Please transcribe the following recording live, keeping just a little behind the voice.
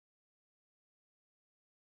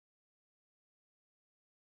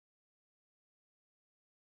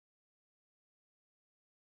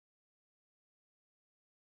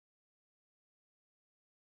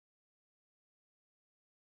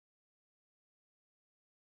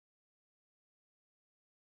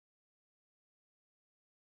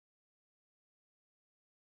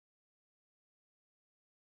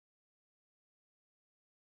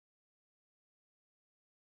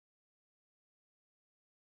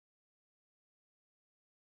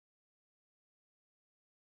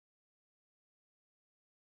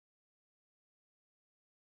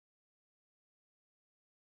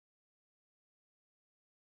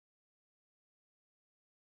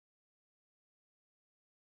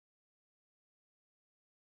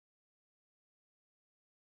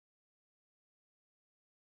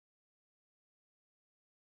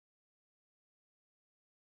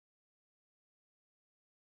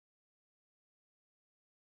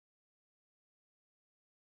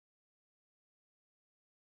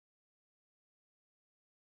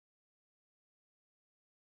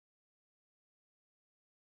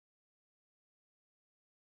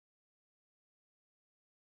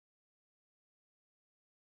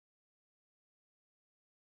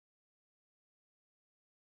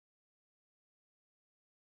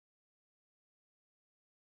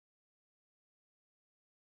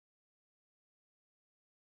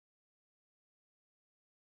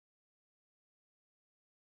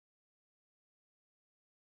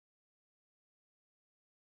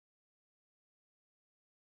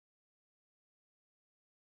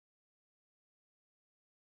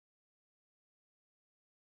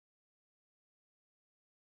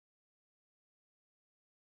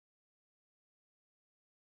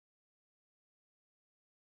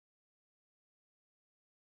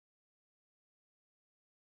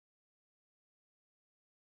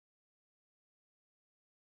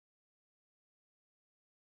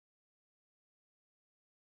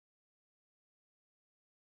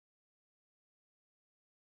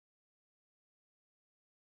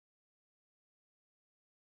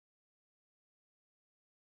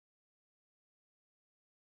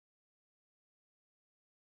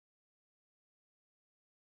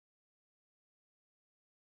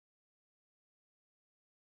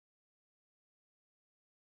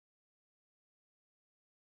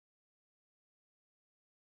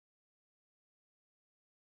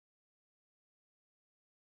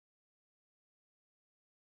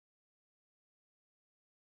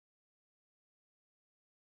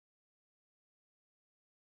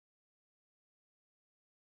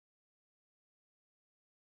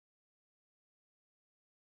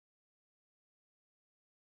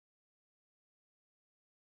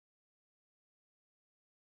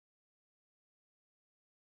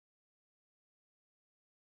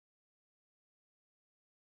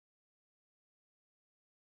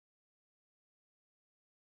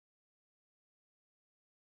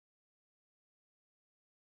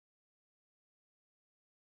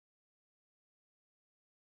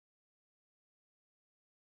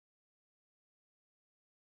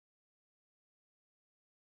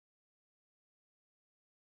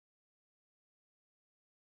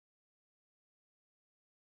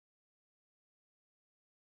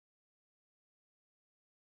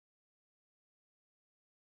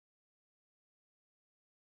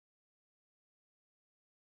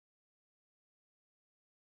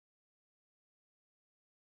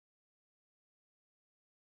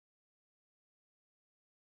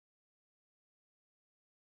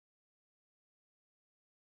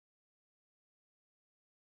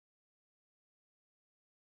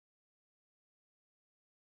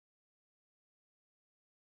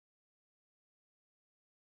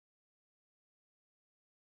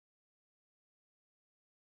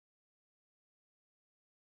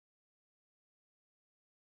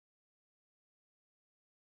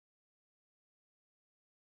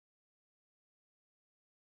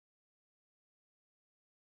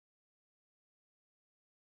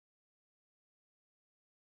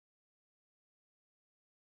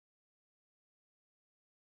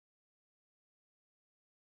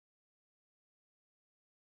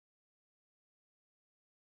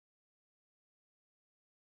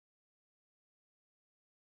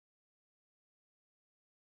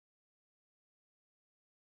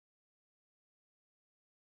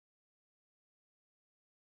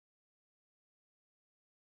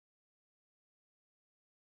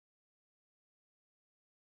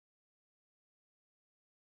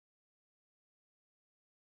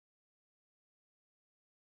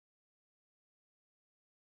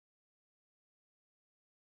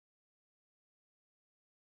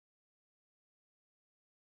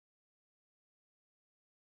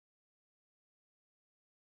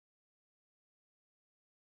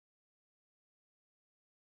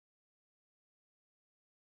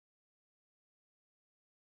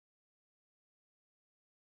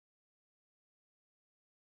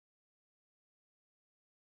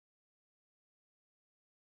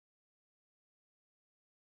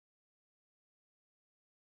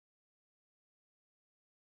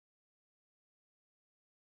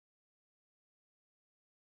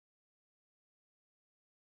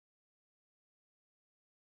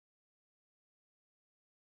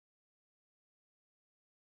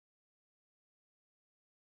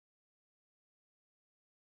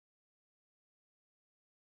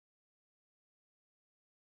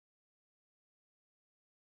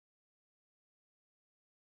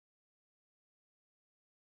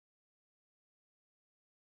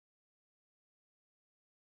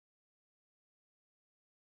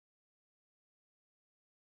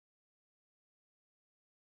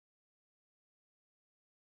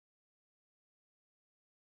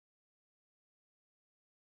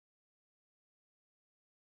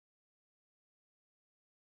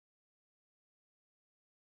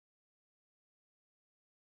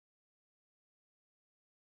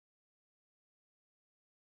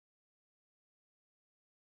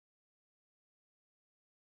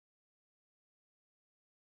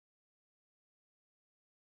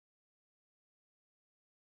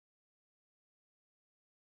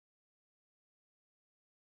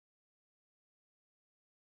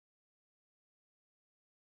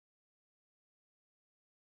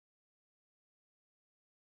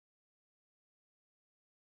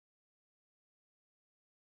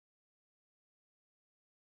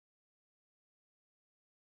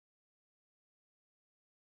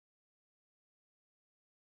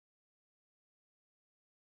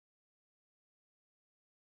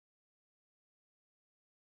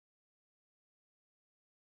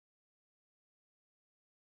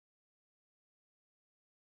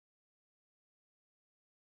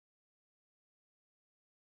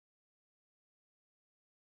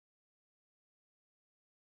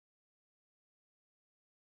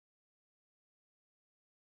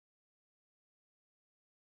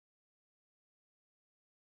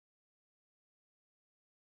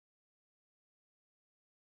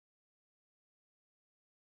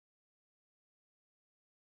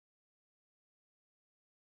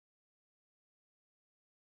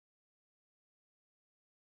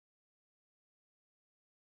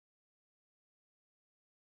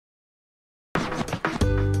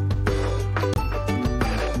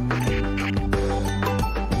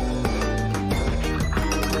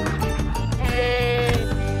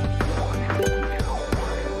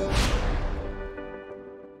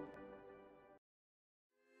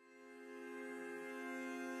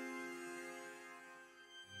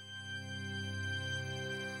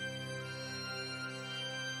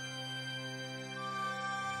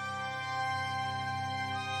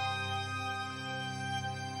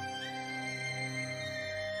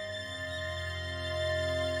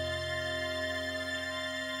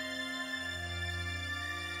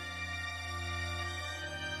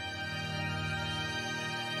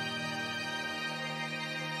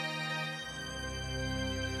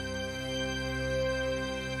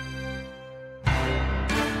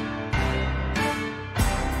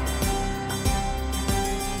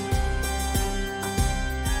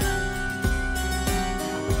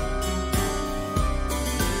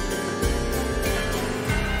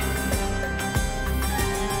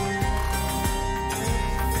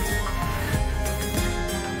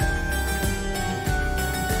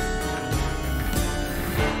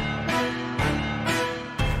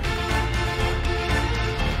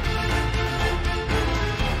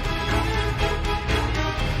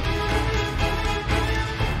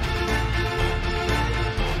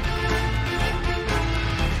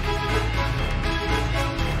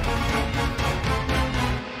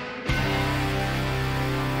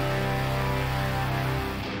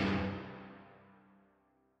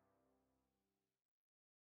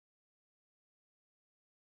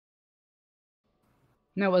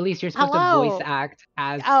No, at least you're supposed to voice Hello. act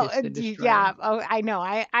as Oh, Piss the Destroyer. yeah. Oh, I know.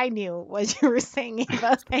 I knew what you were saying,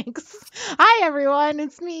 Eva. Thanks. Hi, everyone.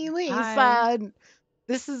 It's me, Elise. Hi.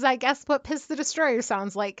 This is, I guess, what Piss the Destroyer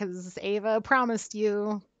sounds like because Ava promised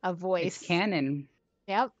you a It's voice. canon.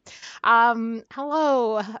 Yep.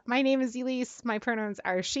 Hello. My name is Elise. My pronouns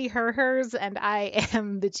are she, her, hers, and I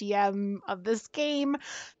am the GM of this game.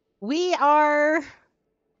 We are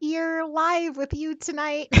here live with you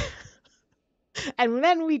tonight. And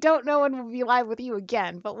then we don't know when we'll be live with you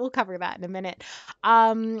again, but we'll cover that in a minute.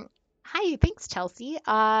 Um, Hi, thanks, Chelsea.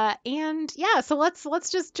 And yeah, so let's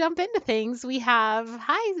just jump into things. We have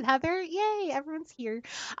hi, Heather. Yay, everyone's here.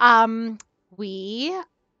 We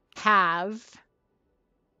have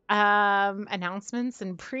announcements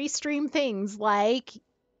and pre-stream things like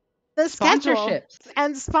the schedule Sponsorships.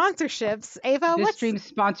 and sponsorships. Ava, This what's stream's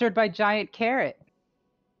sponsored by Giant Carrot.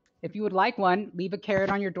 If you would like one, leave a carrot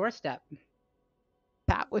on your doorstep.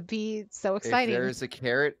 that would be so If exciting. there's a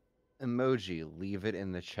carrot emoji, leave it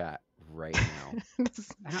in the chat right now.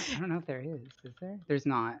 I don't know if there is. Is there? There's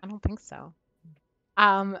not. I don't think so.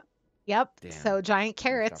 Um, yep. Damn. So giant Missed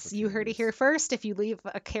carrots. You heard it here opportunities. first. If you leave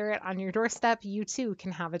a carrot on your doorstep, you too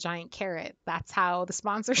can have a giant carrot. That's how the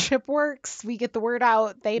sponsorship works. We get the word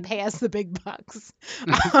out. They pay us the big bucks.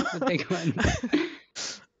 The big one.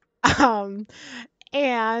 um,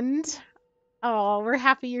 and oh, we're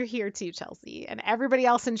happy you're here too, Chelsea, and everybody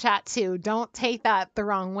else in chat too. Don't take that the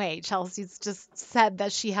wrong way. Chelsea's just said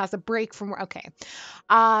that she has a break from work. Okay.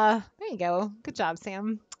 There you go. Good job,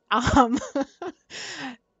 Sam. Um,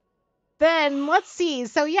 Then let's see.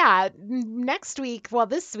 So yeah, next week, well,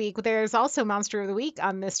 this week, there's also Monster of the Week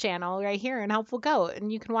on this channel right here in Helpful Goat,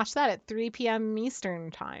 and you can watch that at 3 p.m.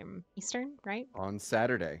 Eastern time. Eastern, right? On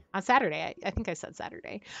Saturday. On Saturday. I think I said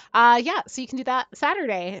Saturday. Yeah, so you can do that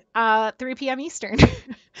Saturday, 3 p.m. Eastern.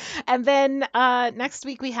 And then next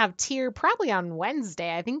week we have Tier probably on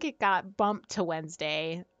Wednesday. I think it got bumped to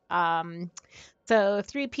Wednesday. So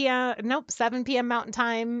 3 p.m. Nope, 7 p.m. Mountain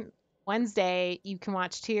Time. Wednesday, you can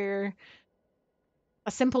watch Tier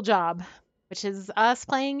A Simple Job, which is us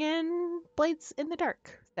playing in Blades in the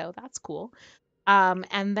Dark. So that's cool.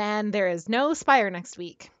 And then there is no Spire next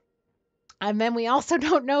week. And then we also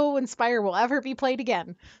don't know when Spire will ever be played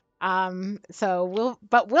again. So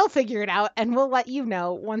we'll figure it out and we'll let you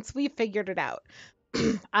know once we've figured it out.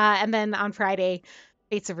 And then on Friday,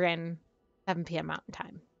 Fates of Rin, 7 p.m. Mountain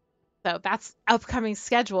Time. So that's upcoming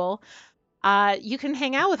schedule. You can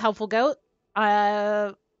hang out with Helpful Goat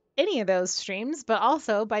any of those streams, but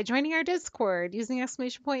also by joining our Discord using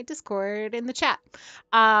exclamation point Discord in the chat.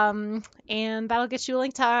 And that'll get you a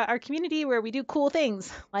link to our community where we do cool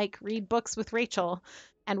things like read books with Rachel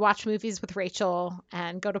and watch movies with Rachel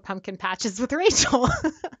and go to pumpkin patches with Rachel.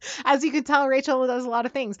 As you can tell, Rachel does a lot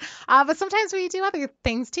of things. But sometimes we do other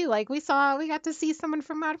things too. Like we got to see someone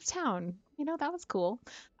from out of town. That was cool.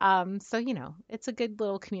 So it's a good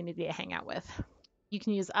little community to hang out with. You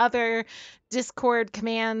can use other Discord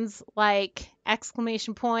commands like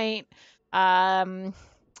exclamation point.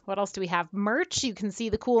 What else do we have? Merch. You can see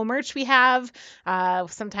the cool merch we have.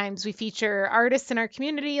 Sometimes we feature artists in our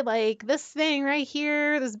community, like this thing right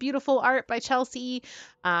here, this beautiful art by Chelsea.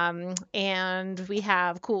 And we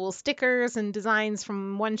have cool stickers and designs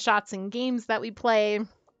from one shots and games that we play.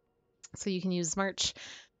 So you can use merch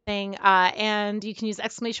thing, and you can use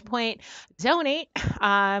exclamation point donate.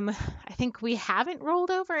 I think we haven't rolled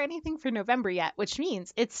over anything for November yet, which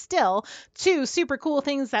means it's still two super cool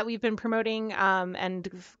things that we've been promoting, and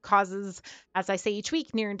causes, as I say each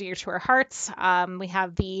week, near and dear to our hearts. We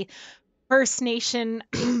have the First Nation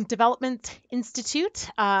Development Institute,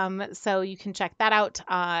 so you can check that out,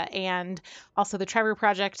 and also the Trevor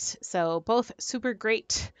Project. So both super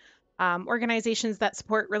great organizations that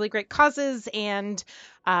support really great causes, and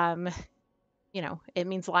it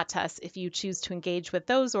means a lot to us if you choose to engage with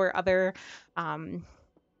those or other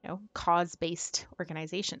cause-based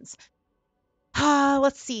organizations.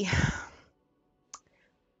 Let's see.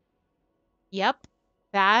 Yep,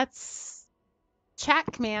 that's chat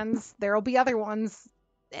commands. There'll be other ones.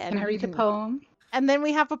 Can I read the poem? And then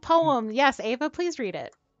we have a poem. Yes, Ava, please read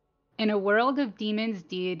it. In a world of demons,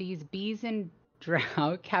 deities, bees, and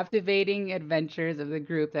drought, captivating adventures of the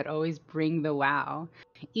group that always bring the wow.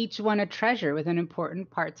 Each one a treasure with an important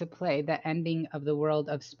part to play. The ending of the world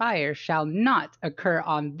of Spire shall not occur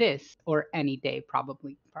on this or any day,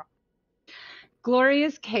 probably.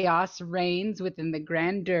 Glorious chaos reigns within the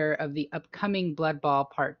grandeur of the upcoming Blood Ball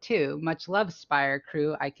Part 2. Much love, Spire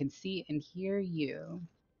crew. I can see and hear you.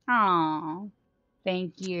 Aww.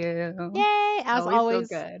 Thank you. Yay! As always.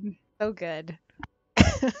 So good. So good.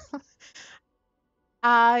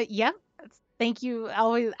 Yep. Thank you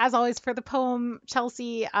always, as always, for the poem,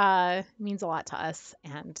 Chelsea. Means a lot to us,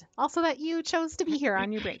 and also that you chose to be here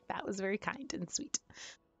on your break. That was very kind and sweet.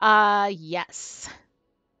 Yes.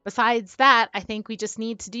 Besides that, I think we just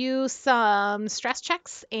need to do some stress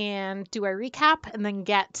checks and do a recap, and then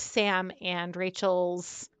get Sam and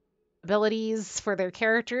Rachel's abilities for their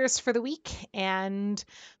characters for the week, and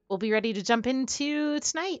we'll be ready to jump into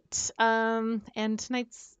tonight. And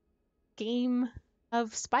tonight's game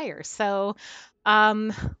of Spire. So,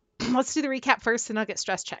 um, let's do the recap first, and I'll get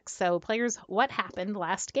stress checks. So, players, what happened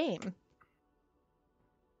last game?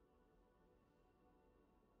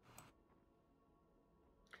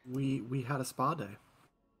 We had a spa day.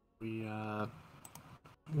 We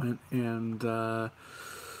went and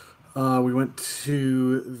we went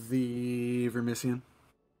to the Vermissian,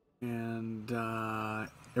 and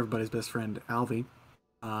everybody's best friend Alvy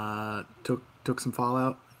took some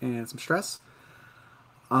fallout and some stress.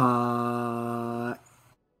 And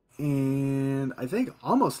I think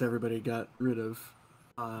almost everybody got rid of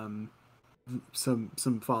some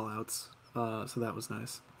fallouts. So that was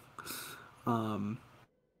nice. Almost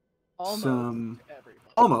Some everybody.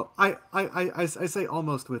 almost. I say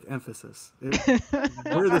almost with emphasis.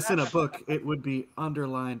 Were this in a book, it would be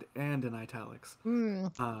underlined and in italics.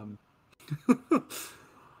 Mm.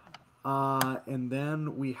 And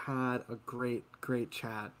then we had a great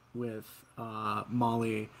chat with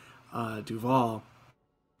Molly Duval,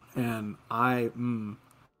 and I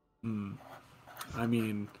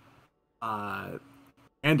mean,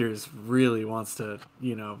 Anders really wants to,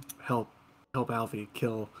 help Alfie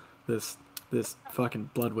kill this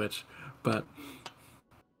fucking blood witch, but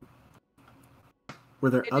were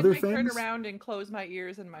there It other did make turn things? around and close my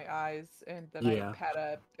ears and my eyes, and then Yeah. I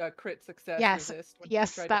had a crit success Yes, resist when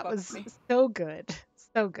yes, she tried to that fuck was me. so good,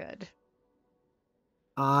 so good.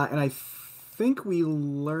 And I think we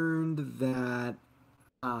learned that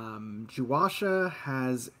Juwasha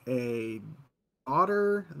has a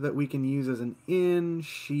daughter that we can use as an in.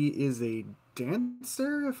 She is a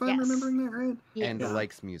dancer, if I'm Yes. remembering that right. Yes. And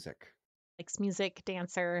likes music. Likes music,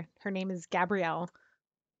 dancer. Her name is Gabrielle.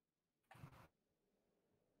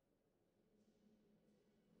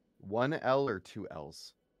 One L or two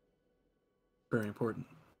L's? Very important.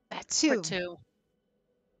 That too. Or two.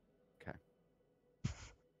 Okay.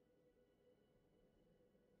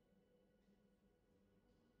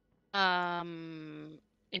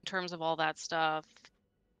 In terms of all that stuff,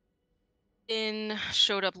 Finn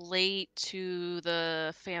showed up late to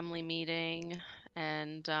the family meeting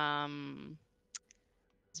and was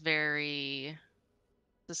very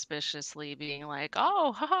suspiciously being like,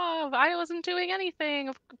 "Oh, haha, I wasn't doing anything.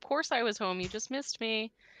 Of course I was home. You just missed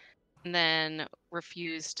me." And then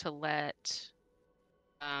refused to let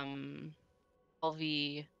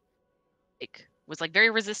Alvi was very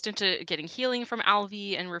resistant to getting healing from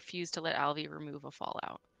Alvi and refused to let Alvi remove a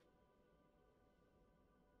fallout.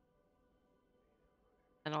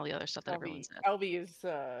 And all the other stuff that everyone said. Alvy is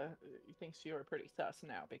thinks you are pretty sus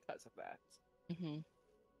now because of that,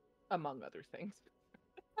 among other things.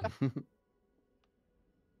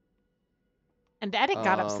 And Edit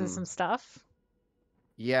got up to some stuff.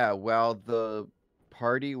 Yeah, while the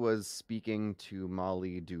party was speaking to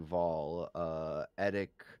Molly Duval, Edic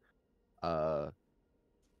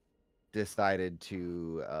decided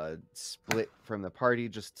to split from the party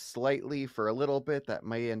just slightly for a little bit. That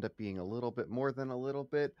might end up being a little bit more than a little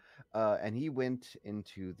bit. And he went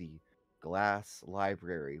into the glass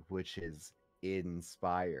library, which is in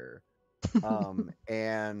Spire.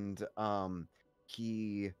 And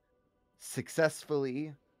he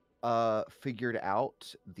successfully figured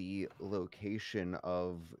out the location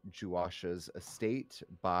of Juwasha's estate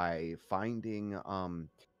by finding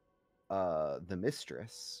the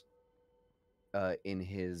mistress in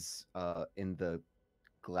his in the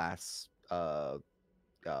glass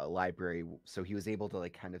library, so he was able to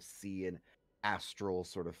kind of see an astral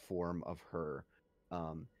sort of form of her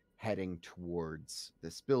heading towards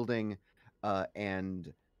this building,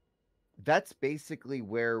 and that's basically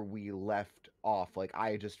where we left off.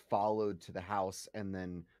 I just followed to the house, and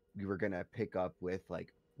then we were gonna pick up with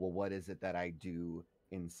well, what is it that I do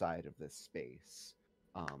inside of this space?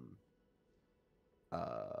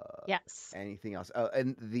 Yes. Anything else?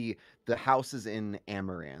 And the house is in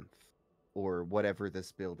Amaranth, or whatever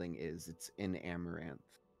this building is. It's in Amaranth.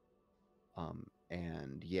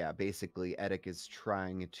 And yeah, basically, Edic is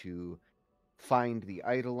trying to find the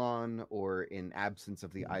Eidolon, or in absence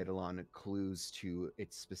of the Eidolon, clues to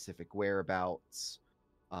its specific whereabouts,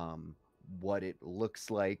 what it looks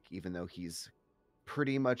like, even though he's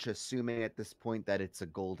pretty much assuming at this point that it's a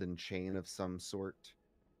golden chain of some sort.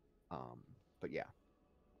 But yeah.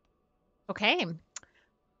 Okay.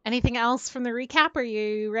 Anything else from the recap? Or are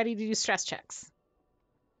you ready to do stress checks?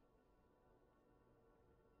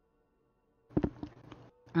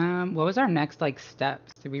 What was our next like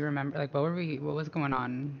steps? Do we remember? Like, what was going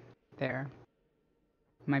on there?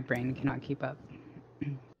 My brain cannot keep up.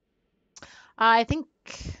 I think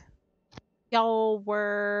y'all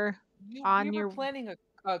were on we your. were planning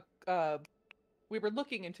we were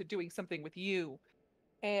looking into doing something with you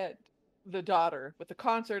and the daughter with a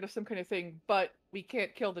concert of some kind of thing, but we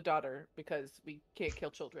can't kill the daughter because we can't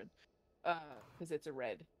kill children because it's a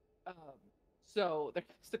red. Um, so there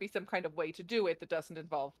has to be some kind of way to do it that doesn't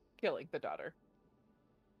involve killing the daughter.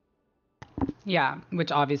 Yeah,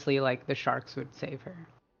 which obviously like the sharks would save her.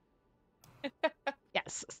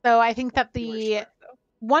 Yes. So I think that You were the sharp, though.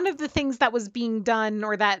 one of the things that was being done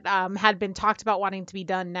or that had been talked about wanting to be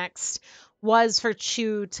done next was for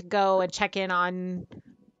Chu to go and check in on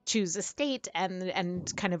Chu's estate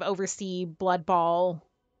and kind of oversee Blood Ball,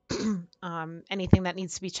 anything that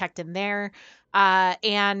needs to be checked in there.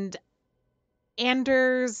 And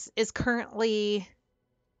Anders is currently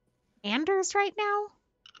Anders right now,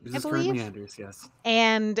 This I is currently believe. Anders, yes.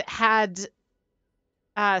 And had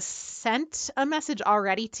sent a message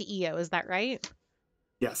already to EO. Is that right?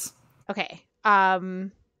 Yes. Okay.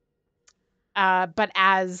 But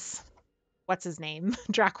as what's his name?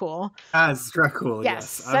 Dracul. As Dracul,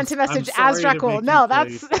 Yes. yes. Sent a message I'm as sorry to Dracul. make No, you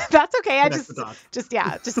that's play that's okay. I connect the dots.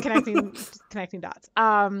 just connecting dots.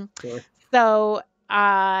 Sure. So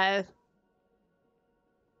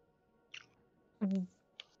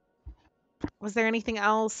was there anything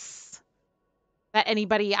else that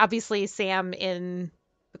anybody, obviously Sam in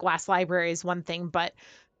the Glass Library is one thing, but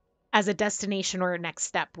as a destination or a next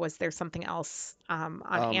step, was there something else on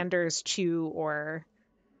Anders, Chu, or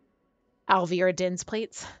Alvi or Din's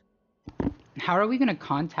plates? How are we gonna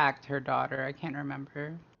contact her daughter? I can't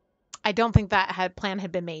remember. I don't think that plan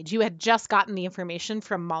had been made. You had just gotten the information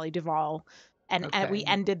from Molly Duvall, and we Okay.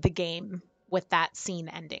 ended the game with that scene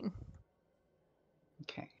ending.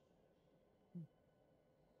 Okay.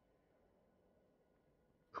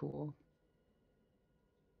 Cool.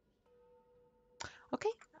 Okay.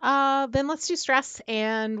 Then let's do stress,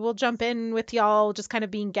 and we'll jump in with y'all just kind of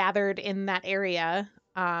being gathered in that area,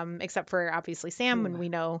 except for obviously Sam, when we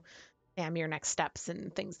know, Sam, your next steps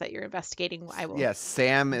and things that you're investigating. I will. Yes,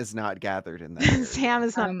 Sam is not gathered in that area. Sam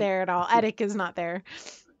is not there at all. Edic is not there.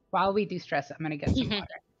 While we do stress, I'm gonna get some water.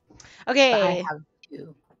 Okay. But I have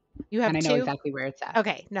 2. You have and I 2? know exactly where it's at.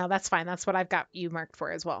 Okay, no, that's fine. That's what I've got you marked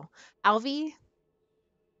for as well. Alvi?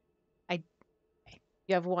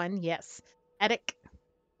 You have 1, yes. Edic?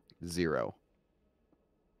 0.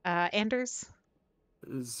 Anders?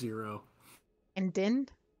 0. And Din?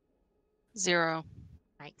 0.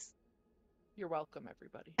 Nice. You're welcome,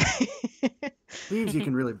 everybody. Seems you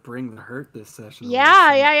can really bring the hurt this session.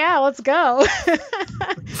 Yeah. Let's go.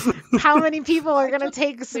 How many people are going to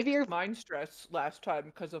take severe mind stress last time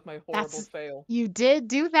because of my horrible fail? You did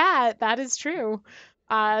do that. That is true.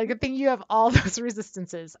 Good thing you have all those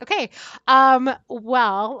resistances. Okay.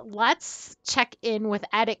 Well, let's check in with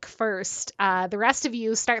Edic first. The rest of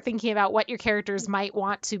you start thinking about what your characters might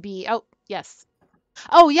want to be. Oh, yes.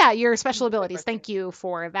 Oh, yeah, your special abilities. Thank you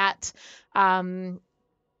for that.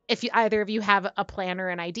 If either of you have a plan or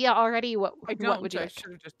an idea already, what would you like? I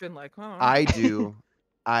should have just been like, oh.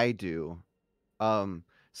 I do.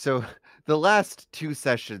 So the last 2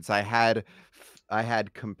 sessions I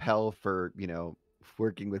had compel for,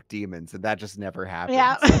 working with demons, and that just never happened.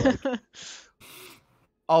 Yeah. So,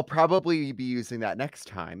 I'll probably be using that next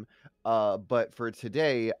time. But for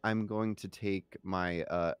today, I'm going to take my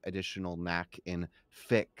additional knack in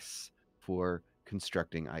fix for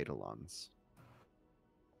constructing eidolons.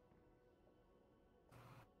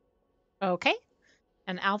 Okay.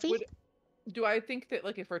 And Alvi? Do I think that,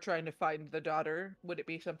 like, if we're trying to find the daughter, would it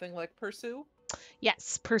be something like pursue?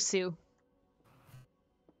 Yes, pursue.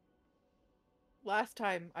 Last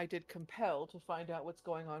time I did compel to find out what's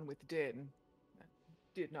going on with Din. That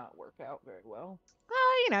did not work out very well.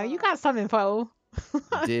 You got some info.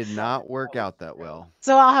 Did not work out that well.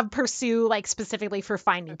 So I'll have pursue, like, specifically for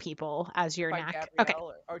finding people as your knack. Okay.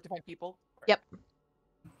 Or to find people. Yep.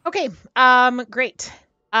 Okay. Great.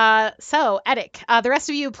 So Edic, the rest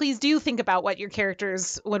of you, please do think about what your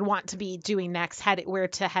characters would want to be doing next, where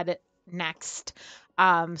to head it next,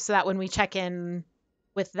 so that when we check in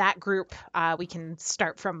with that group, we can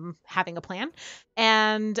start from having a plan.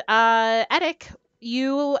 And Edic,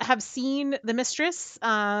 you have seen the mistress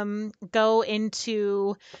go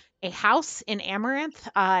into a house in Amaranth,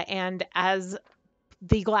 and as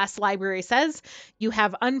the Glass Library says, you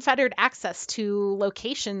have unfettered access to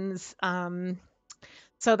locations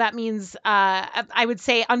So that means I would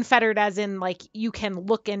say unfettered as in like you can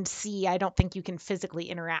look and see. I don't think you can physically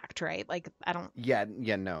interact, right? Like I don't. Yeah,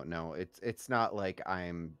 no. It's not like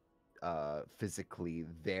I'm physically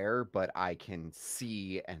there, but I can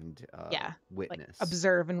see and Yeah, like witness.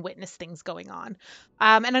 observe and witness things going on.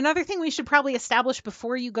 And another thing we should probably establish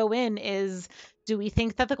before you go in is, do we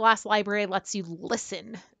think that the glass library lets you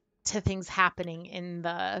listen to things happening in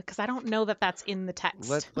the? Because I don't know that that's in the text.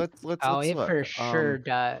 Let's Oh, it look. for sure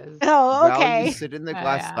does. Oh, While you okay. sit in the Oh,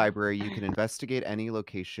 glass yeah. library, you can investigate any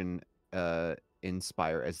location in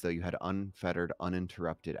Spire as though you had unfettered,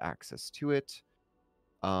 uninterrupted access to it.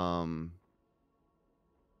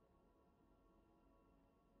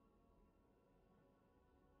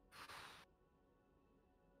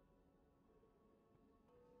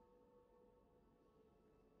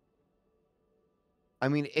 I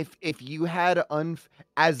mean, if you had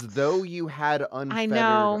as though you had I unfettered,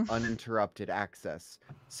 know. uninterrupted access.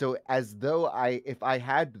 So as though if I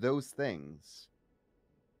had those things,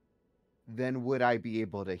 then would I be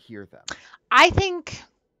able to hear them? I think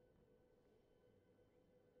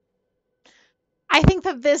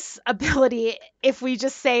that this ability, if we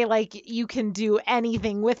just say like you can do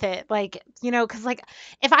anything with it, like, because like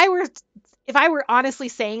if I were honestly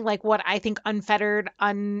saying like what I think unfettered,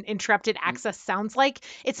 uninterrupted access sounds like,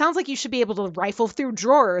 it sounds like you should be able to rifle through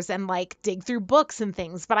drawers and like dig through books and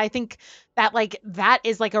things. But I think that like that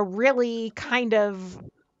is like a really kind of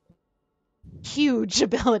huge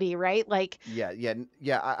ability, right? Like, Yeah.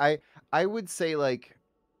 I would say like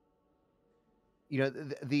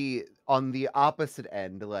the on the opposite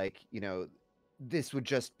end, like this would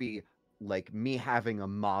just be like me having a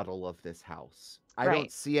model of this house. I don't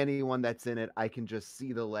right. see anyone that's in it. I can just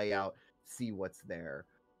see the layout, see what's there.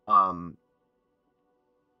 Um,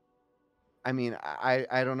 I mean, I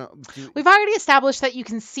don't know. We've already established that you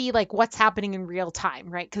can see like what's happening in real time,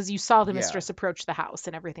 right? Because you saw the Yeah. mistress approach the house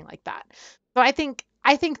and everything like that. So I think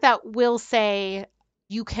that will say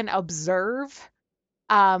you can observe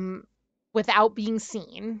um without being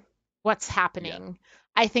seen what's happening.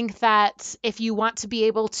 I think that if you want to be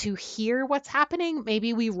able to hear what's happening,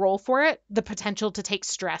 maybe we roll for it, the potential to take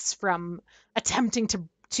stress from attempting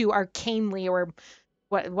to arcanely, or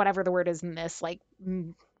whatever the word is in this, like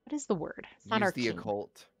what is the word? It's not Use the arcane.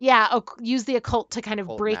 occult. Yeah, use the occult to kind of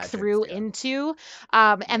Occult break magics, through yeah. into.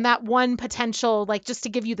 And that one potential, like just to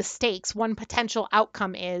give you the stakes, one potential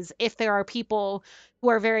outcome is if there are people who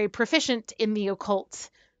are very proficient in the occult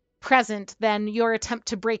present, then your attempt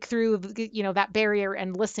to break through that barrier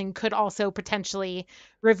and listen could also potentially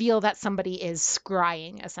reveal that somebody is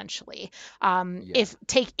scrying, essentially. Yeah.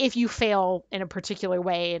 If you fail in a particular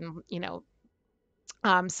way, and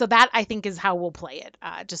so that I think is how we'll play it,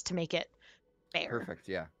 just to make it fair. Perfect,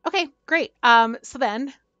 yeah. Okay, great. So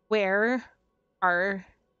then, where are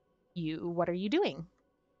you? What are you doing?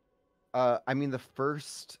 I mean, the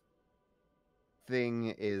first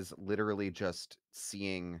thing is literally just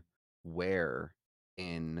seeing where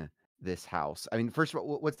in this house. I mean, first of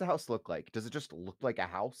all, what's the house look like? Does it just look like a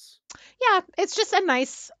house? Yeah, it's just a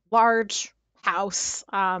nice large house.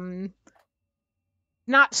 Not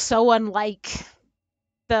so unlike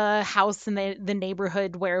the house in the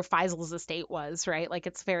neighborhood where Faisal's estate was, right? Like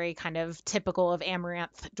it's very kind of typical of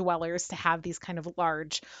Amaranth dwellers to have these kind of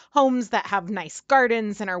large homes that have nice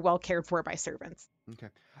gardens and are well cared for by servants. Okay.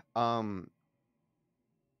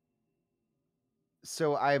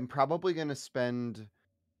 So I'm probably going to spend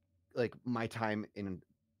like my time in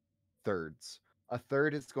thirds. A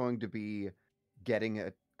third is going to be getting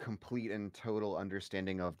a complete and total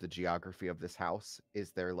understanding of the geography of this house.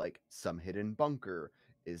 Is there like some hidden bunker?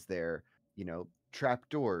 Is there, trap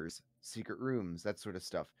doors, secret rooms, that sort of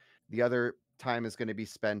stuff? The other time is going to be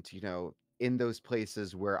spent, in those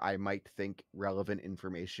places where I might think relevant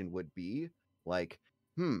information would be. Like,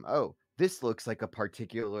 oh, this looks like a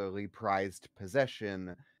particularly prized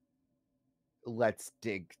possession. Let's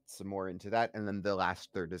dig some more into that. And then the last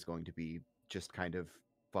third is going to be just kind of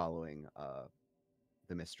following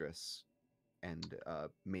the mistress and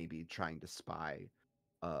maybe trying to spy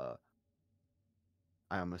uh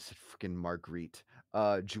I almost said freaking Marguerite,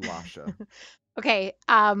 Juwasha. Okay,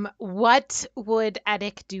 what would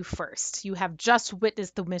Eddic do first? You have just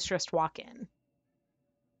witnessed the mistress walk in.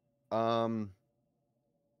 um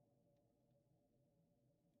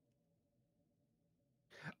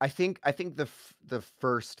I think the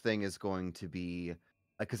first thing is going to be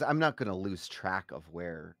because I'm not going to lose track of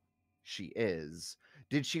where she is.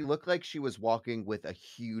 Did she look like she was walking with a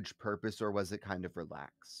huge purpose, or was it kind of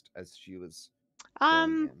relaxed as she was? going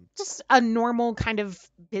in? Just a normal kind of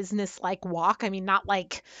business-like walk. I mean, not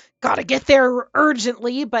like gotta get there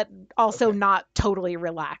urgently, but also Okay. not totally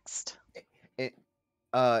relaxed. It,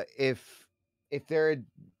 if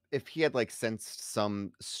if he had like sensed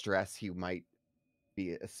some stress, he might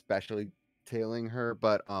be especially tailing her.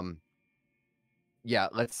 But yeah,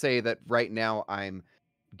 let's say that right now I'm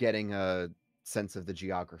getting a sense of the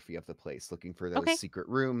geography of the place, looking for those Okay. secret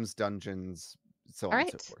rooms, dungeons, so All on and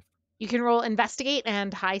so right. forth. You can roll investigate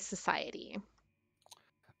and high society.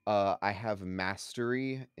 I have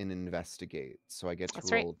mastery in investigate, so I get to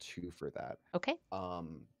That's right. roll 2 for that. Okay.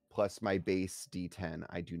 Plus my base D10.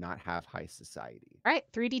 I do not have high society. All right.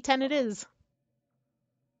 3d10 it is.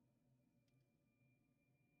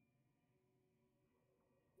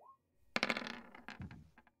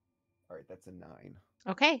 All right, that's a 9.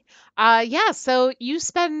 Okay. Yeah, so you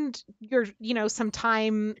spend your, some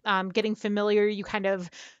time getting familiar. You kind of,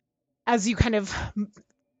 as you kind of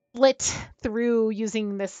flit through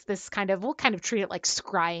using this kind of, we'll kind of treat it like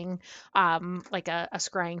scrying, like a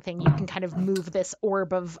scrying thing. You can kind of move this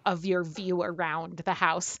orb of your view around the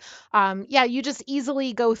house. Yeah, you just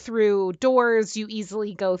easily go through doors. You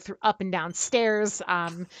easily go through up and down stairs.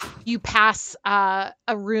 You pass a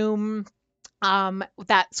room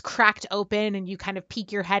that's cracked open, and you kind of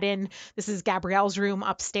peek your head in. This is Gabrielle's room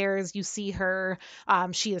upstairs. You see her.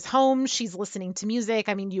 She is home. She's listening to music.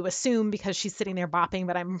 I mean, you assume because she's sitting there bopping,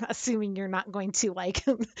 but I'm assuming you're not going to like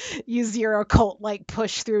use your occult like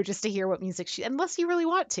push through just to hear what music unless you really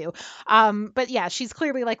want to. But yeah, she's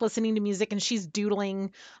clearly like listening to music, and she's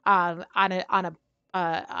doodling on a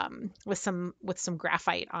with some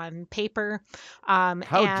graphite on paper. How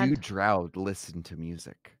do And drow listen to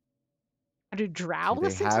music? do drow Do they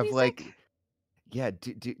listen to have music? like yeah,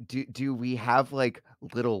 do we have like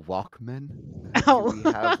little Walkmen? Do Oh, we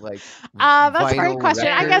have like that's a great vinyl question.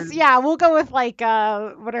 I guess records? yeah, we'll go with like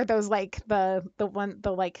what are those like the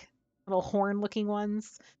like little horn looking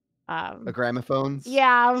ones? Gramophones?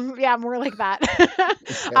 Yeah, more like that.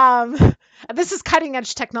 Okay. This is cutting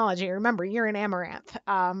edge technology. Remember, you're in Amaranth.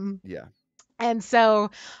 Yeah. And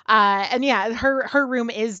so, and yeah, her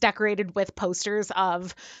room is decorated with posters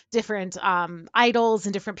of different idols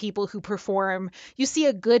and different people who perform. You see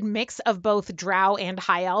a good mix of both drow and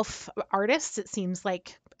high elf artists. It seems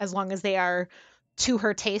like as long as they are to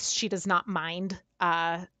her taste, she does not mind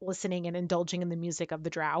listening and indulging in the music of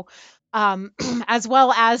the drow, as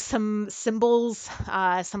well as some symbols,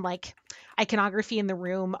 some like iconography in the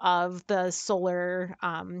room of the solar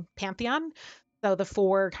pantheon. So the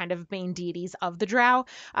 4 kind of main deities of the drow.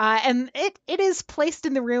 And it is placed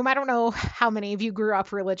in the room. I don't know how many of you grew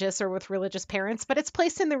up religious or with religious parents, but it's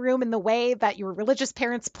placed in the room in the way that your religious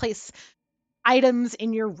parents place items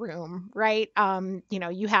in your room, right?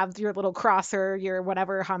 You have your little cross or your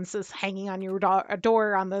whatever Hamsa's hanging on your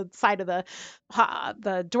door on the side of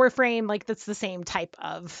the door frame. Like that's the same type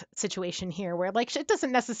of situation here, where like it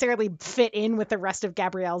doesn't necessarily fit in with the rest of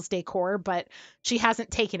Gabrielle's decor, but she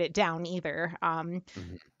hasn't taken it down either. Mhm.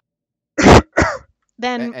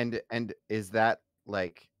 Then And is that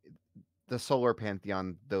like the solar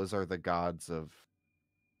pantheon? Those are the gods of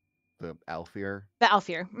the Alfir. the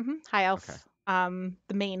Alfir, high elf, Okay.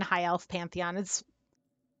 the main high elf pantheon. It's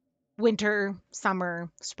winter, summer,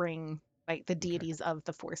 spring, like the Okay. deities of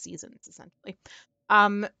the 4 seasons, essentially.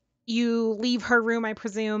 You leave her room, I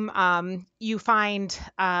presume. You find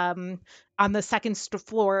on the second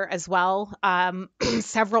floor as well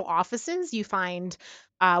several offices. You find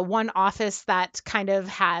one office that kind of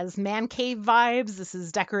has man cave vibes. This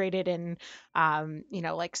is decorated in,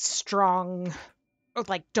 like strong,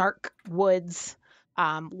 like dark woods,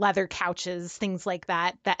 leather couches, things like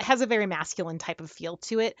that, that has a very masculine type of feel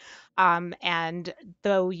to it. And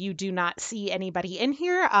though you do not see anybody in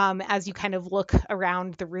here, as you kind of look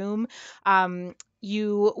around the room,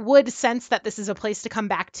 you would sense that this is a place to come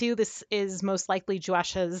back to. This is most likely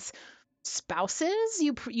Joasha's spouses.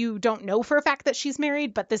 You don't know for a fact that she's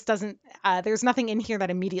married, but this doesn't there's nothing in here that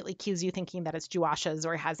immediately cues you thinking that it's Joasha's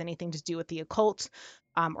or has anything to do with the occult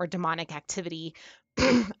or demonic activity.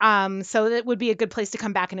 So that would be a good place to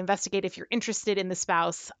come back and investigate if you're interested in the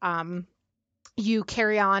spouse. You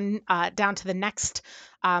carry on down to the next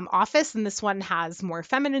office, and this one has more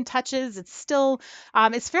feminine touches. It's still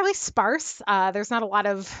it's fairly sparse. There's not a lot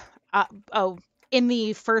of in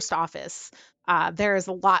the first office. There is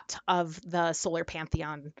a lot of the solar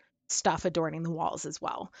pantheon stuff adorning the walls as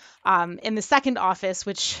well. In the second office,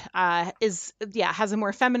 which has a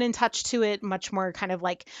more feminine touch to it, much more kind of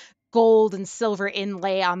like gold and silver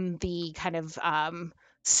inlay on the kind of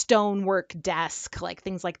stonework desk, like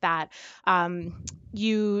things like that.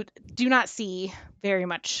 You do not see very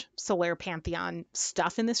much Solar Pantheon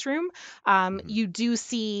stuff in this room. You do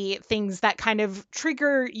see things that kind of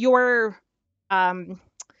trigger your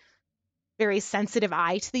very sensitive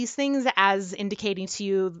eye to these things as indicating to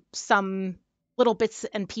you some little bits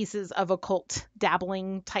and pieces of occult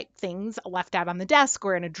dabbling type things left out on the desk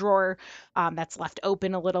or in a drawer that's left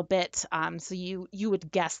open a little bit. So you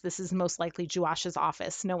would guess this is most likely Juasha's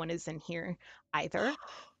office. No one is in here either.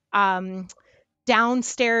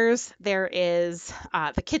 Downstairs, there is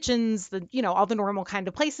the kitchens, all the normal kind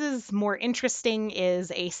of places. More interesting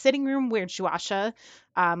is a sitting room where Juasha,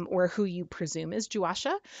 or who you presume is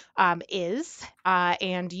Juasha, is.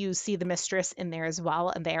 And you see the mistress in there as well,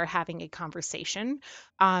 and they are having a conversation.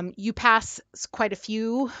 You pass quite a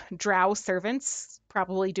few drow servants,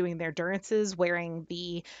 probably doing their durances, wearing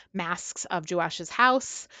the masks of Juasha's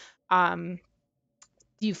house.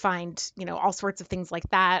 You find, all sorts of things like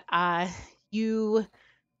that.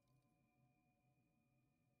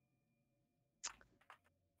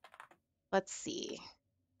 Let's see.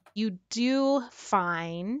 You do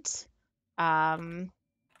find a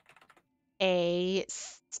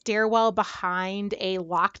stairwell behind a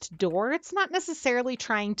locked door. It's not necessarily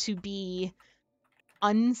trying to be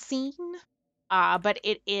unseen, but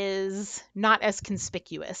it is not as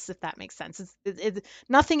conspicuous, if that makes sense.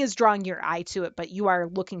 Nothing is drawing your eye to it, but you are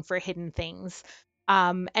looking for hidden things.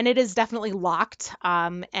 And it is definitely locked.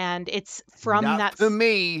 And it's from Not for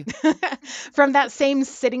me. from that same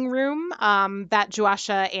sitting room that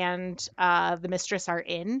Juasha and the mistress are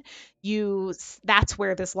in. That's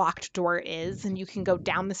where this locked door is, and you can go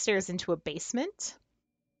down the stairs into a basement.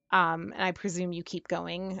 And I presume you keep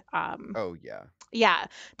going. Oh yeah. Yeah,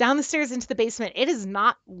 down the stairs into the basement. It is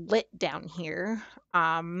not lit down here.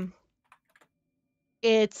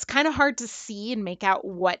 It's kind of hard to see and make out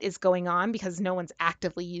what is going on because no one's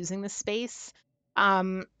actively using the space.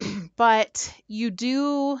 But you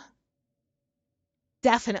do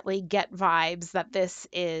definitely get vibes that this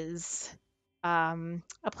is a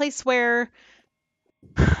place where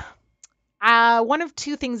one of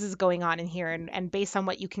two things is going on in here, and based on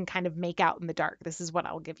what you can kind of make out in the dark, this is what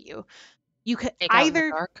I'll give you. You could Make out in the either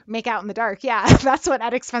dark? make out in the dark. Yeah, that's what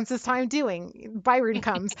at expenses time doing. Byron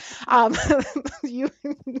comes. You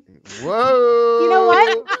Whoa. You know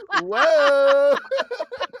what? Whoa.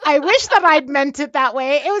 I wish that I'd meant it that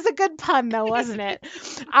way. It was a good pun though, wasn't it?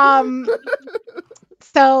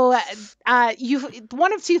 So you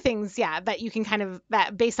one of two things, yeah, that you can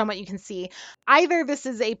that based on what you can see. Either this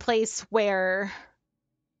is a place where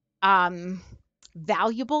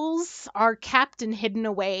valuables are kept and hidden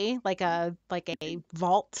away like a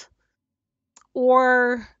vault,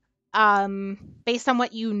 or based on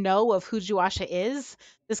what you know of who Juasha is,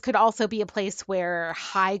 this could also be a place where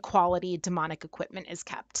high quality demonic equipment is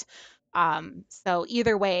kept. So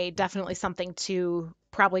either way, definitely something to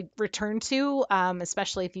probably return to,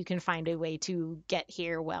 especially if you can find a way to get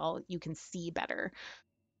here well you can see better.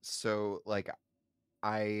 So like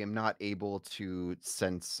I am not able to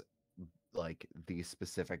sense like the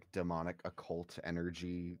specific demonic occult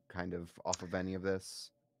energy kind of off of any of this.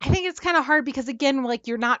 I think it's kind of hard because again, like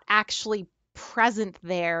you're not actually present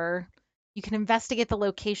there. You can investigate the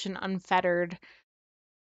location unfettered.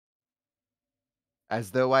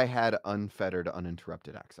 As though I had unfettered,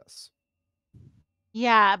 uninterrupted access.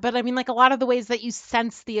 Yeah, but I mean, like a lot of the ways that you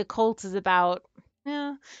sense the occult is about.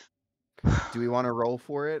 Yeah. Do we want to roll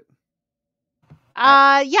for it?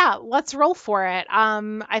 Yeah, let's roll for it.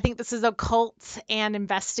 I think this is occult and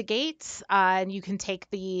investigate, and you can take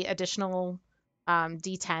the additional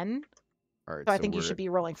D10. All right. So I think you should be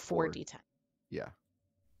rolling 4d10. Yeah.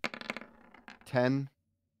 10.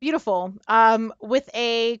 Beautiful. With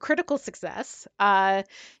a critical success,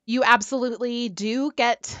 you absolutely do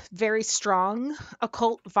get very strong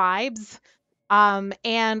occult vibes.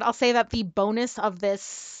 And I'll say that the bonus of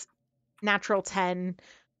this natural 10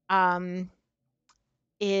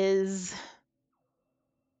 is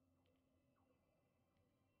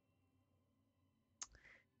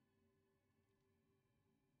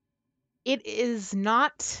it is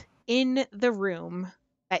not in the room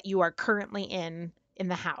that you are currently in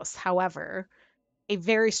the house. However, a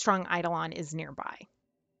very strong eidolon is nearby,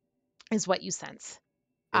 is what you sense.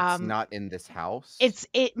 It's not in this house. It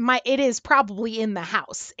is probably in the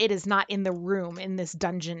house. It is not in the room, in this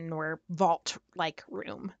dungeon or vault like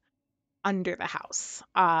room under the house.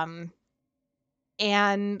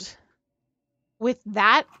 And with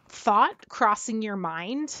that thought crossing your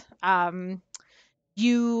mind,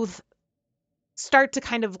 you start to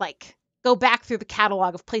kind of like go back through the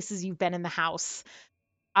catalog of places you've been in the house.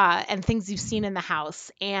 and things you've seen in the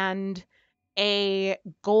house, and a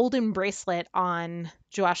golden bracelet on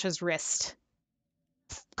Joash's wrist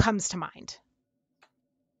comes to mind.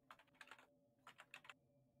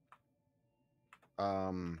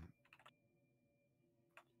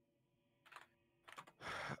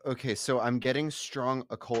 Okay, so I'm getting strong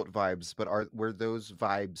occult vibes, but were those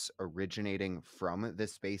vibes originating from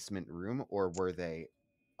this basement room, or were they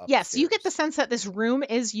Yes, you get the upstairs? sense that this room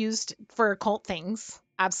is used for occult things,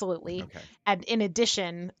 absolutely. Okay. And in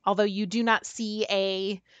addition, although you do not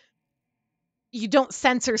you don't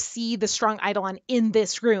sense or see the strong eidolon in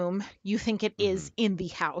this room, you think it Mm-hmm. is in the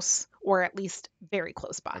house, or at least very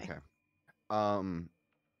close by. Okay. Um,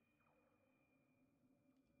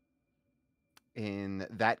 in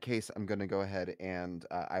that case, I'm gonna go ahead and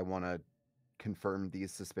I want to confirm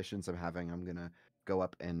these suspicions I'm having. I'm gonna go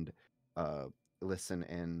up and uh, listen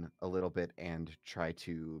in a little bit and try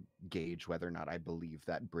to gauge whether or not I believe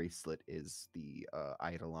that bracelet is the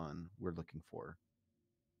eidolon we're looking for.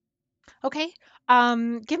 Okay.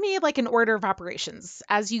 Give me like an order of operations.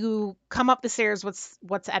 As you come up the stairs, what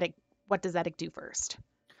does Eddic do first?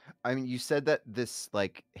 I mean, you said that this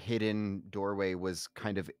like hidden doorway was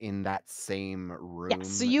kind of in that same Yes,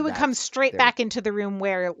 so room you would come that straight there. back into the room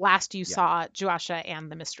where last you Yeah. saw Joasha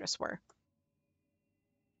and the mistress were.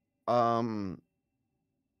 Um,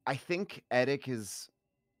 I think Edic is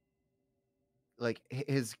like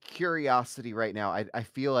his curiosity right now. I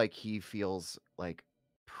feel like he feels like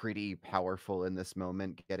pretty powerful in this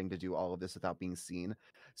moment, getting to do all of this without being seen.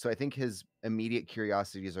 So I think his immediate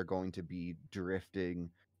curiosities are going to be drifting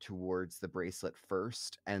towards the bracelet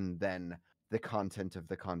first, and then the content of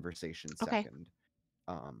the conversation Okay. second.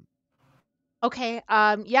 Um, Okay.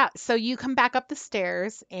 Yeah, so you come back up the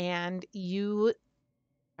stairs and sorry,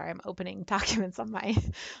 I'm opening documents on my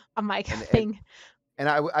and thing.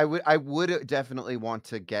 I would definitely want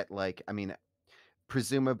to get like, I mean,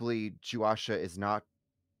 presumably Juasha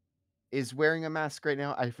is wearing a mask right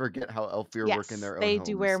now. I forget how Elfir work in Yes, their own they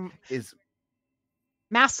do wear homes. Is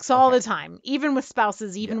masks all okay. the time, even with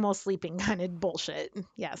spouses, Yeah. even while sleeping, kind of bullshit.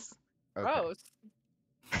 Yes. Okay. Gross.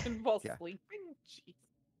 And while Yeah. sleeping? Jeez.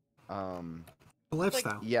 A Like,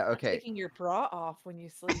 lifestyle. Yeah, not okay. taking your bra off when you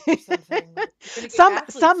sleep or something. Like, you're gonna get Some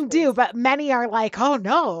athlete's do, face. but many are like, "Oh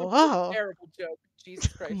no." That's a Oh. terrible joke. Jesus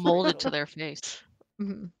Christ, Molded to Rachel. their face.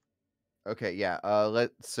 Mhm. Okay, yeah.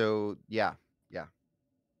 Yeah.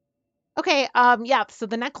 Okay, yeah, so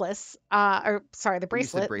the necklace, or sorry, the You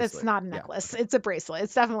said bracelet, that's bracelet. not a Yeah. necklace. Okay. It's a bracelet.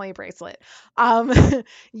 It's definitely a bracelet. Um,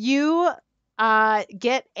 you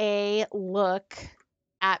get a look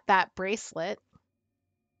at that bracelet.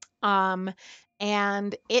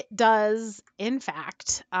 And it does, in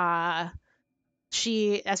fact, as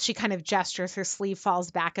she kind of gestures, her sleeve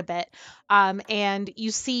falls back a bit, and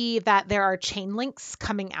you see that there are chain links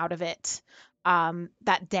coming out of it,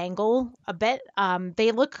 that dangle a bit.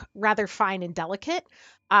 They look rather fine and delicate,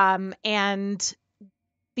 and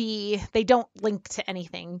they don't link to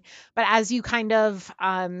anything. But as you kind of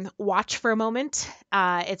watch for a moment,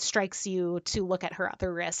 it strikes you to look at her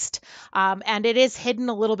other wrist, and it is hidden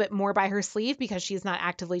a little bit more by her sleeve because she's not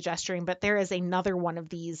actively gesturing. But there is another one of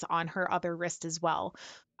these on her other wrist as well.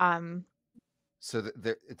 So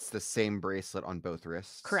it's the same bracelet on both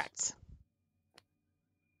wrists. Correct.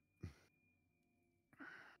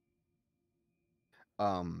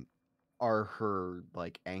 Um, are her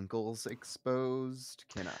like ankles exposed?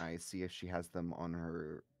 Can I see if she has them on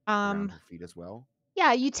her around Um, her feet as well?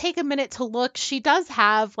 yeah, you take a minute to look. She does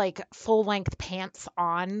have like full length pants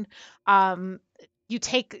on. Um, you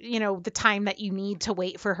take, the time that you need to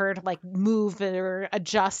wait for her to like move or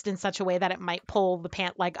adjust in such a way that it might pull the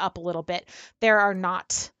pant leg up a little bit. There are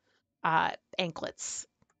not anklets.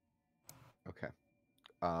 Okay.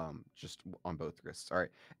 Just on both wrists. All right.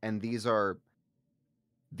 And these are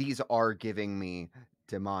giving me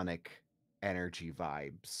demonic energy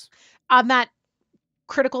vibes. On that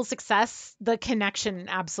critical success, the connection,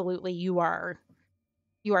 absolutely, you are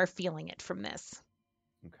feeling it from this.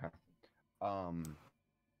 Okay.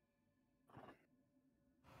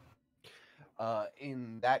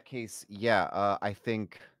 In that case, yeah, I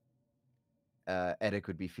think Edic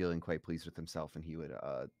would be feeling quite pleased with himself, and he would,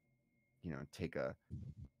 take a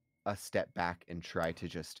step back and try to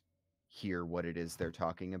just hear what it is they're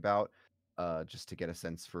talking about, just to get a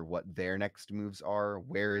sense for what their next moves are.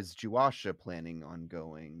 Where is Juasha planning on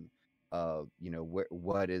going?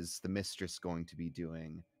 What is the mistress going to be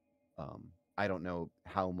doing? I don't know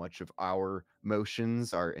how much of our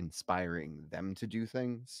motions are inspiring them to do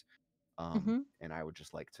things. Hmm. And I would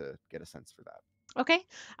just like to get a sense for that. Okay.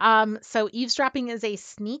 So eavesdropping is a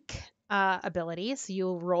sneak ability. So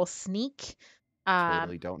you'll roll sneak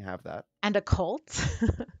Totally don't have that. and occult.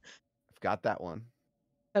 I've got that one.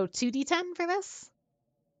 So 2d10 for this?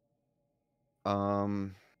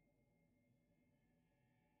 Um.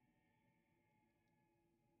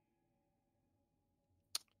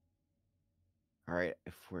 All right.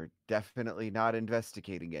 If we're definitely not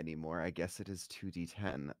investigating anymore, I guess it is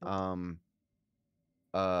 2d10.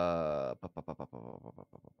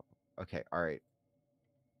 Okay. All right.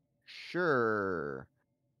 Sure.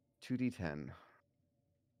 2d10.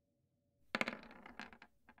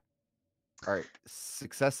 All right.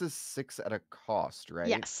 Success is 6 at a cost, right?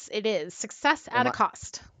 Yes, it is. Success at Am a I-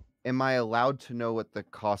 cost. Am I allowed to know what the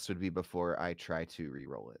cost would be before I try to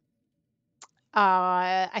re-roll it?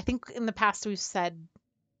 I think in the past we've said,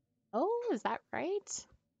 oh, is that right?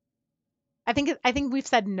 I think we've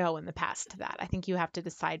said no in the past to that. I think you have to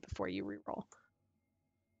decide before you reroll.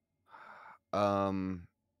 Um.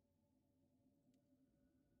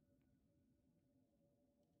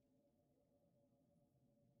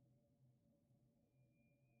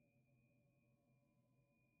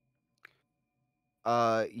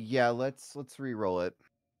 Yeah, let's re-roll it.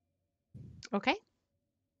 Okay.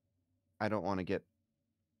 I don't want to get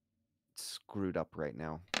screwed up right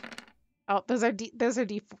now. Oh, those are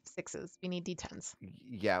D6s. We need D10s.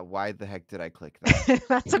 Yeah, why the heck did I click that?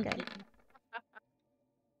 That's okay.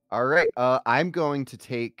 All right. I'm going to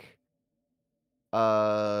take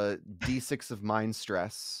D6 of mind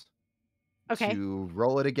stress Okay. to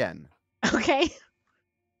roll it again Okay.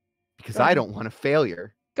 because Go I ahead. don't want a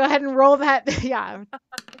failure. Go ahead and roll that. Yeah.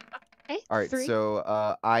 Okay. All right, 3.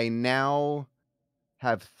 so I now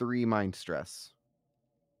have 3 mind stress.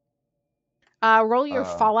 Roll your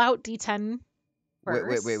uh, Fallout D10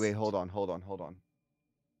 first. Wait. Hold on.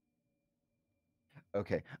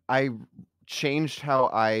 Okay, I changed how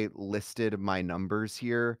I listed my numbers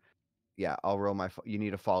here. Yeah, I'll roll my. You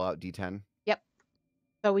need a Fallout D10. Yep.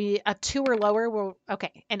 So a 2 or lower will.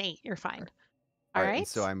 Okay, an 8. You're fine. All right. And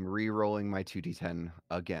so I'm re-rolling my 2d10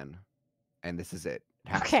 again, and this is it. It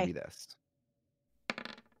has to Okay. be this.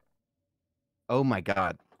 Oh my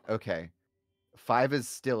god. Okay. 5 is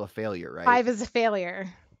still a failure, right? 5 is a failure.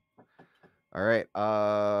 All right.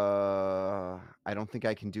 I don't think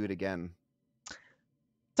I can do it again.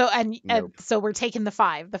 So Nope. so we're taking the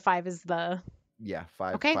 5. The 5 is the. Yeah,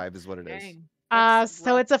 5. Okay. 5 is what it is. Dang.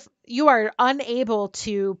 So That's it's you are unable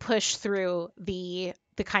to push through the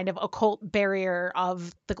kind of occult barrier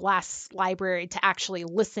of the glass library to actually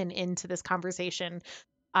listen into this conversation.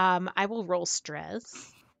 I will roll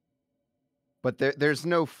stress. But there's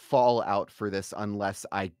no fallout for this unless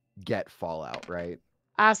I get fallout, right?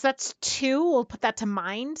 So that's 2. We'll put that to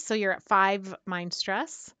mind. So you're at 5 mind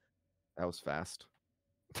stress. That was fast.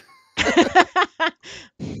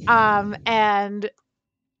 And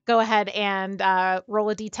go ahead and roll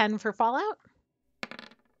a d10 for fallout.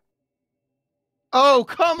 Oh,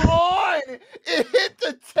 come on! It hit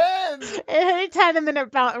the 10! It hit a 10 and then it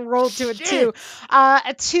rolled to a 2. Shit!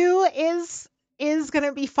 A 2 is going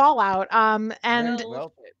to be fallout. And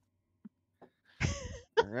Well,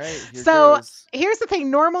 all right, here so goes. here's the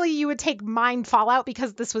thing. Normally you would take mind fallout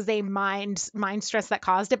because this was a mind stress that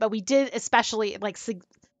caused it, but we did especially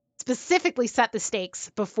specifically set the stakes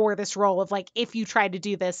before this roll of if you tried to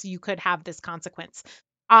do this, you could have this consequence.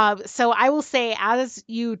 So I will say, as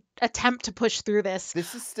you attempt to push through this,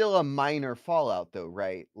 This is still a minor fallout, though,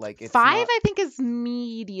 right? It's 5, not... I think, is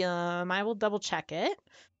medium. I will double check it.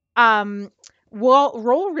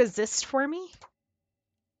 Roll resist for me.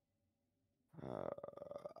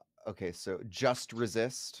 Okay, so just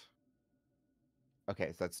resist.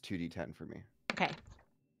 Okay, so that's 2d10 for me. Okay.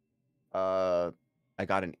 I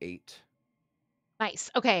got an 8. Nice.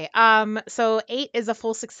 Okay. So 8 is a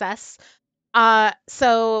full success.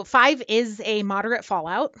 So 5 is a moderate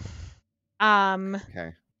fallout.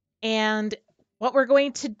 Okay. And what we're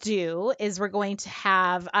going to do is we're going to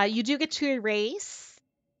have you do get to erase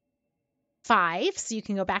 5, so you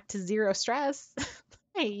can go back to 0 stress.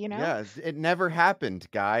 Hey, Yeah, it never happened,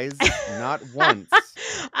 guys. Not once.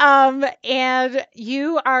 And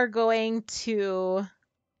you are going to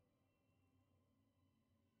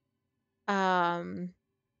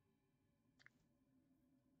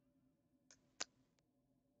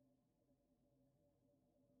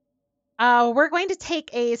we're going to take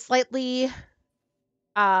a slightly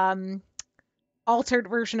altered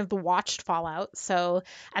version of the watched fallout. So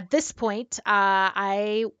at this point,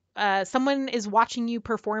 someone is watching you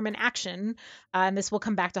perform an action, and this will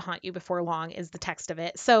come back to haunt you before long, is the text of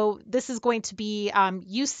it. So this is going to be,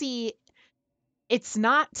 you see, it's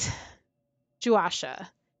not Juasha,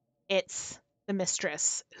 it's the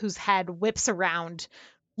mistress whose head whips around,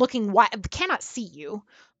 looking cannot see you,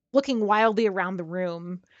 looking wildly around the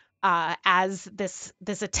room as this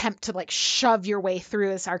attempt to like shove your way through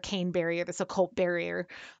this arcane barrier, this occult barrier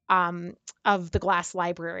of the glass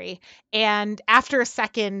library. And after a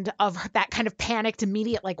second of that kind of panicked,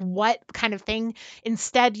 immediate, like what kind of thing,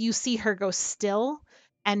 instead you see her go still,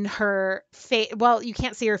 and her face, well, you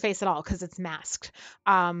can't see her face at all because it's masked.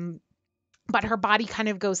 But her body kind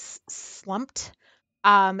of goes slumped.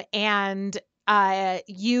 And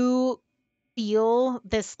you feel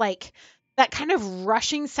this like that kind of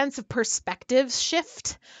rushing sense of perspective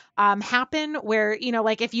shift happen where, you know,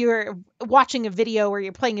 like if you're watching a video or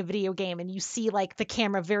you're playing a video game and you see like the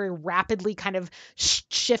camera very rapidly kind of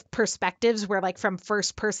shift perspectives where like from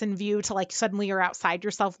first person view to like suddenly you're outside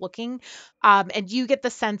yourself looking, and you get the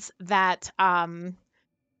sense that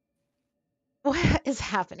what is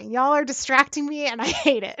happening? Y'all are distracting me and I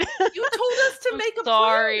hate it. You told us to I'm make a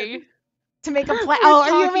sorry. plan. To make a plan. We're Oh, are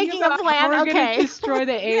you talking making a about how plan? we're gonna Okay. destroy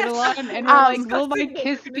the Yes. Eidolon, and we're like, will my Discussing what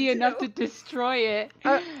kiss we're be gonna enough do. to destroy it?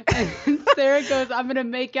 Uh, And Sarah goes, I'm gonna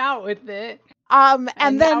make out with it. and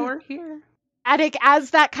And now then we're here. Attic,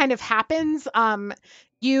 as that kind of happens,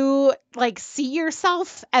 you like see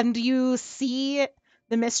yourself and you see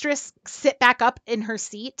the mistress sit back up in her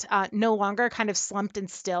seat, no longer kind of slumped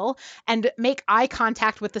and still, and make eye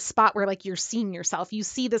contact with the spot where like you're seeing yourself. You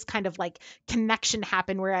see this kind of like connection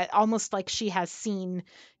happen where it almost like she has seen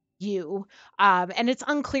you. And it's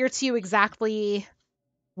unclear to you exactly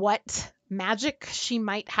what magic she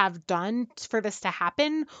might have done for this to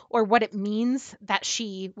happen or what it means that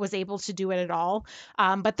she was able to do it at all.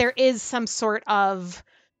 But there is some sort of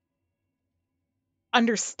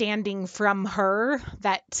understanding from her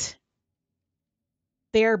that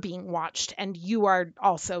they're being watched and you are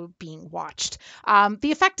also being watched.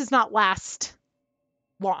 The effect does not last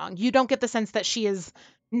long. You don't get the sense that she is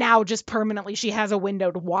now just permanently, she has a window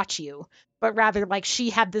to watch you, but rather like she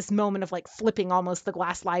had this moment of like flipping almost the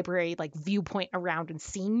glass library like viewpoint around and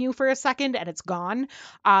seeing you for a second and it's gone.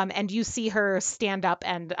 And you see her stand up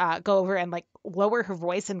and go over and like lower her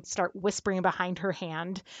voice and start whispering behind her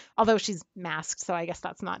hand, although she's masked, so I guess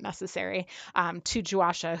that's not necessary, to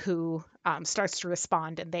Juasha, who starts to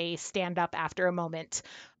respond, and they stand up after a moment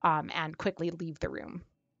and quickly leave the room.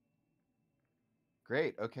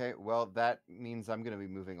 Great. Okay. Well, that means I'm gonna be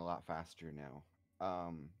moving a lot faster now.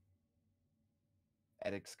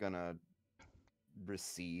 Edic's gonna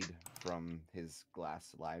recede from his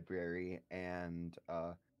glass library and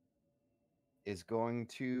is going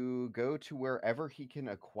to go to wherever he can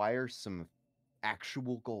acquire some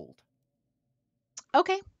actual gold.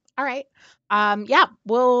 Okay. All right. Yeah,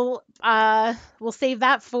 we'll save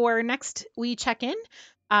that for next we check in.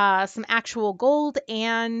 Some actual gold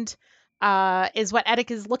and is what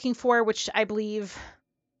Edic is looking for, which I believe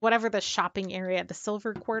whatever the shopping area, the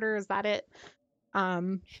Silver Quarter, is that it?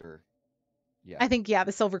 Sure. Yeah. I think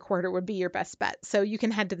the Silver Quarter would be your best bet. So you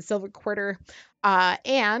can head to the Silver Quarter.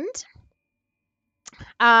 And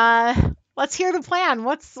let's hear the plan.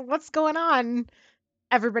 What's going on?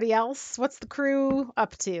 Everybody else, what's the crew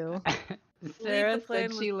up to? Sarah plan said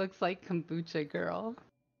was- she looks like Kombucha Girl.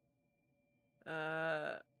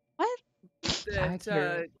 What? That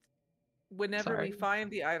Accurate. whenever we Sorry.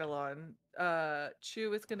 find the Eidolon,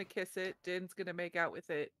 Chu is gonna kiss it, Din's gonna make out with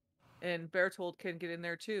it, and Bertold can get in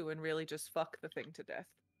there too and really just fuck the thing to death.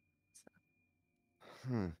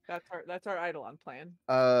 So that's our Eidolon plan.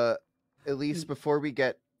 At least before we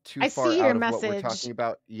get too I far see your out of what we're message. talking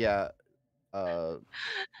about, yeah,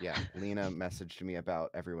 Lena messaged me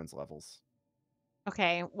about everyone's levels.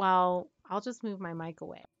 Okay, well, I'll just move my mic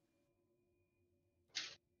away.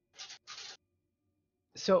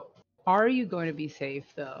 So, are you going to be safe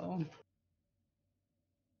though,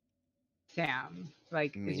 Sam?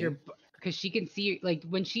 Like, is your Me? because she can see like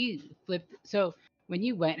when she flipped. So when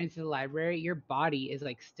you went into the library, your body is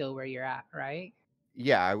like still where you're at, right?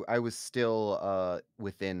 Yeah, I was still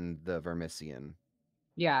within the Vermisian.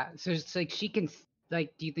 Yeah. So it's like she can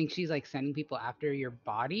like. Do you think she's like sending people after your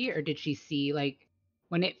body, or did she see like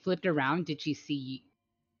when it flipped around? Did she see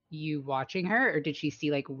you watching her, or did she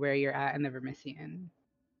see like where you're at in the Vermisian?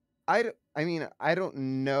 I mean, I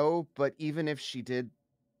don't know, but even if she did,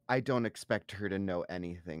 I don't expect her to know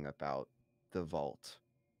anything about the vault.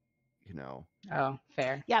 You know. Oh,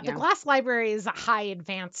 fair. Yeah, the glass library is a high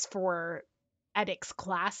advance for Edic's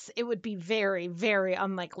class. It would be very, very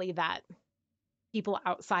unlikely that people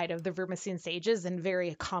outside of the Vermisian sages and very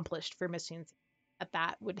accomplished Vermisian at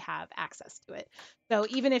that would have access to it. So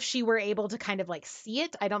even if she were able to kind of like see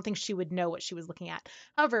it, I don't think she would know what she was looking at.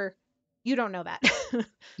 However, you don't know that.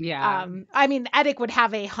 Yeah. I mean, Edic would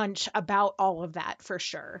have a hunch about all of that for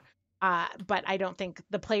sure. But I don't think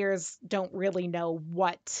the players don't really know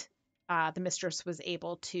what the mistress was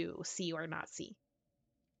able to see or not see.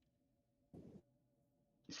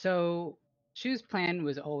 So Shu's plan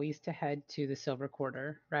was always to head to the Silver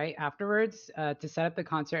Quarter, right? Afterwards, to set up the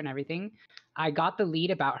concert and everything. I got the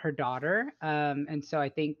lead about her daughter. And so I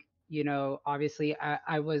think, obviously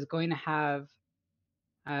I was going to have,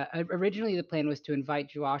 originally the plan was to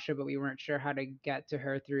invite Juasha, but we weren't sure how to get to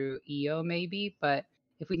her through EO maybe. But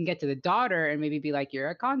if we can get to the daughter and maybe be like, you're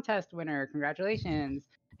a contest winner, congratulations,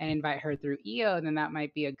 and invite her through EO, then that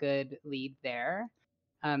might be a good lead there.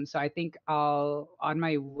 So I think on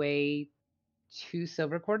my way to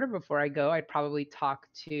Silver Quarter, before I go, I'd probably talk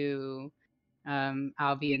to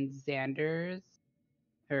Alvi and Xanders,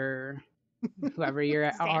 or whoever you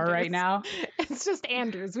are right Xanders. now. It's just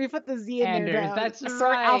Anders. We put the Z in there Anders, to that's sort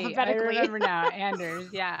right. I alphabetically. remember now. Anders,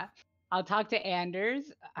 yeah. I'll talk to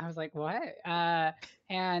Anders. I was like, what?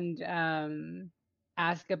 And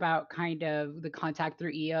ask about kind of the contact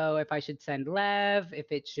through EO, if I should send Lev,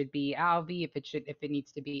 if it should be Alvi, if it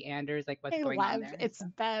needs to be Anders, like what's Hey, going on Lev, there. it's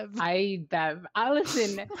Bev. Bev.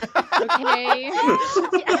 Listen. Okay.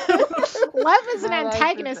 Lev is an My life is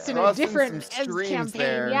antagonist in a Crossing different some streams campaign.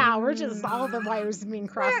 there. Yeah, we're just all the wires being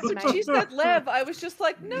crossed When tonight. she said Lev, I was just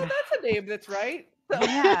like, no, that's a name that's right. So,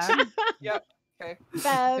 Yeah. yep. Okay. It's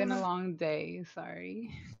Bev. been a long day.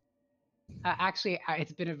 Sorry. Actually,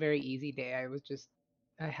 it's been a very easy day.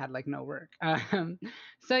 I had like no work.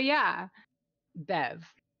 So yeah, Bev.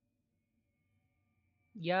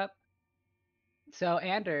 Yep. So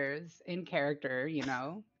Anders, in character,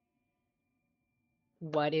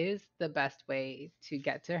 what is the best way to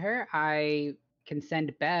get to her? I can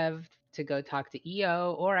send Bev to go talk to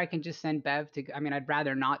EO, or I can just send Bev to, I'd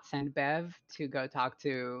rather not send Bev to go talk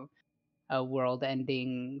to a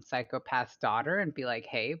world-ending psychopath's daughter and be like,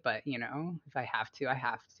 hey, but if I have to, I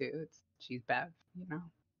have to. She's Bev.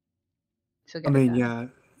 She'll I get it mean,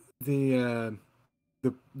 done. yeah,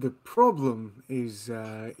 the problem is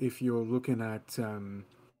if you're looking at saying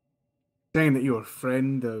that you're a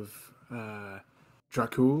friend of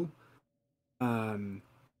Dracul,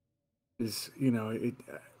 is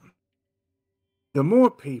the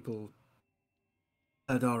more people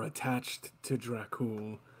that are attached to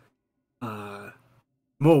Dracul,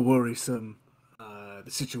 more worrisome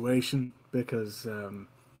the situation, because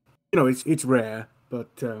it's rare,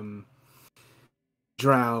 but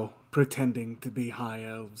drow pretending to be high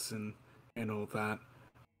elves and all that,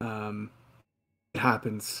 it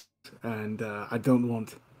happens, and I don't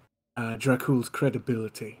want Dracul's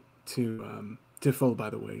credibility to fall by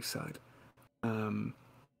the wayside.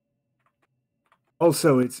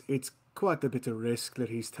 Also, it's quite a bit of risk that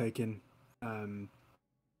he's taken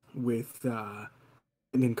with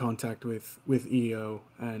in contact with EO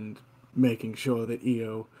and making sure that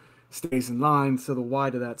EO stays in line. So the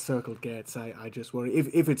wider that circle gets, I just worry.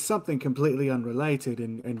 If it's something completely unrelated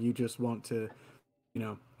and you just want to,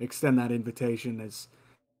 extend that invitation as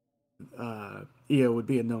EO would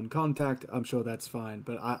be a known contact, I'm sure that's fine.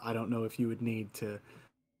 But I don't know if you would need to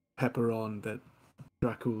pepper on that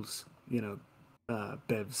Dracul's,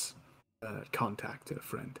 Bev's contact, a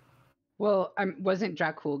friend. Well, wasn't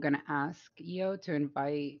Dracul gonna ask EO to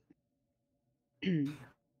invite?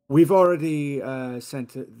 We've already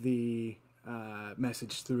sent the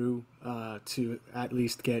message through to at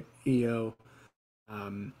least get EO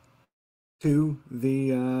to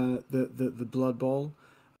the Blood Bowl.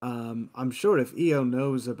 I'm sure if EO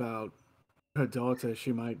knows about her daughter,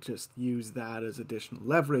 she might just use that as additional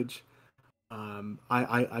leverage.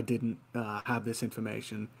 I didn't have this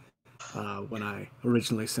information when I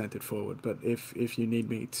originally sent it forward, but if you need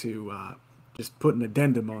me to just put an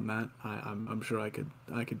addendum on that, I'm sure I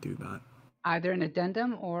could do that. Either an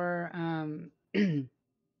addendum or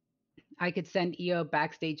I could send EO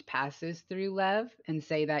backstage passes through Lev and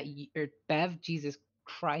say that, or Bev, Jesus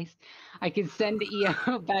Christ, I could send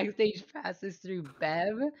EO backstage passes through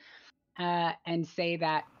Bev and say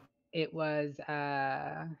that it was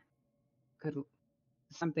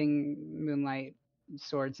something Moonlight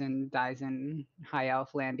Swords and Dies in High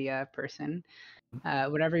Elflandia person,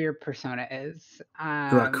 whatever your persona is.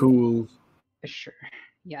 Dracul. Sure,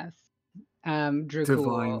 yes. Dracul.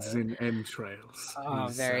 Divines in entrails. Oh,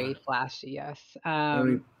 very flashy, yes.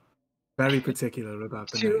 Very, very particular about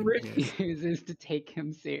the She name. refuses to take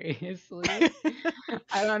him seriously.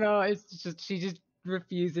 I don't know. It's just she just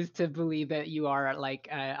refuses to believe that you are like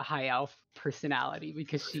a high elf personality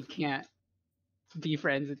because she can't be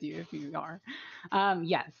friends with you if you are.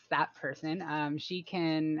 Yes, that person. She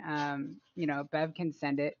can. Bev can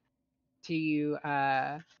send it to you.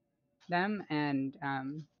 Them and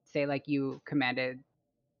say like you commanded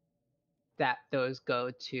that those go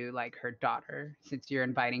to like her daughter. Since you're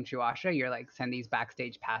inviting Juasha, you're like send these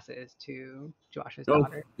backstage passes to Juasha's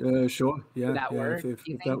daughter. Sure. Yeah, Would that yeah. work, If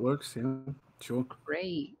do you that think? works, yeah, sure.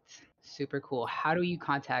 Great. Super cool. How do you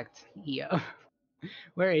contact Io?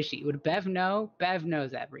 Where is she? Would Bev know? Bev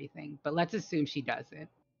knows everything, but let's assume she doesn't.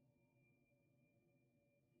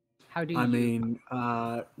 How do I you? mean,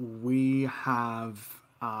 we have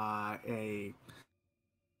a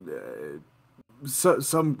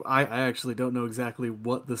some. I actually don't know exactly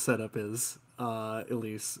what the setup is.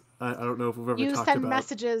 Elise, I don't know if we've ever You talked send about.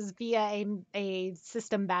 messages via a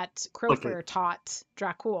system that Crofer taught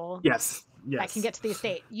Dracul Yes. that can get to the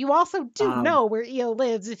estate. You also do know where Io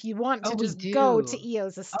lives if you want to Oh, we just go do. to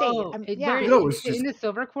Io's estate. Oh, Yeah. You know, it's is it in the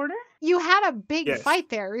Silver Quarter? You had a big Yes. fight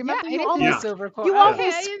there. Remember, Yeah, you it is in the almost Silver you Quarter. almost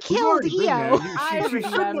Okay, We've killed already been there. Io. I She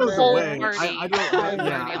remember. knows the Whole way. party. I don't. Whole I party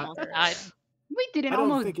Yeah. almost died. We didn't I don't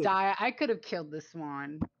almost think it- die. I could have killed the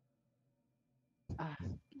swan.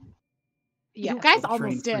 You Yes. guys the almost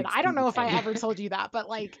train did. freaks I don't do know the if I thing. ever told you that, but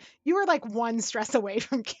like you were like one stress away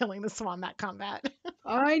from killing the swan that combat.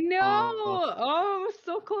 I know. Oh,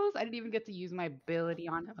 so close. I didn't even get to use my ability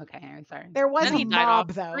on him. Okay, anyway, sorry. There was Then a he died off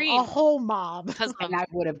mob though, a screen whole mob. because of And I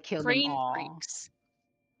would have killed them train all. freaks.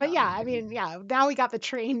 But yeah, I mean, yeah. Now we got the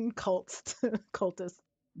train cultist.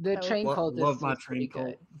 The So- train Love cultist my was pretty train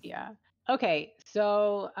good. cult. Yeah. Okay,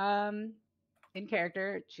 so in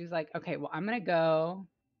character, she's like, okay, well, I'm gonna go.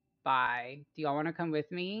 Bye. Do y'all want to come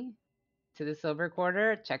with me to the Silver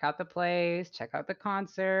Quarter? Check out the place, check out the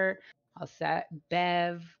concert. I'll set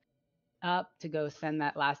Bev up to go send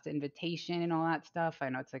that last invitation and all that stuff. I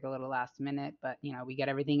know it's like a little last minute, but you know, we get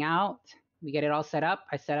everything out. We get it all set up.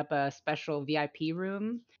 I set up a special VIP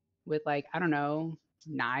room with like, I don't know,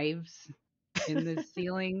 knives in the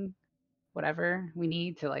ceiling, whatever we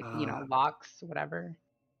need to like, you know, locks, whatever.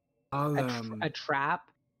 I'll A trap.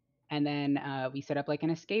 And then we set up like an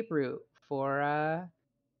escape route for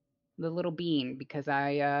the little bean because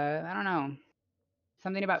I don't know,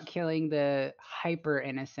 something about killing the hyper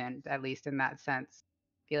innocent, at least in that sense.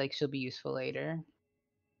 I feel like she'll be useful later.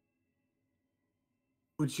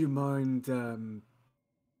 Would you mind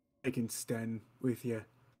taking Sten with you?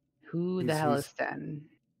 Who the hell is Sten?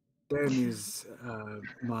 Sten is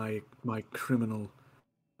my criminal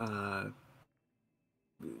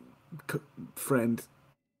friend,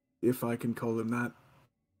 if I can call him that.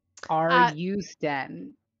 Are you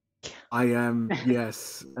Sten? I am,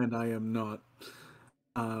 yes, and I am not.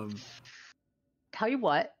 Tell you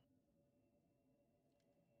what.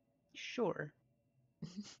 Sure.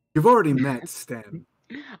 You've already met Sten.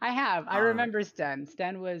 I have. I remember Sten.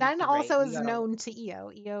 Sten was. Sten great. also We is got known to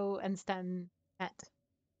Io. Io and Sten met.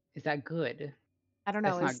 Is that good? I don't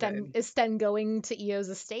know. That's not good. Is Sten going to Io's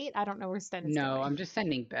estate? I don't know where Sten is No, going. I'm just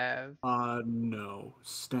sending Bev. No.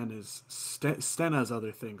 Sten has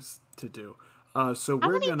other things to do. So How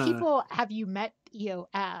we're many gonna. people have you met Io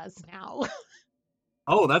as now?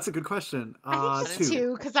 Oh, that's a good question. I think just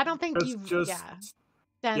two, because I don't think you've. Just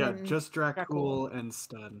Sten and just Dracul and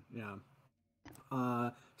Sten. Yeah.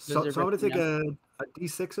 So I'm gonna take a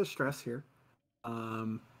D6 of stress here,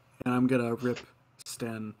 and I'm gonna rip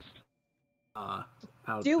Sten out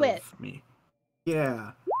of me.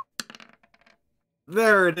 Yeah.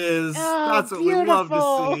 There it is. Oh, that's what beautiful. we love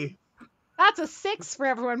to see. That's a 6 for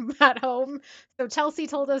everyone at home. So Chelsea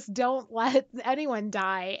told us don't let anyone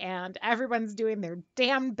die, and everyone's doing their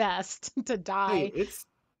damn best to die. Hey, it's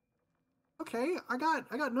okay. I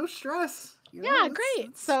got no stress. Yeah,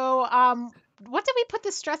 great. So, what did we put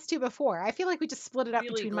the stress to before? I feel like we just split it up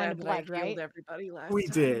Really between Mind and glad that I Blood, right? healed everybody last We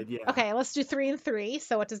time. did, yeah. Okay, let's do 3 and 3.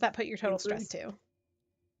 So, what does that put your total 3 stress to?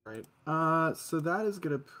 Right. So that is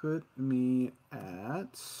gonna put me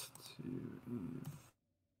at 2,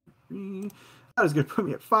 3. That is gonna put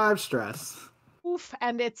me at 5 stress. Oof.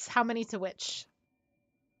 And it's how many to which?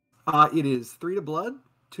 It is 3 to blood,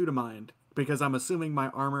 2 to mind, because I'm assuming my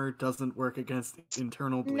armor doesn't work against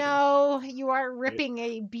internal bleeding. No, you are ripping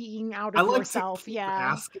a being out of yourself.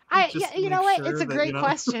 Yeah. You know what? It's a great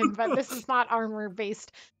question, but this is not armor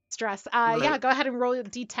based stress. Yeah, go ahead and roll a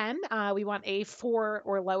d10. We want a 4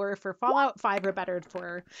 or lower for Fallout, 5 or better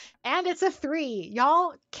for, and it's a 3.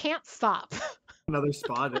 Y'all can't stop. Another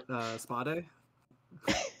spa day.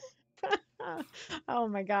 Oh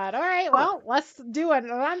my god. All right, well, let's do it.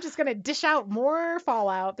 I'm just gonna dish out more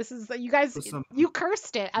Fallout. This is, you guys, you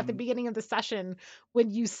cursed it at the beginning of the session when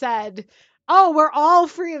you said, oh, we're all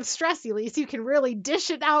free of stress, Elise. You can really dish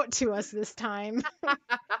it out to us this time.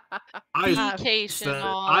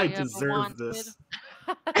 I deserve this.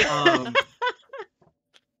 Gonna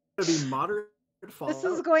be moderate Fallout. This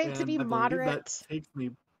is going to be and I believe moderate. That takes me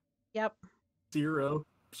Yep. 0.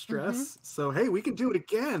 stress. So hey, we can do it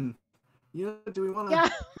again. You know, do we want a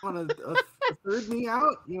third me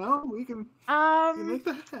out? You know, we can make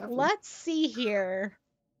that happen. Let's see here.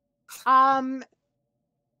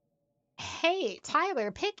 Hey,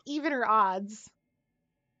 Tyler, pick even or odds.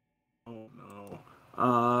 Oh no.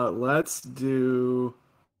 Let's do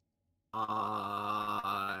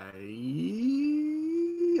odd.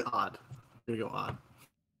 Here we go, odd.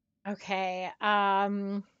 Okay.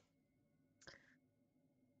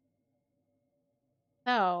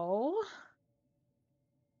 So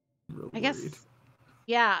Real I guess worried.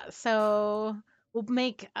 yeah, so we'll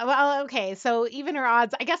make well, okay, so even or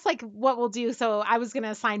odds. I guess like what we'll do, so I was gonna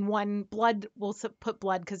assign one blood, we'll put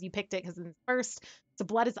blood because you picked it because it's first. So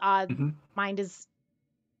blood is odd, Mhm. mind is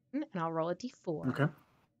and I'll roll a d4. Okay.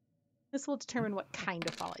 This will determine what kind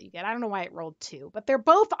of fallout you get. I don't know why it rolled 2, but they're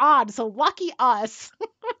both odd, so lucky us.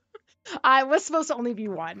 I was supposed to only be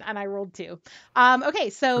 1, and I rolled 2. Okay,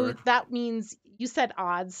 so Correct. that means you said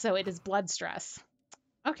odds, so it is blood stress.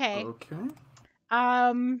 Okay. Okay.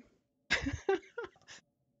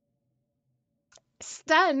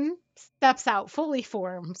 Sten steps out fully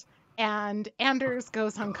formed, and Anders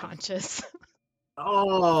goes unconscious.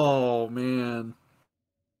 Oh man.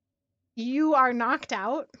 You are knocked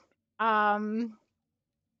out from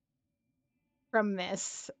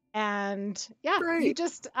this. And yeah, you Great.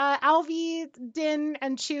 just Alvi, Din,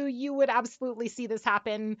 and Chu, you would absolutely see this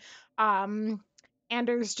happen.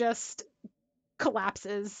 Anders just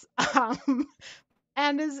collapses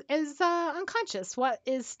and is unconscious. What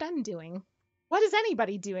is Sten doing? What is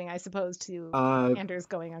anybody doing, I suppose, to Anders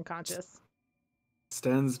going unconscious?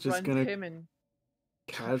 Sten's just Run gonna to him and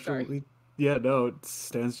casually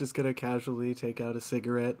Stan's just gonna casually take out a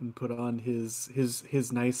cigarette and put on his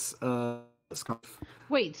nice scarf.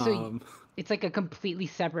 Wait, so it's like a completely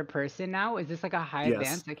separate person now? Is this like a high Yes.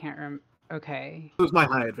 advance? I can't remember. Okay. It was my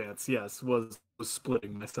high advance, yes, was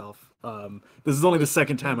splitting myself. This is only the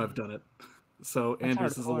second time I've done it. So That's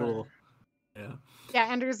Anders is a little hardcore. Yeah,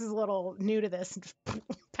 Anders is a little new to this and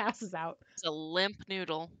passes out. It's a limp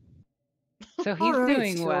noodle. So he's Alright,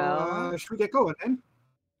 doing so, well. should we get going then?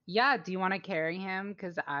 Yeah, do you want to carry him?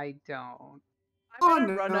 Because I don't. I'm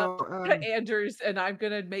gonna run up to Anders and I'm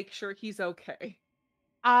gonna make sure he's okay.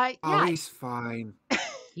 Yeah. Oh, he's fine.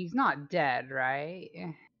 He's not dead, right?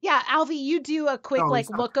 Yeah, Alvi, you do a quick No, like he's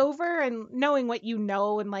not look dead. over and knowing what you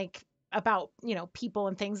know and like about, people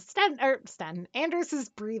and things. Anders is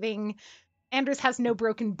breathing. Anders has no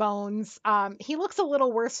broken bones. He looks a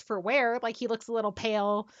little worse for wear. Like he looks a little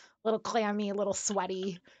pale, a little clammy, a little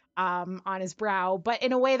sweaty on his brow, but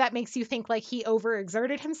in a way that makes you think like he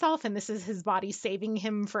overexerted himself and this is his body saving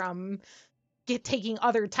him from taking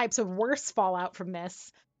other types of worse fallout from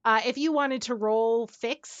this. If you wanted to roll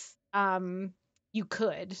fix, you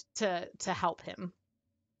could to help him.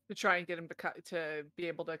 To try and get him to be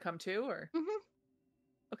able to come to, or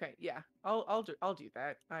okay, yeah, I'll do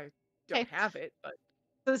that. I don't have it, but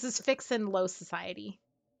so this is fix in low society.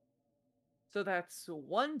 So that's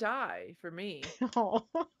 1 die for me. Oh.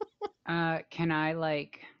 Can I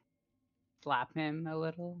like slap him a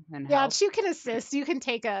little and Yeah, help? you can assist. You can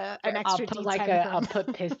take an extra I'll put D10 I'll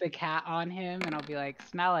put Piss the cat on him and I'll be like,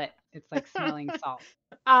 smell it. It's like smelling salt.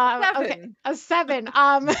 7. Okay, a 7.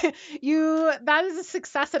 That is a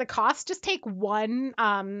success at a cost. Just take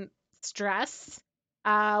 1 stress.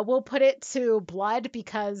 We'll put it to blood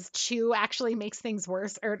because Chew actually makes things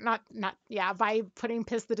worse, or not. By putting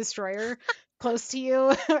Piss the Destroyer close to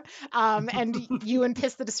you, and you and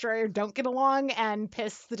Piss the Destroyer don't get along, and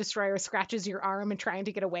Piss the Destroyer scratches your arm and trying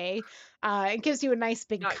to get away. It gives you a nice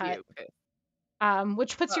big Not cut. You, Piss.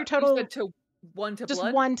 Which puts your You total said to 1 to just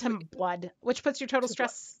blood? 1 to blood, which puts your total To blood.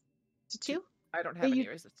 stress to 2. I don't So have any you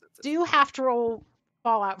resistance. do have to roll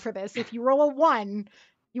fallout for this. If you roll a 1,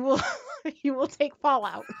 you will you will take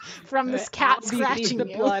fallout from this cat Albi sees scratching the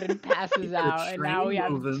you. blood and passes out, and now we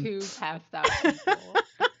have moving. 2 passed out people.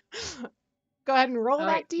 Go ahead and roll All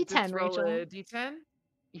that right, D10, Just roll Rachel. a D10.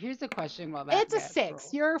 Here's the question while that It's a gets 6.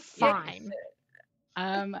 rolled. You're fine.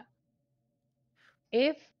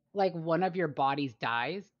 If like one of your bodies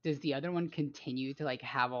dies, does the other one continue to like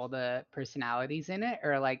have all the personalities in it,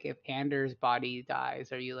 or like if Anders' body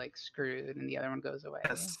dies, are you like screwed and the other one goes away?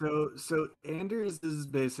 Yes, so Anders is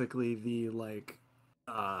basically the like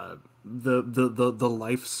the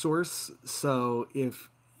life source. So if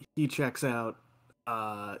he checks out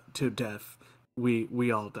to death,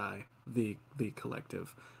 we all die. The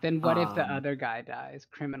collective. Then what if the other guy dies?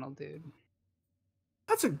 Criminal dude.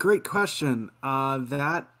 That's a great question.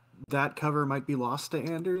 That cover might be lost to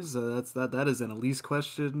Anders. That is an Elise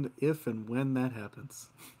question if and when that happens.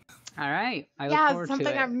 All right. I look Yeah, forward to something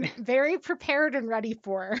it. I'm very prepared and ready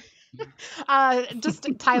for. Just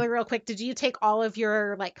Tyler, real quick, did you take all of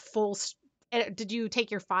your like did you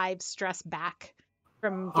take your 5 stress back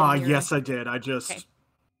from getting your Yes, I did. I Okay. just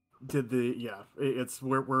did it's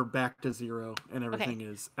we're back to 0 and Okay. everything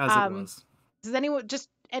is as it was. Does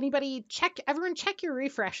anybody check your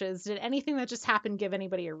refreshes? Did anything that just happened give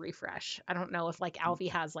anybody a refresh? I don't know if like Alfie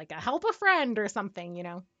has like a help a friend or something, you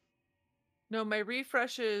know. No, my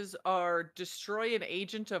refreshes are destroy an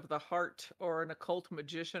agent of the heart or an occult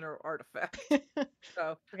magician or artifact.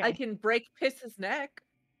 So I Okay. can break Piss's neck.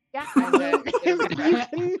 Yeah, And then get a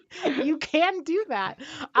refresh. you can do that.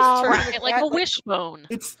 Just turn Crack the it like a cat- wishbone.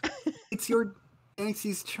 It's your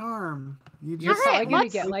Nancy's charm. You You're just probably Alright, gonna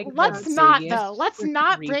get like let's the not biggest though. Let's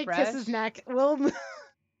not break refresh Piss's neck. We'll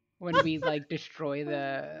when we like destroy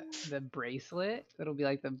the bracelet. It'll be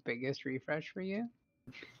like the biggest refresh for you.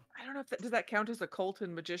 I don't know if does that count as occult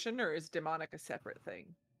and magician, or is demonic a separate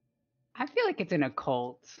thing? I feel like it's an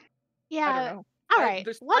occult. I Yeah. don't know. All right.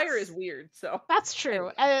 The Spire is weird, so That's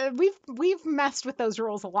true. We've messed with those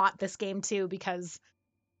rules a lot this game too because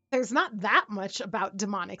there's not that much about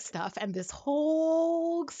demonic stuff, and this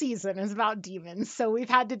whole season is about demons. So we've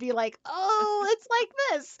had to be like, oh, it's like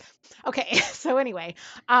this. Okay. So anyway,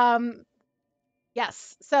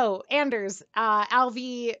 yes. So Anders,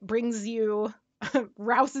 Alvi brings you,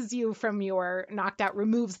 rouses you from your knocked out,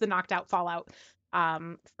 removes the knocked out fallout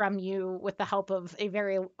from you with the help of a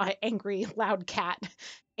very angry, loud cat.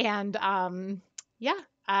 And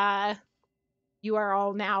you are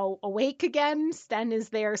all now awake again. Sten is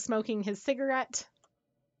there smoking his cigarette.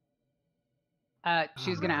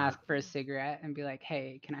 She's gonna ask for a cigarette and be like,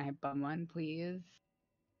 "Hey, can I bum one, please?"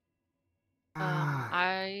 We're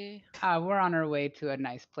on our way to a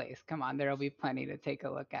nice place. Come on, there'll be plenty to take a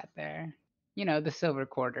look at there. You know, the Silver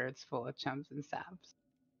Quarter. It's full of chumps and saps.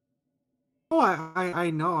 Oh, I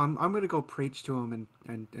know. I'm gonna go preach to them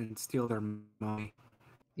and steal their money.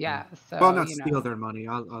 Yeah. So Well, not you steal know. their money.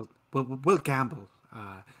 We'll gamble.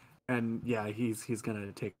 And yeah, he's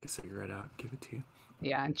gonna take a cigarette out and give it to you.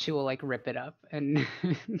 Yeah, and she will like rip it up and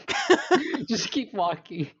just keep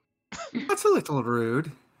walking. That's a little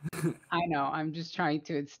rude. I know. I'm just trying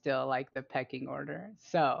to instill like the pecking order.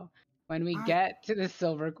 So when we get to the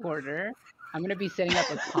Silver Quarter, I'm gonna be setting up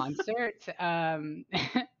a concert.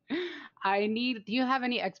 Do you have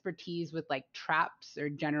any expertise with like traps or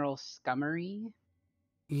general scummery?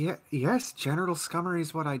 Yeah, yes, General Scummery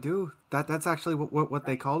is what I do. That's actually what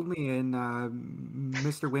they Right. called me in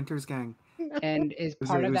Mr. Winter's gang. And is It was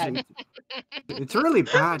part of that it's a really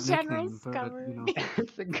bad General nickname, but you know.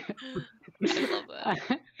 it's a good I love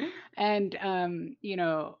that. and you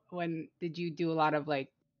know, when did you do a lot of like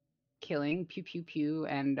killing, pew pew pew,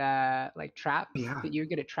 and like traps? Yeah. But you're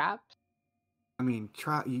good at traps? I mean,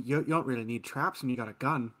 you don't really need traps when you got a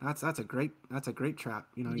gun. That's a great trap.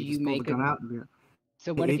 You know, Do you you just pull the make gun a out and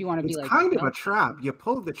so what if you want to be it's like kind of a stealthy? trap. You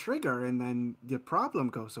pull the trigger and then the problem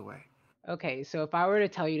goes away. Okay, so if I were to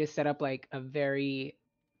tell you to set up like a very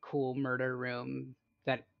cool murder room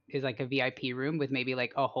that is like a VIP room with maybe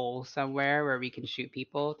like a hole somewhere where we can shoot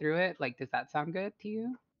people through it, like does that sound good to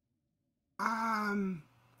you?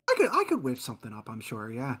 I could whip something up, I'm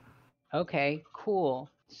sure, yeah. Okay, cool.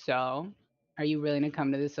 So, are you willing to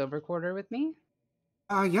come to the Silver Quarter with me?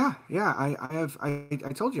 Yeah.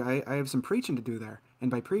 I told you I have some preaching to do there.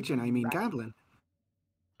 And by preaching I mean Right. gambling.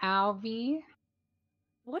 Alvi,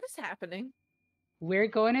 what is happening? we're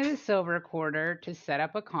going to the Silver Quarter to set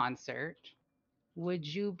up a concert. Would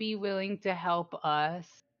you be willing to help us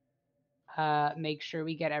make sure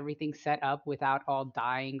we get everything set up without all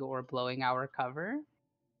dying or blowing our cover?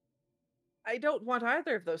 I don't want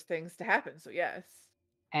either of those things to happen, so yes.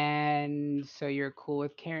 And so you're cool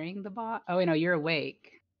with carrying the bot? Oh, wait, no, you're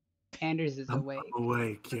awake. Anders is I'm awake.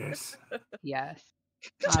 awake, yes. Yes.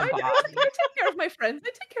 I take care of my friends. I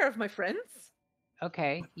take care of my friends.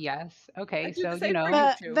 Okay. Yes. I Okay. do So, the you same for know,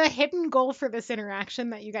 you two. The hidden goal for this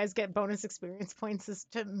interaction that you guys get bonus experience points is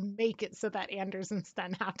to make it so that Anders and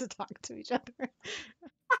Sten have to talk to each other.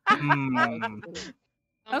 Hmm.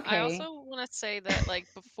 I Okay. also want to say that, like,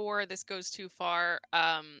 before this goes too far,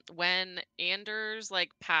 when Anders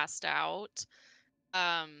like passed out,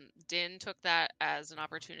 Din took that as an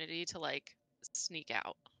opportunity to like sneak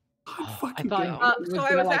out. I I fucking thought did. he was So I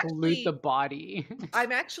gonna was like loot actually the body.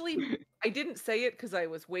 I didn't say it because I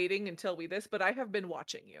was waiting until but I have been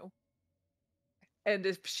watching you. And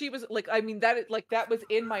if she was like, I mean, that was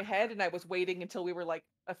in my head, and I was waiting until we were like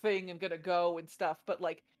a thing and gonna go and stuff. But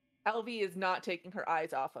like, Alvi is not taking her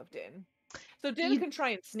eyes off of Din. So Din can try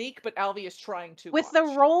and sneak, but Alvi is trying to with watch. the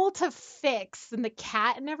roll to fix and the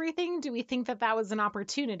cat and everything, do we think that that was an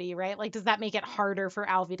opportunity, right? Like, does that make it harder for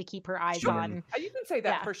Alvi to keep her eyes Sure. on? You can say that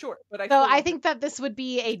Yeah. for sure, but So still I want think that this would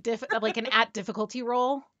be like an at difficulty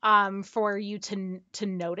roll, for you to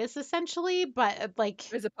notice essentially, but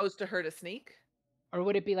like, as opposed to her to sneak. Or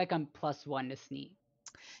would it be like on +1 to sneak?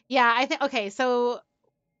 yeah, I think okay. So,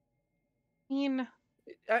 I mean,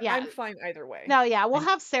 yeah, I'm fine either way. no, yeah, we'll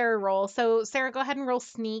have Sarah roll. So Sarah, go ahead and roll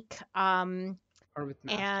sneak, Or with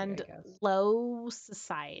mastery, and I guess. low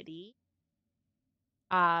society.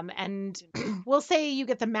 And we'll say you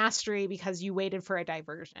get the mastery because you waited for a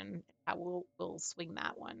diversion. We'll swing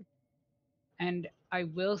that one. And I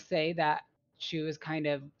will say that she was kind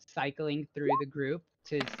of cycling through the group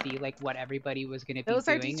to see like what everybody was going to be Those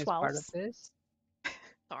are doing as part of D12s. this.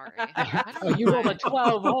 Sorry. Oh, you rolled a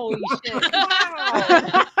 12. Holy shit.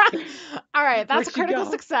 Wow. All right, that's Where'd a she critical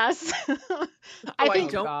go? success. I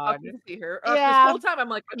think don't God. fucking see her. Yeah. This whole time I'm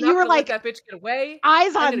like, I'm You not were gonna like, let that bitch get away.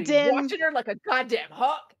 eyes I'm on gonna be Din, watching her like a goddamn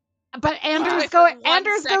hawk. but Anders Wait for 1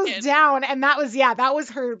 Anders goes second. down, and that was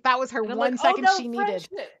her And I'm 1 like, second oh no, she needed.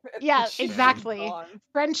 friendship. And Yeah, she's exactly. gone.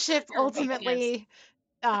 Friendship Your ultimately.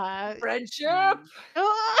 Friendship.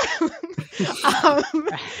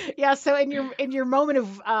 Yeah, so in your moment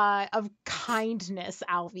of kindness,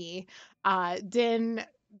 Alvi, Din,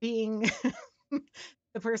 being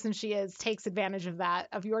the person she is, takes advantage of that,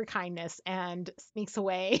 of your kindness, and sneaks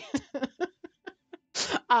away.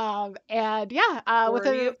 And yeah, with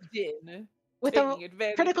Story a of Din with a taking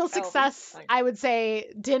advantage critical of Alvi's success, kindness. I would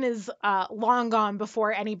say Din is long gone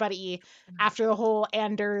before anybody, after the whole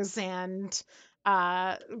Anders and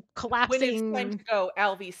When it's collapsing. time to go,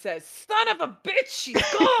 Alvi says, "Son of a bitch, she's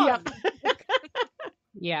gone." Yep.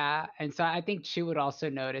 Yeah, and so I think she would also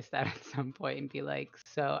notice that at some point and be like,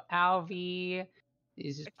 so Alvi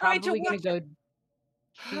is I tried to probably going to watch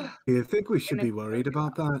go. Do you think we should gonna be worried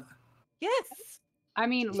about that? Yes. I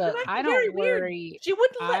mean, She's look, been I acting very don't weird. worry. She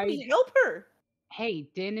wouldn't let me help her. Hey,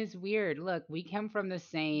 Din is weird. Look, we come from the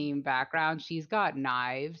same background. She's got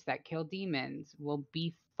knives that kill demons. We'll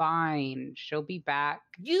be fine. She'll be back.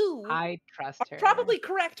 You I trust are her. probably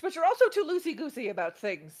correct, but you're also too loosey-goosey about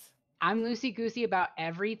things. I'm loosey-goosey about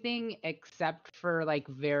everything except for like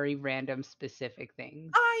very random specific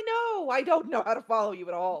things. I know. I don't know how to follow you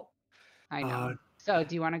at all. I know. So,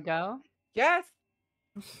 do you want to go? Yes.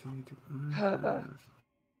 God damn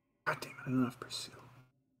it, I don't have pursue.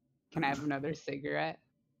 Can I have another cigarette?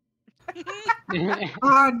 No,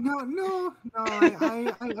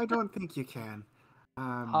 I don't think you can.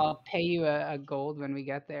 I'll pay you a gold when we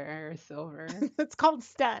get there, or silver. It's called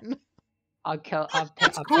Sten. I'll pay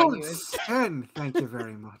you. Sten, thank you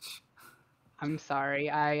very much. I'm sorry.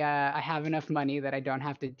 I have enough money that I don't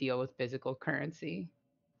have to deal with physical currency.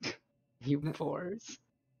 You poors.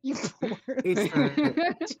 You poor.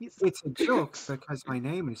 It's a joke because my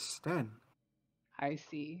name is Sten. I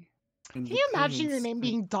see. Can you imagine your name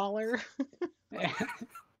being Dollar?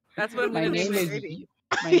 That's what my name is. baby.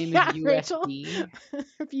 My name Yeah, is Rachel. USD.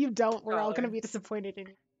 If you don't, we're all Dollar. going to be disappointed in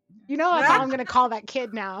you. You know that's all I'm going to call that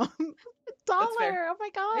kid now. Dollar. fair. Oh my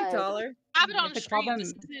god. Hey, Dollar. Have it You on have to call stream.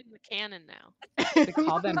 This them- is in the canon now. To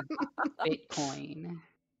call them Bitcoin.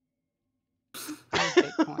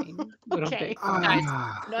 Bitcoin. Little Okay. Bitcoin.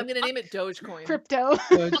 No, I'm gonna name it Dogecoin. Crypto.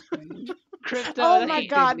 Dogecoin. Crypto. Oh that's my a good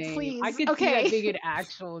God, name. please. I could see Okay. that being an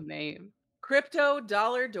actual name. Crypto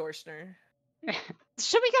Dollar Dorschner.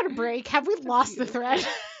 Should we go to break? Have we lost the thread?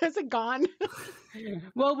 Is it gone?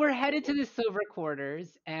 Well, we're headed to the Silver Quarters,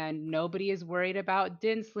 and nobody is worried about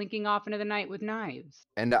Din slinking off into the night with knives.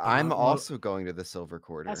 And I'm well- also going to the Silver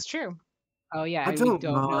Quarter. That's true. Oh yeah, I and we don't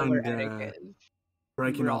don't know where mind, Eric is.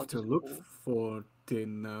 Breaking We're all off to just look cool. for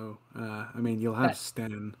Din, though. I mean, you'll have But-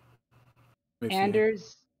 Sten with you.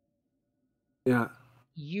 Anders, Yeah,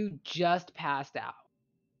 you just passed out.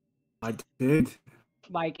 I did.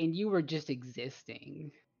 Like, and you were just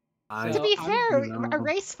existing. I, To be I'm- fair, you know. a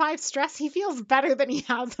race 5 stress, he feels better than he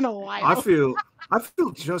has in a while. I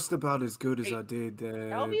feel just about as good as Hey, I did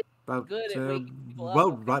Albie's about good at waking people up, well,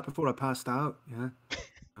 okay? right before I passed out. Yeah.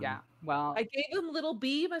 Yeah. Well, I gave him little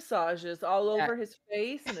bee massages all Yeah. over his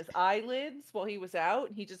face and his eyelids while he was out,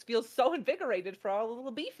 and he just feels so invigorated for all the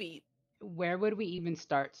little bee feet. where would we even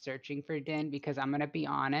start searching for Din? Because I'm gonna be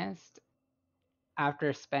honest,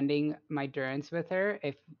 after spending my durance with her,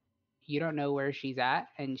 if you don't know where she's at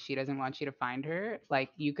and she doesn't want you to find her,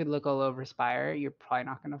 like you could look all over Spire, you're probably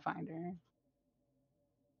not gonna find her.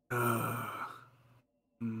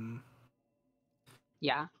 Hmm.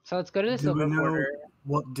 Yeah. So let's go to the Do Silver we know Quarter.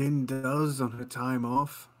 what Din does on her time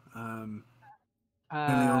off? Really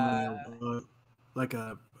only like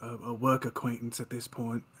a a work acquaintance at this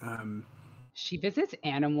point. She visits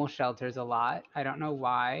animal shelters a lot. I don't know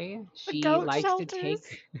why. The She goat likes to shelters,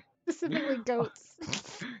 take specifically goats.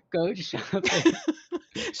 goat shelters.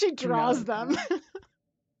 She draws No, them.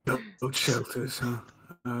 Goat shelters, huh?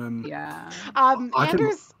 Yeah.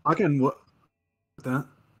 Anders, I can what that.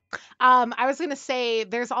 I was gonna say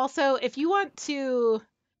there's also if you want to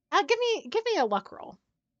give me a luck roll.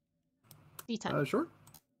 D10. Sure.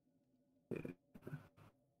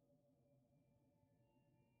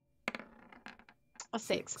 A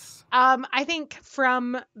 6. I think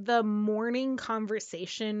from the morning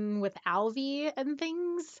conversation with Alvi and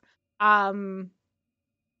things,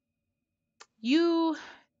 you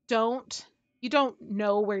don't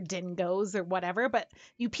know where Din goes or whatever, but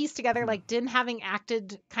you piece together like Din having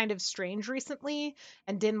acted kind of strange recently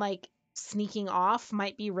and Din like sneaking off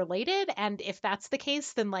might be related. And if that's the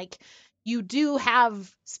case, then like you do have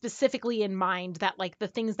specifically in mind that like the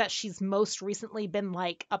things that she's most recently been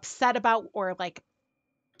like upset about or like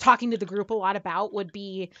talking to the group a lot about would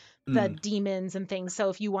be the demons and things. So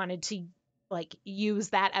if you wanted to like use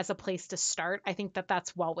that as a place to start, I think that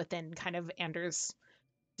that's well within kind of Anders'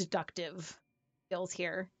 deductive skills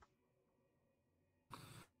here.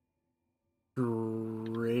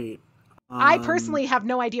 Great. I personally have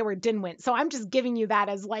no idea where Din went, so I'm just giving you that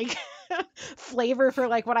as like flavor for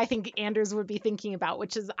like what I think Anders would be thinking about,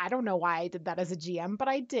 which is I don't know why I did that as a GM, but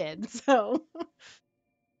I did. So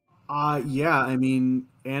yeah, I mean,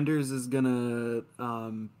 Anders is gonna,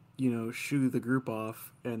 shoo the group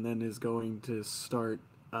off, and then is going to start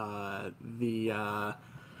what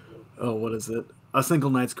is it? A Single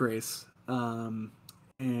Night's Grace, and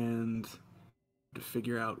to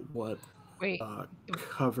figure out what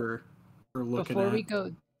cover we're looking Before at. we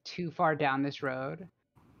go too far down this road,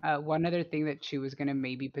 one other thing that Chu was going to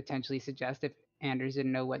maybe potentially suggest if Anders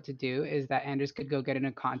didn't know what to do is that Anders could go get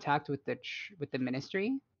into contact with the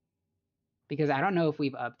ministry. Because I don't know if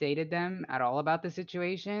we've updated them at all about the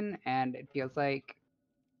situation, and it feels like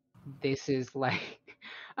this is like,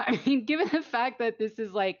 I mean, given the fact that this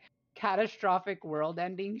is like catastrophic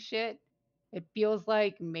world-ending shit, it feels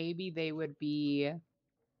like maybe they would be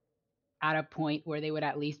at a point where they would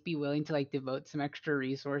at least be willing to like devote some extra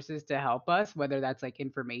resources to help us, whether that's like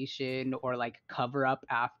information or like cover up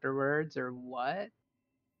afterwards or what.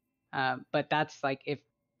 But that's like if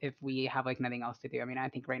we have like nothing else to do. I mean, I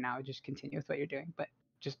think right now just continue with what you're doing, but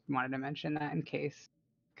just wanted to mention that in case,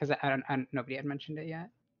 because nobody had mentioned it yet.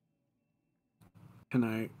 Can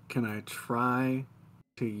I try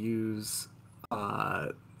to use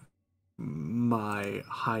my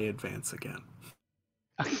high advance again?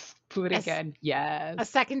 Do it again. Yes. A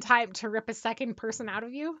second time to rip a second person out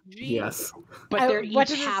of you? Yes. But they're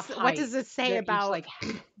each half height. What does it say about like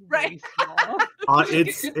right?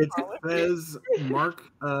 It says mark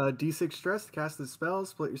D6 stress to cast this spell.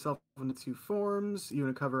 Split yourself into 2 forms. You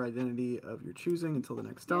uncover identity of your choosing until the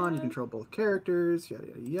next dawn. You control both characters. Yada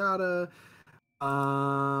yada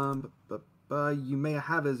yada. You may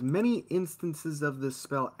have as many instances of this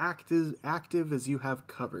spell active as you have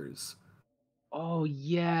covers. Oh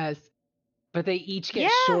yes, but they each get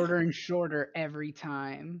shorter and shorter every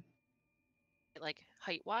time. Like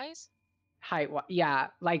height-wise? Height-wise, yeah,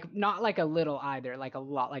 like not like a little either, like a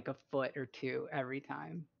lot, like a foot or 2 every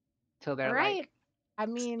time, till they're right. like. I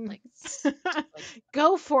mean, like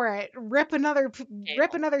go for it. Rip another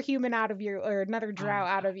human out of you, or another drow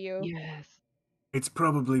out of you. Yes. It's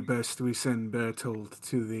probably best we send Bertold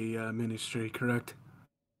to the ministry, correct?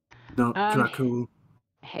 Not Dracul.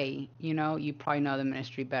 Hey, you probably know the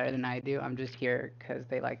ministry better than I do. I'm just here because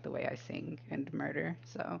they like the way I sing and murder.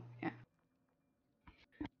 So yeah.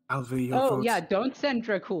 Alvi, your thoughts? Yeah, don't send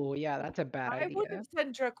Dracul. Yeah, that's a bad idea. I wouldn't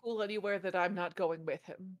send Dracul anywhere that I'm not going with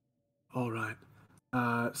him. All right.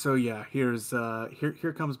 So yeah, here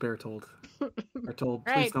comes Bertold. Bertold,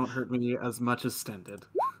 please don't hurt me as much as Sten did.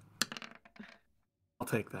 I'll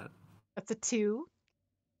take that. That's a 2.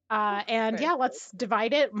 And yeah, let's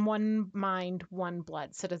divide it. 1 mind, 1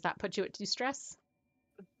 blood. So does that put you at 2 stress?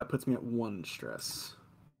 That puts me at 1 stress.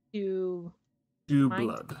 2 mind,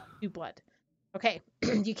 blood. 2 blood. Okay.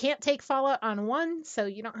 You can't take fallout on 1, so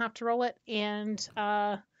you don't have to roll it. And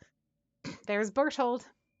there's Bertold.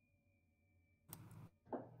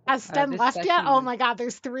 Has Sten left yet? Oh my god,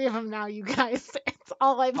 there's 3 of them now, you guys. It's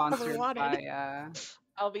all I've ever wanted. By,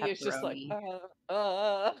 Alvi is just like,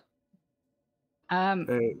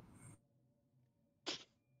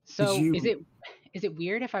 So is it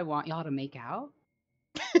weird if I want y'all to make out?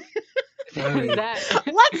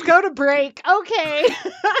 Let's go to break. Okay.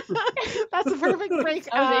 That's a perfect break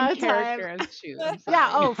time. Character as Chu.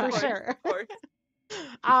 Yeah, for sure.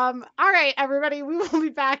 All right, everybody, we will be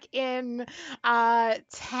back in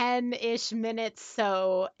 10-ish minutes.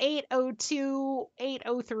 So 8:02,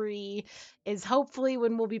 8:03 is hopefully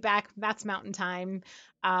when we'll be back. That's Mountain Time.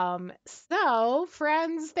 So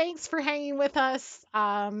friends, thanks for hanging with us.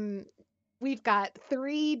 We've got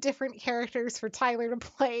 3 different characters for Tyler to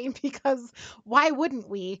play because why wouldn't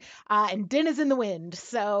we? And Din is in the wind.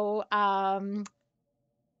 So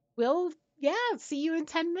we'll see you in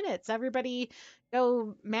 10 minutes. Everybody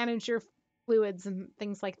go manage your fluids and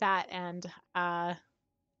things like that, and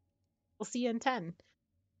we'll see you in 10.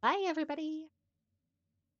 Bye, everybody.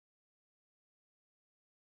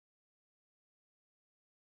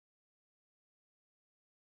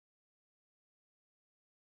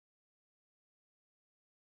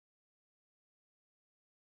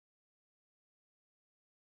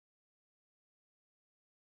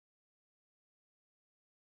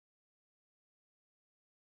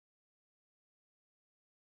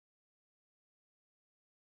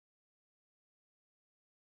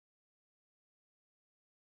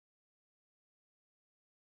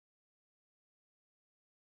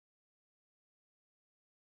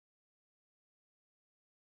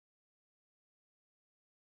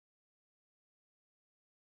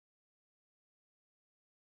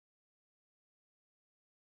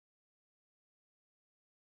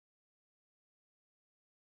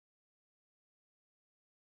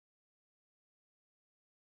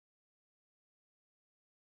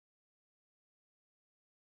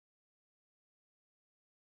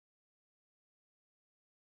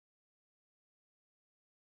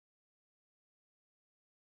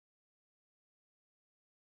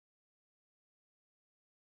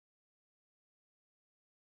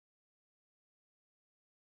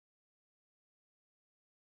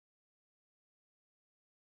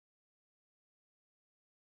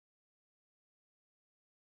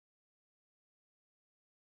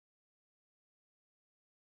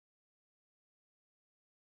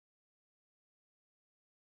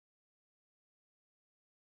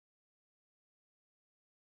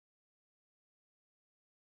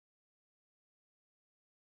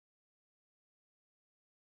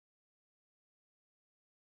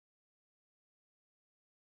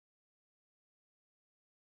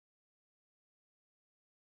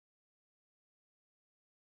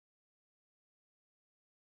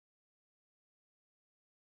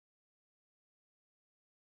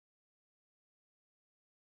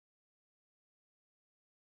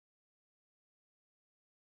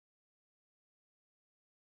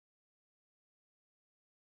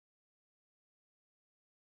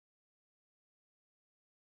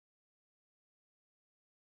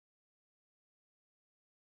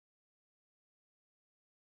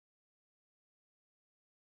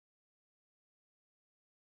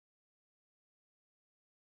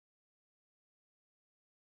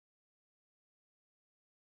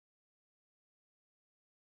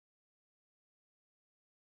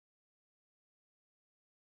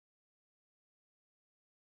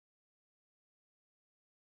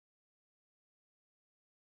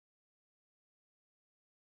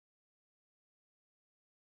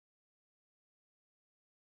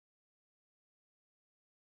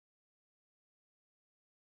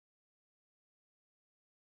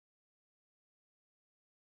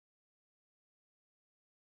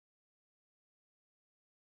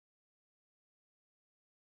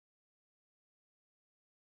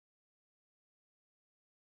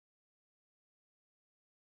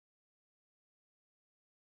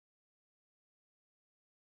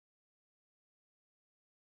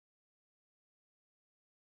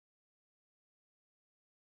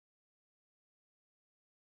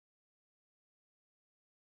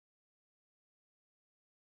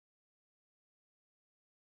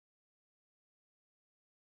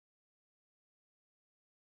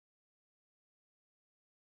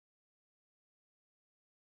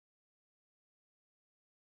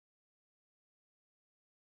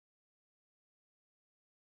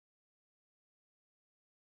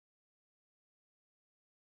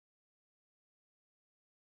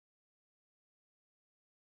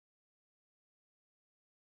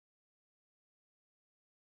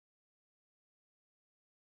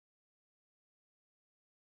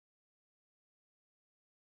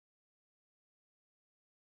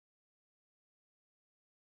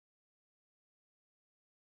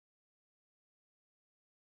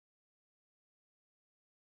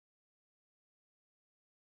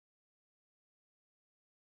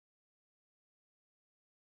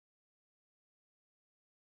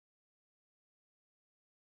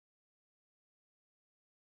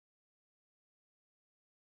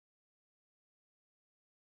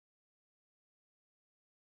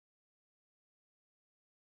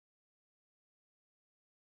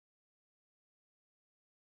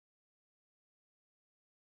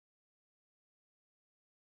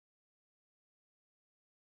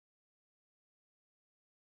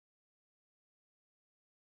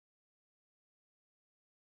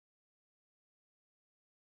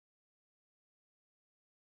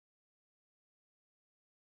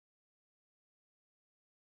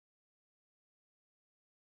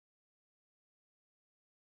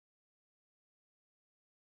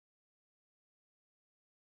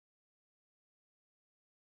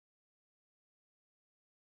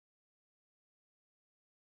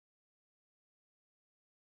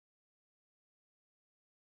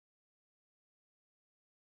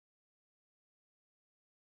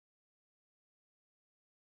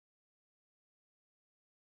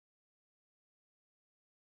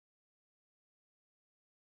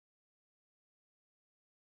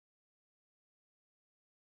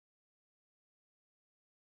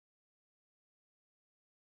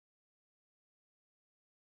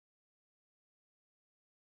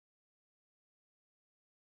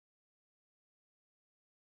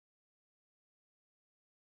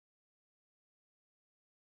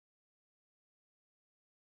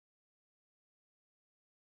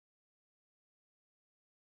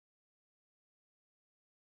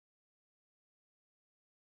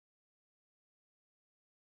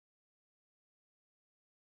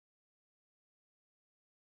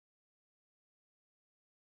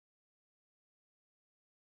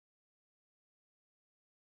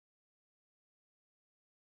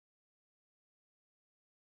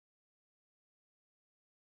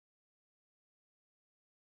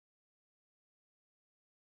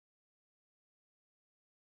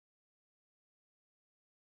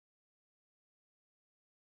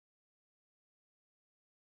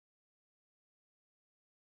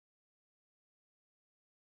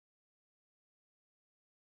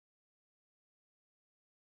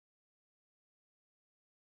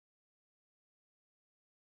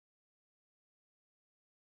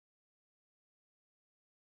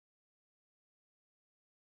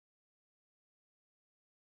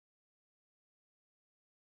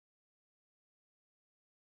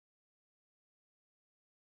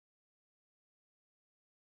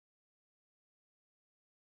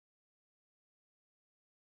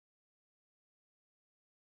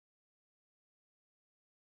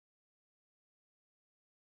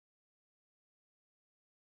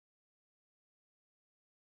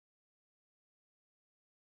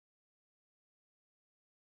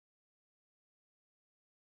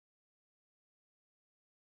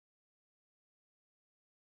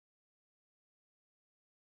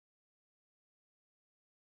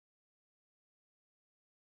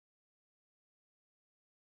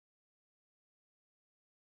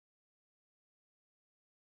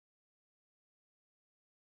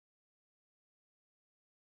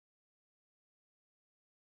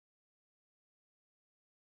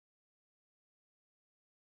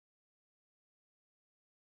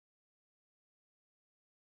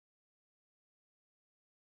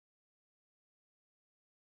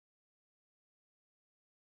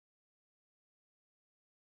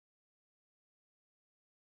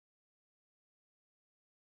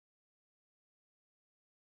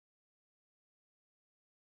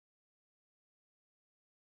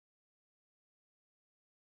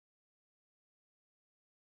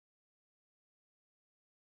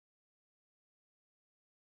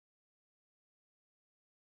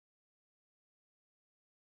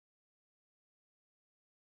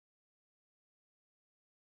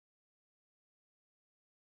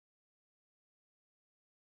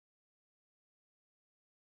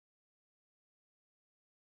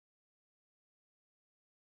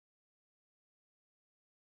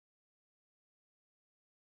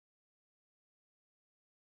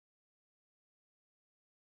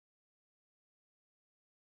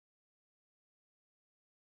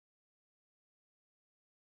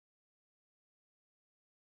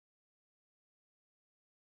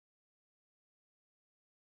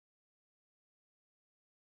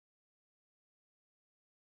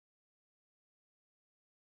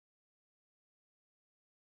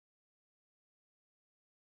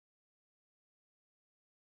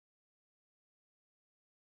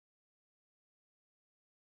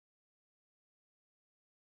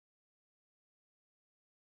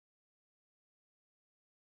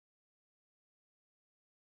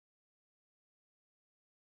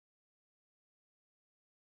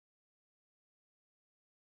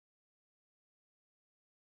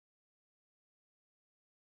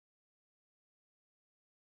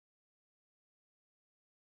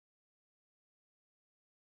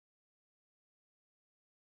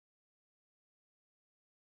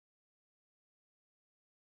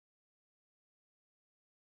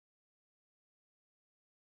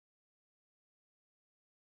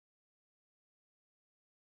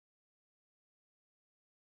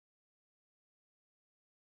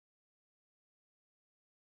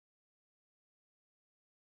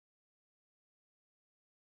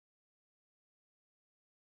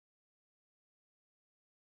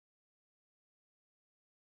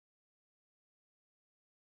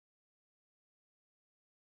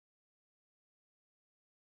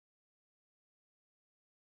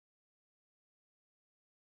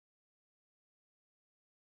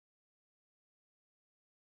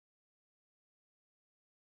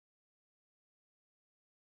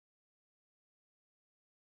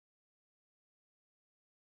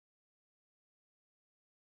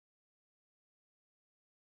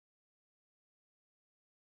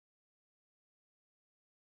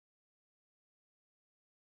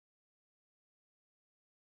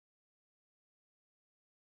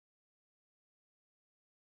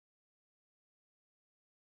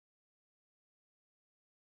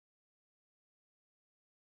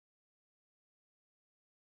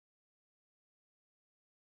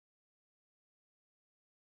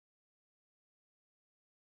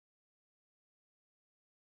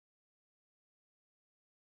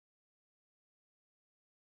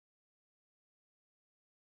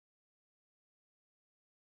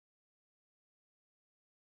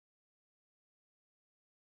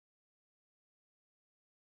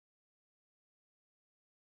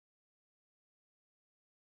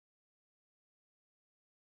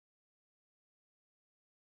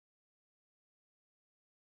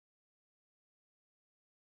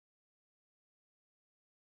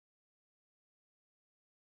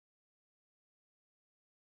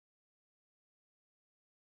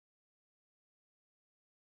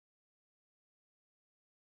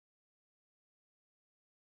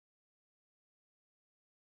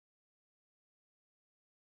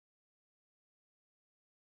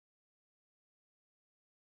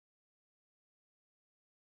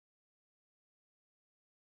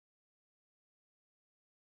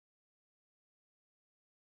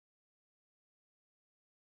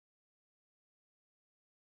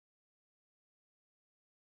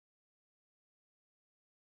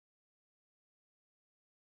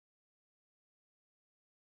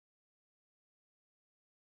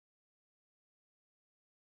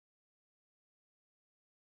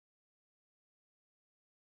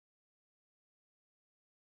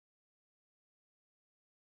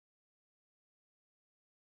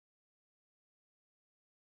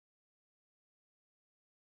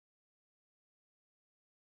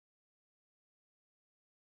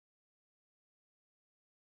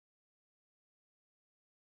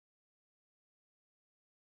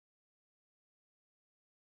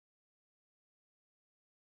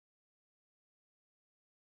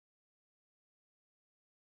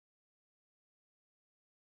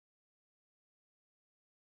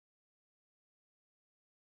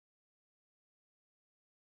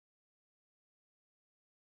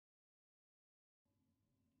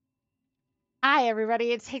 Hi,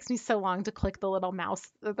 everybody. It takes me so long to click the little mouse.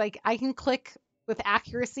 Like, I can click with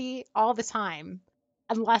accuracy all the time,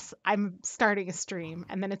 unless I'm starting a stream,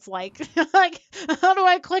 and then it's like, like, how do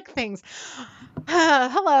I click things?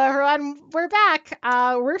 Hello, everyone. We're back.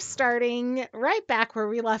 We're starting right back where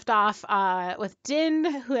we left off with Din,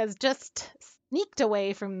 who has just sneaked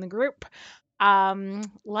away from the group.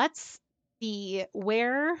 Let's see.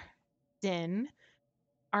 Where, Din,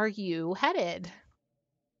 are you headed?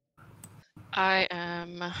 I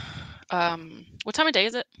am. What time of day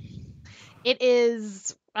is it? It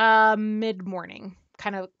is mid-morning,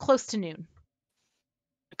 kind of close to noon.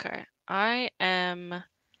 Okay. I am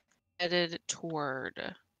headed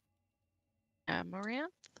toward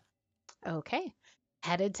Amaranth. Okay.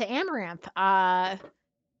 Headed to Amaranth.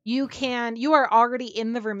 You are already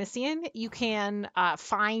in the Vermissian. You can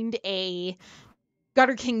find a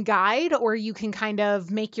Gutter King guide, or you can kind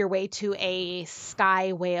of make your way to a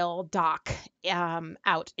sky whale dock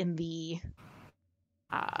out in the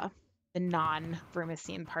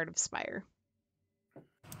non-Vermissian part of Spire.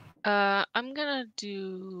 I'm gonna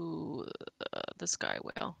do the Sky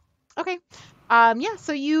Whale. Okay. Yeah,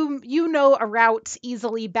 so you know a route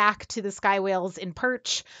easily back to the sky whales in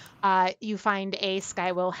Perch. You find a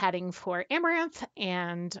sky whale heading for Amaranth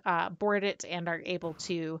and board it and are able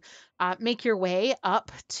to make your way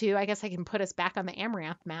up to, I guess I can put us back on the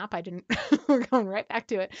Amaranth map. I didn't, we're going right back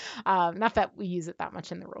to it. Not that we use it that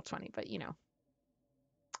much in the Roll20, but you know.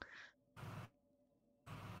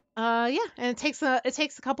 Yeah, and it takes a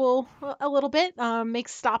little bit,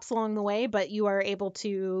 makes stops along the way, but you are able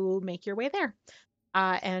to make your way there.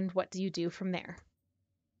 And what do you do from there?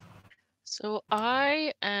 So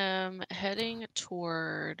I am heading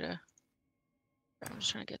toward. I'm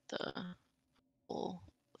just trying to get the whole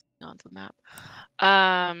thing onto the map.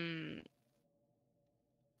 I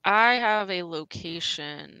have a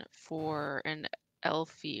location for an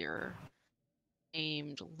Elfir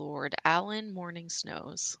named Lord Alan Morning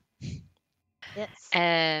Snows. Yes.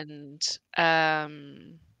 And I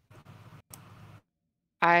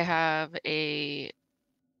have a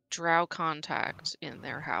drow contact in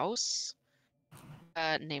their house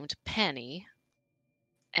named Penny,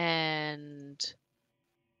 and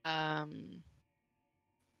I'm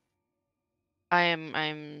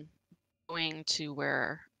going to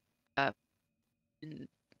where have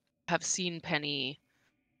seen Penny,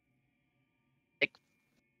 like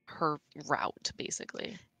her route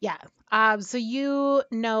basically. Yeah. So you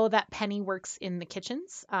know that Penny works in the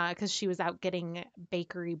kitchens because she was out getting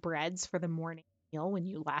bakery breads for the morning meal when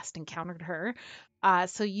you last encountered her.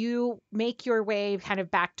 So you make your way kind of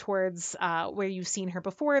back towards where you've seen her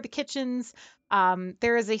before, the kitchens.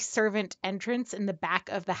 There is a servant entrance in the back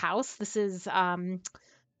of the house. This is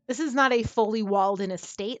not a fully walled in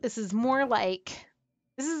estate. This is more like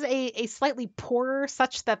this is a slightly poorer,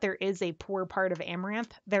 such that there is a poor part of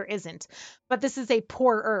Amaranth. There isn't, but this is a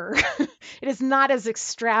poorer. It is not as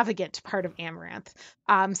extravagant part of Amaranth.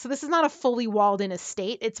 So this is not a fully walled in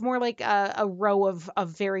estate. It's more like a row of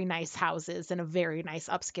very nice houses in a very nice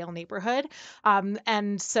upscale neighborhood.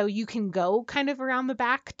 And so you can go kind of around the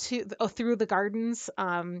back to through the gardens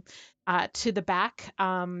to the back.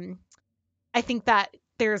 I think that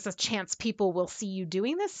there's a chance people will see you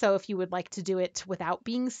doing this. So if you would like to do it without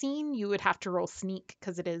being seen, you would have to roll sneak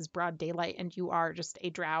because it is broad daylight and you are just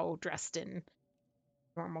a drow dressed in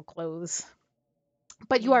normal clothes.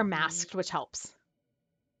 But you are masked, which helps.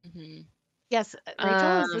 Mm-hmm. Yes,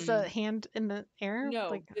 Rachel, is this a hand in the air?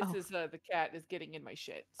 No, like, this is the cat is getting in my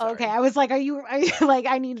shit. Okay, Sorry. I was like, are you like,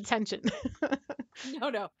 I need attention.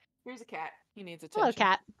 No. Here's a cat. He needs attention. Hello,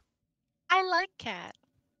 cat. I like cat.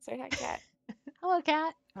 Say hi, cat. Hello,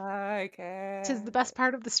 cat. Hi, cat. Tis the best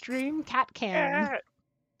part of the stream, cat cam. Cat.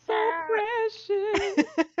 So precious.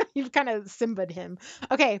 You've kind of Simba'd him.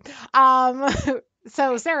 Okay.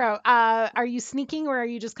 So Sarah, are you sneaking or are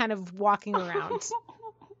you just kind of walking around?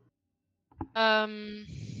 I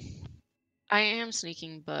am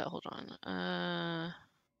sneaking, but hold on.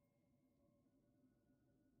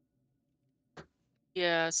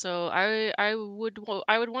 Yeah, so I would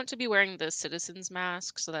want to be wearing the citizen's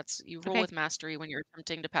mask. So that's you roll Okay. with mastery when you're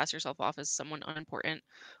attempting to pass yourself off as someone unimportant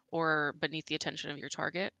or beneath the attention of your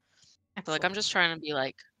target. So like I'm just trying to be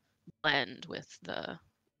like blend with the.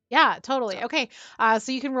 Yeah, totally. So. Okay.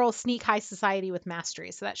 So you can roll sneak high society with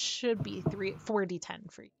mastery. So that should be 4d10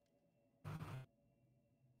 for you.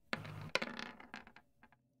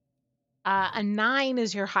 A 9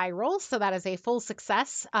 is your high roll, so that is a full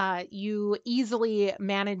success. You easily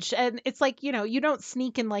manage, and it's like, you don't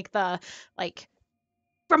sneak in like the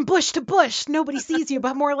from bush to bush, nobody sees you,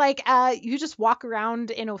 but more like you just walk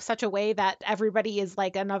around in such a way that everybody is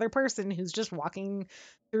like another person who's just walking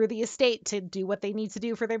through the estate to do what they need to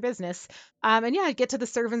do for their business. And yeah, get to the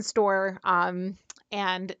servant store,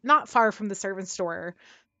 and not far from the servant store.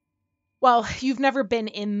 Well, you've never been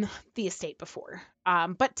in the estate before,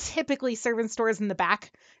 but typically servant stores in the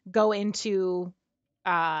back go into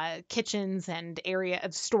kitchens and area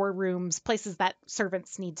storerooms, places that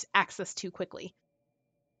servants need access to quickly.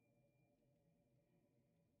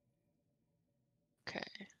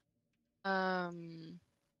 Okay. Sorry,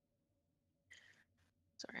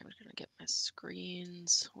 I'm just gonna get my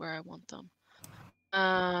screens where I want them.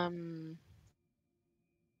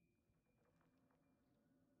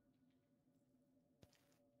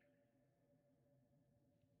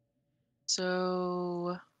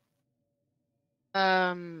 So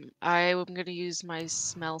I'm gonna use my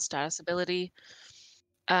smell status ability.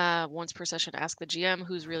 Once per session, ask the GM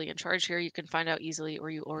who's really in charge here. You can find out easily, or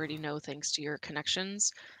you already know thanks to your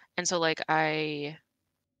connections. And so, like, I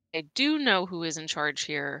do know who is in charge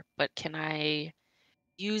here, but can I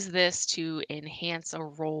use this to enhance a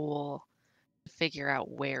roll to figure out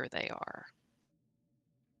where they are?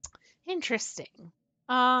 Interesting.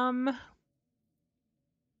 Yeah.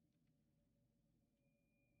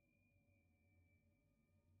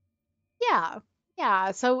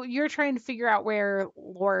 Yeah. So you're trying to figure out where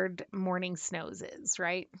Lord Morning Snows is,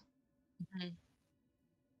 right? Mhm.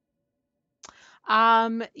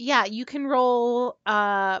 Yeah, you can roll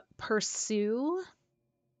pursue.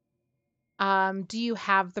 Do you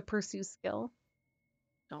have the pursue skill?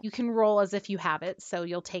 Don't. You can roll as if you have it, so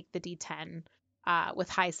you'll take the D10 with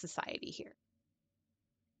high society here.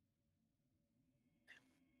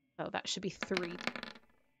 So that should be 3.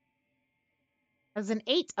 As an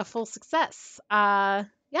 8, a full success.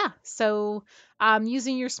 Yeah. So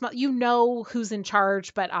using your smell, you know who's in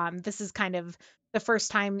charge, but this is kind of the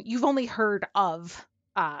first time you've only heard of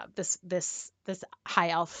this high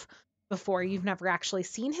elf before. You've never actually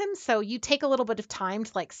seen him, so you take a little bit of time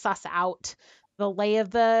to like suss out the lay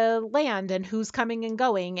of the land and who's coming and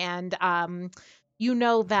going, and you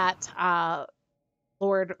know that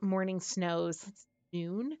Lord Morning Snow's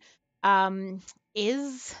noon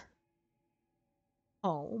is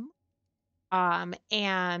home,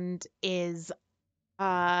 and is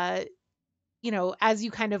as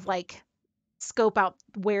you kind of like scope out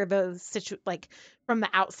where the like from the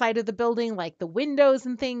outside of the building, like the windows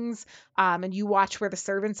and things, and you watch where the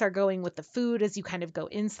servants are going with the food as you kind of go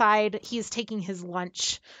inside. He is taking his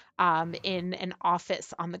lunch in an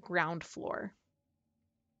office on the ground floor.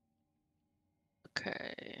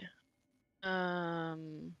 Okay.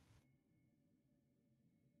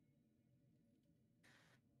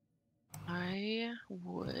 I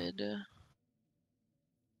would.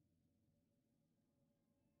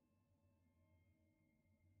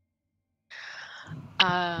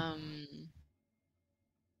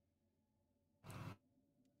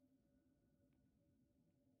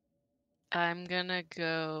 I'm gonna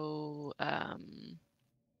go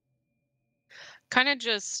kind of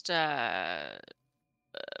just again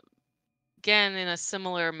in a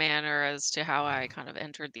similar manner as to how I kind of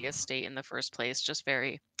entered the estate in the first place, just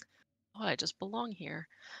very, oh, I just belong here.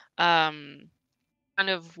 Kind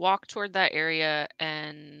of walk toward that area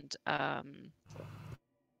and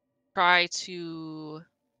try to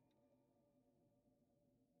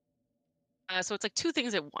so it's like two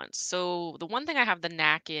things at once. So the one thing I have the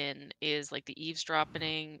knack in is like the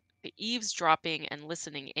eavesdropping and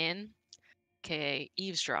listening in, aka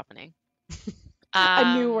eavesdropping. A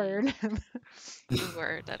new word. New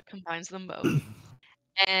word that combines them both.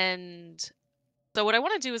 And so what I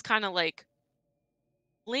want to do is kind of like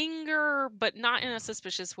linger, but not in a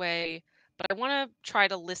suspicious way. But I want to try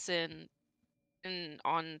to listen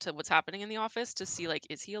on to what's happening in the office to see like,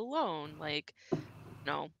 is he alone? Like,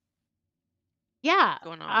 no, Yeah.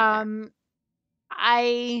 going on in there.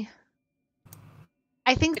 I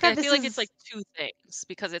think Like, that I this feel like it's is like two things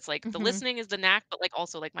because it's like the Mhm. listening is the knack, but like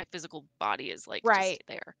also like my physical body is like Right. just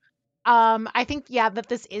there. I think that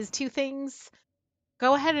this is two things.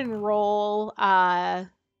 Go ahead and roll I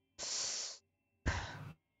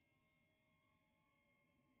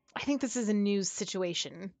think this is a new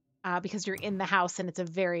situation because you're in the house and it's a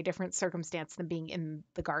very different circumstance than being in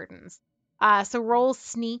the gardens. So roll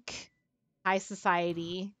sneak, high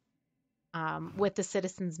society, with the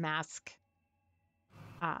citizen's mask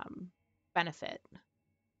benefit.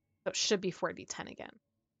 So it should be 4d10 again.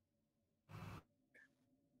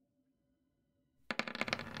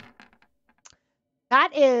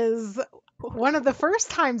 That is one of the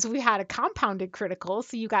first times we had a compounded critical.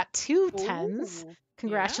 So you got 2 10s. Ooh.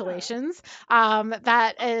 Congratulations.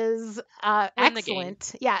 That is Win the game.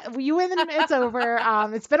 excellent. Yeah, you win and it's over.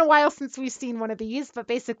 It's been a while since we've seen one of these, but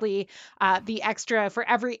basically the extra for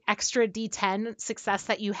every extra D10 success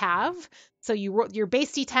that you have. So you roll your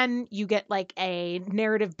base D10, you get like a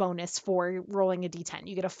narrative bonus for rolling a D10.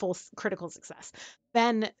 You get a full critical success.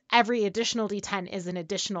 Then every additional D10 is an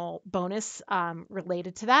additional bonus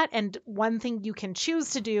related to that. And one thing you can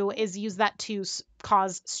choose to do is use that to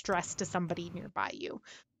cause stress to somebody nearby you.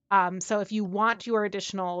 So if you want your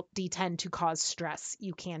additional D10 to cause stress,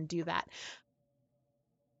 you can do that.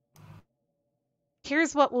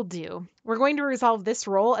 Here's what we'll do. We're going to resolve this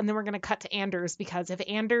roll, and then we're going to cut to Anders, because if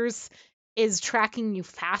Anders is tracking you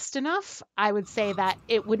fast enough, I would say that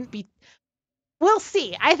it wouldn't be... We'll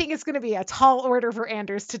see. I think it's going to be a tall order for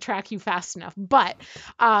Anders to track you fast enough, but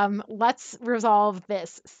let's resolve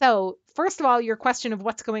this. So first of all, your question of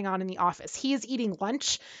what's going on in the office. He is eating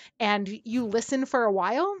lunch, and you listen for a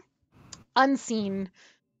while, unseen,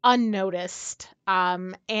 unnoticed,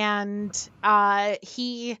 and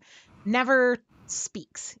he never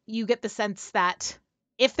speaks. You get the sense that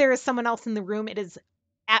if there is someone else in the room, it is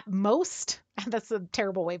at most, and that's a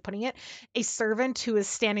terrible way of putting it, a servant who is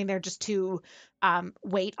standing there just to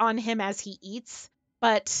wait on him as he eats.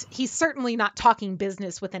 But he's certainly not talking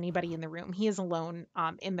business with anybody in the room. He is alone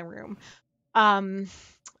in the room.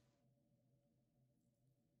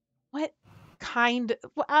 What kind...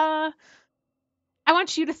 I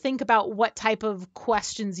want you to think about what type of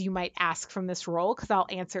questions you might ask from this role, because I'll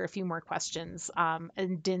answer a few more questions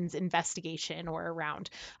in Din's investigation or around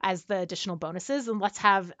as the additional bonuses. And let's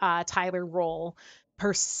have Tyler roll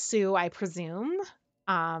pursue, I presume,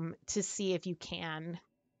 to see if you can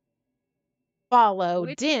follow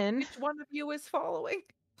Din. Which one of you is following?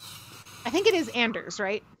 I think it is Anders,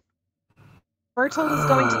 right? Bertold is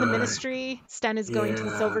going to the ministry, Sten is going to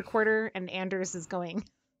the Silver Quarter, and Anders is going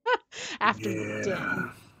after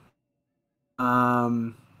Din.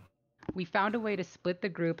 We found a way to split the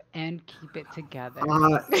group and keep it together.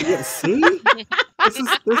 Yeah, see? this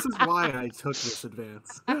is why I took this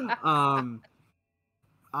advance.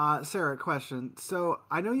 Sarah, question. So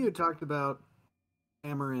I know you had talked about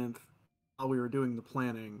Amaranth while we were doing the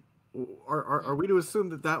planning. Are we to assume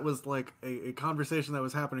that that was like a conversation that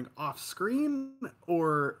was happening off screen,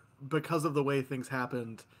 or because of the way things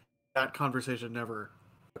happened, that conversation never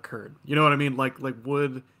occurred? You know what I mean? Like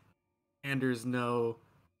would Anders know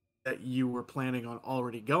that you were planning on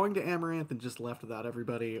already going to Amaranth and just left without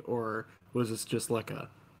everybody, or was this just like a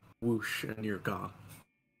whoosh and you're gone?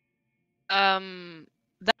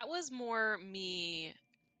 That was more me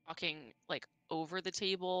talking like over the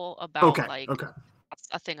table about Okay. that's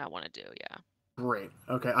a thing I want to do. Yeah. Great.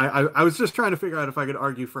 Okay. I was just trying to figure out if I could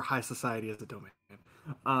argue for high society as a domain.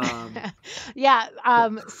 Yeah.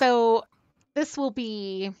 So this will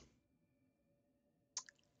be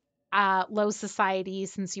low society,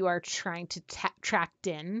 since you are trying to track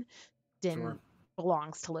Din. Din Sure.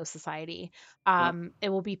 belongs to low society. Sure. It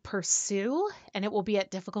will be pursue, and it will be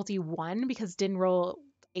at difficulty 1 because Din rolled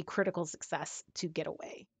a critical success to get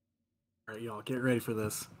away. All right, y'all, get ready for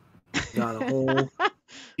this. Got a whole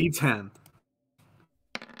D10.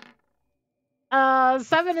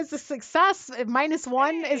 7 is a success.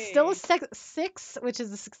 -1 is still a 6, which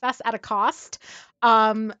is a success at a cost.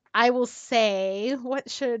 I will say, what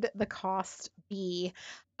should the cost be?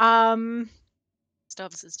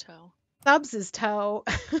 Stubbs' toe. Stubbs' toe.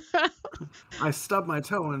 I stubbed my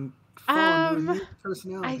toe and fall into a new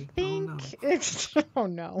personality. I think oh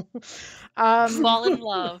no. Fall in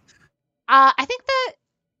love. I think that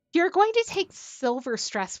you're going to take silver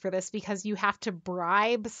stress for this because you have to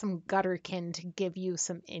bribe some gutterkin to give you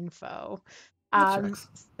some info.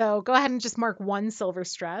 So go ahead and just mark 1 silver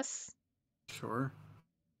stress. Sure.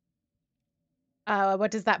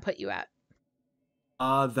 What does that put you at?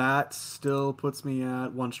 That still puts me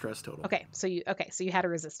at 1 stress total. Okay, so you had a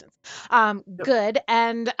resistance. Yep. Good.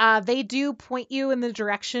 And they do point you in the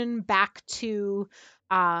direction back to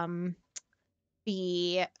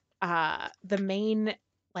the main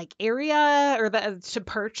like area, or to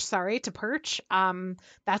perch.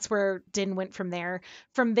 That's where Din went from there.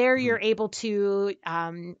 From there, you're able to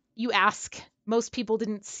you ask. Most people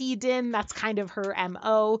didn't see Din. That's kind of her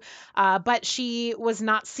MO. But she was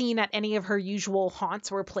not seen at any of her usual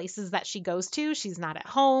haunts or places that she goes to. She's not at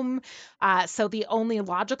home. So the only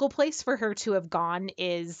logical place for her to have gone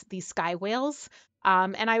is the Sky Whales.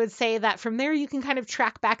 And I would say that from there, you can kind of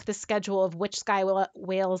track back the schedule of which Sky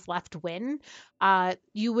Whales left when.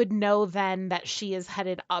 You would know then that she is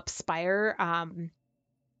headed up Spire.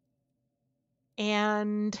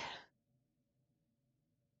 And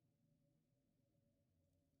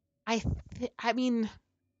I mean,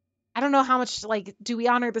 I don't know how much, like, do we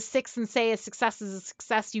honor the 6 and say a success is a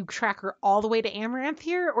success, you track her all the way to Amaranth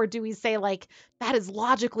here? Or do we say, like, that is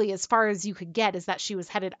logically as far as you could get, is that she was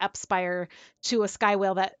headed up Spire to a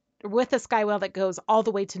Skywhale that goes all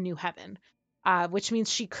the way to New Heaven, which means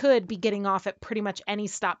she could be getting off at pretty much any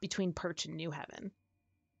stop between Perch and New Heaven.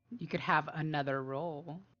 You could have another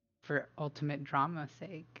roll for ultimate drama's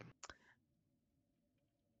sake.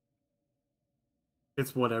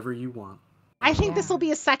 It's whatever you want. I think this will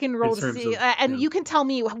be a second roll to see, and you can tell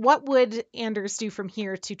me, what would Anders do from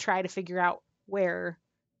here to try to figure out where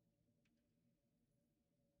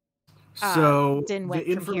So Din went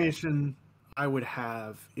the from here. information I would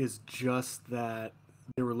have is just that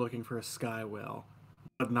they were looking for a Skywhale,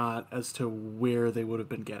 but not as to where they would have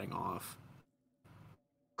been getting off.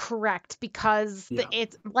 Correct, because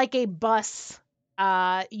it's like a bus.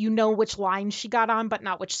 You know which line she got on, but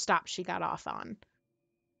not which stop she got off on.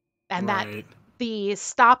 And that the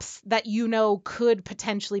stops that you know could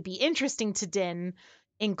potentially be interesting to Din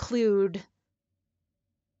include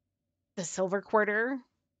the Silver Quarter,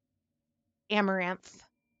 Amaranth,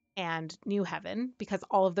 and New Heaven, because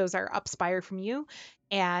all of those are up Spire from you.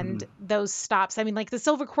 And those stops, I mean, like the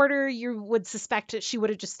Silver Quarter, you would suspect that she would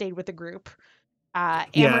have just stayed with the group.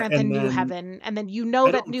 Amaranth and New Heaven, and then you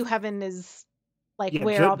know that New Heaven is like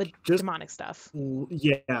where all the demonic stuff.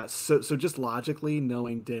 Yeah, so just logically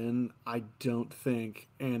knowing Din, I don't think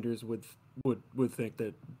Anders would think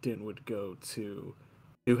that Din would go to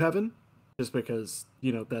New Heaven, just because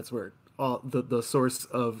that's where all the source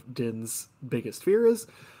of Din's biggest fear is.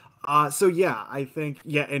 So yeah, I think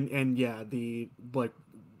the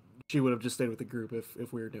she would have just stayed with the group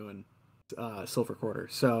if we were doing Silver Quarter.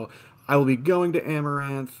 So I will be going to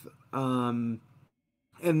Amaranth, and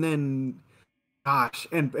then gosh,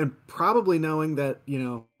 and probably knowing that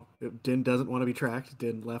Din doesn't want to be tracked,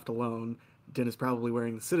 Din left alone. Din is probably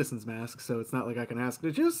wearing the citizen's mask, so it's not like I can ask,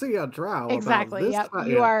 did you see a drow? Exactly. Yep.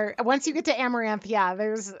 You are, once you get to Amaranth,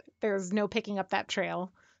 there's no picking up that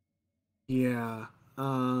trail. Yeah.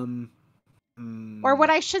 Or what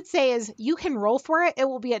I should say is you can roll for it. It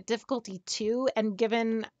will be at difficulty 2, and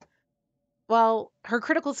given, well, her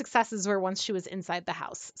critical successes were once she was inside the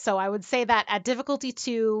house. So I would say that at difficulty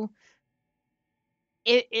 2,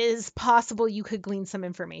 it is possible you could glean some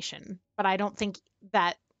information, but I don't think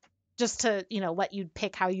that, just to, let you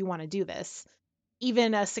pick how you want to do this,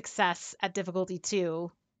 even a success at difficulty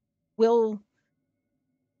 2 will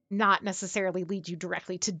not necessarily lead you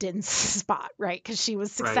directly to Din's spot, right? Because she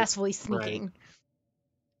was successfully sneaking. Right.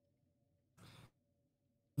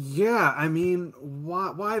 Yeah, I mean,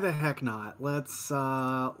 why the heck not? Let's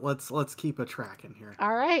keep a track in here.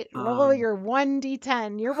 All right, roll your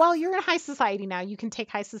 1d10. You're in high society now. You can take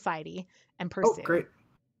high society and pursue. Oh, great.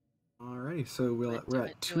 Alrighty, so we're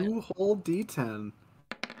at 2 whole d10.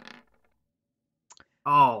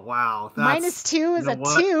 Oh wow! -2 is a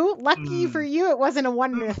 2. Lucky for you, it wasn't a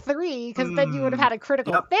 1 and a 3, because then you would have had a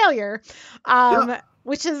critical failure.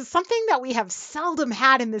 Which is something that we have seldom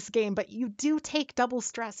had in this game, but you do take double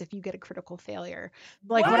stress if you get a critical failure.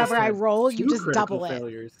 Like whatever I roll, you just double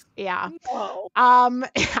it. Yeah. No.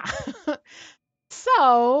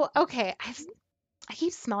 So, okay, I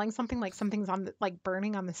keep smelling something like something's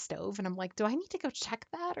burning on the stove, and I'm like, do I need to go check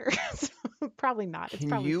that? Or probably not. It's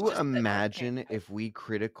Can you imagine if we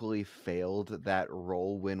critically failed that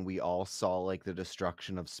roll when we all saw like the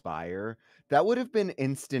destruction of Spire? That would have been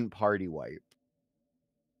instant party wipe.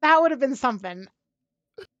 That would have been something.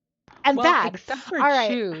 And bad. Except for all right.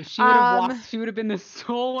 Chu. She would have walked. She would have been the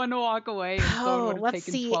sole one to walk away. And let's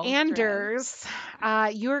see. Anders,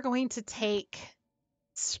 you are going to take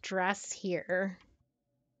stress here.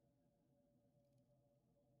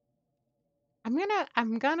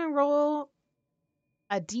 I'm gonna roll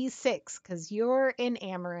a d6 because you're in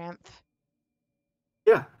Amaranth.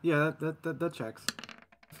 Yeah, that checks.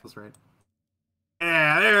 Feels right.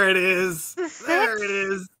 Yeah, there it is. There it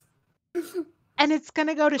is. And it's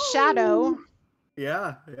gonna go to Shadow.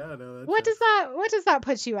 Yeah, no. What does that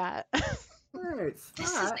put you at? All right,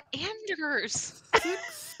 this is Anders.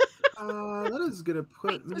 6. That is gonna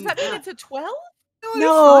put me. Does that mean it's a 12?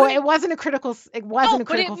 No, it wasn't a critical. It wasn't a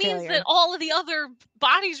critical but it means failure. that all of the other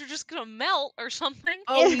bodies are just gonna melt or something.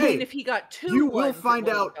 Oh, you mean if he got 2? You will find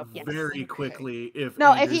out very quickly if.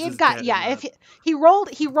 No, Anders if he had is got dead if he rolled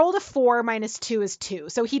a 4 -2 is 2,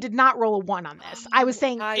 so he did not roll a 1 on this. I was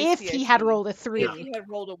saying if he had rolled a 3. If he had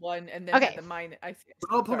rolled a 1 and then had the minus. I see.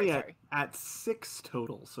 That'll put me at 6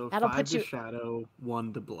 total. So that'll 5 put to you... Shadow,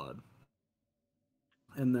 1 to Blood,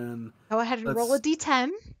 and then go ahead and roll a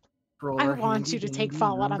d10. For I our want you to take handy-dandy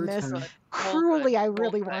Fallout on number this. 10. Cruelly, I Roll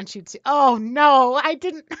really good. want you to. Oh no, I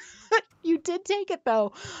didn't. You did take it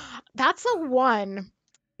though. That's a 1,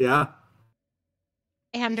 Yeah.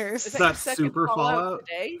 Anders. Is that your That's second super Fallout?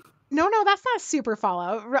 today? No, that's not super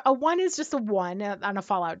Fallout. A 1 is just a 1 on a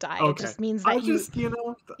Fallout die. It Okay. just means I that you. just, you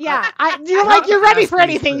know, Yeah, I you're have you're ready past for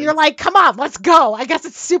anything. You're these like, come on, let's go. I guess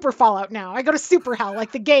it's super Fallout now. I go to super hell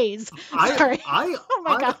like the gays. Sorry. Oh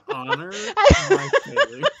my god. honor my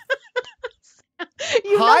failure.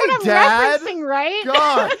 You know Hi, what I'm Dad. referencing, right?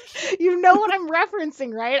 Gosh. You know what I'm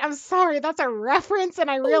referencing, right? I'm sorry, that's a reference, and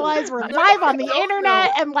I realize we're No, live on I the don't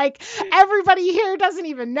internet, know. and like everybody here doesn't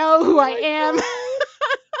even know who I am. You're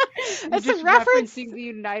It's a just reference. referencing the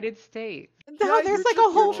United States. No, there's like a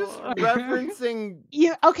You're whole. just referencing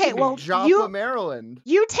Okay, well, Joppa, Maryland.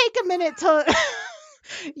 you take a minute to.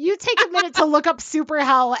 You take a minute to look up super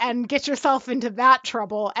hell and get yourself into that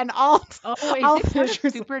trouble, and I'll Oh, is I'll it part finish of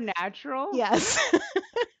with- Supernatural? Yes.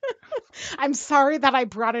 I'm sorry that I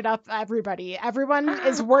brought it up, everybody. Everyone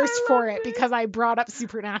is worse I for love it it. because I brought up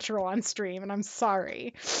Supernatural on stream, and I'm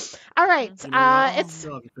sorry. All right, You know what? it's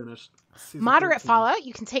Still haven't finished. Season moderate 13. Fallout.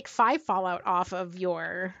 You can take 5 Fallout off of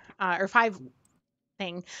your or 5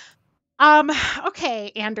 thing.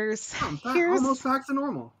 Okay, Anders. Almost back to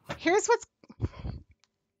normal.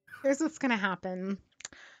 Here's what's gonna happen.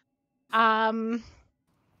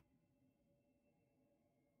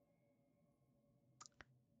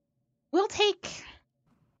 We'll take.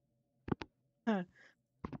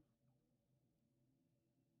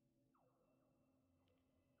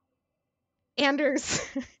 Anders,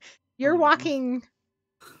 you're Oh, no. walking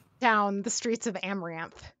down the streets of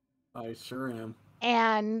Amaranth, I sure am.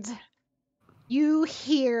 and you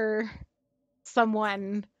hear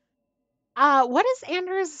someone. What is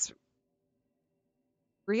Anders'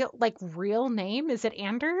 real name? Is it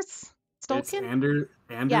Anders Stolken? It's Anders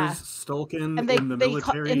Yeah. Stolken. And in the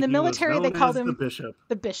military, they called him the bishop.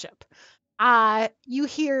 the bishop. You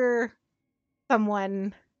hear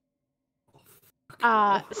someone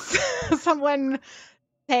someone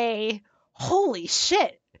say, "Holy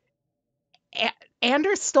shit.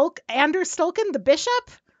 Anders Stolken, the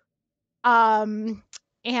bishop?"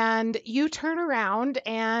 And you turn around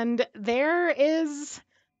and there is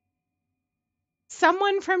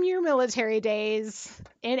someone from your military days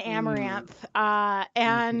in Amaranth.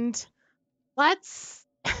 And let's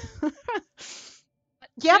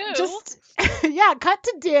Yep, Two? just yeah, cut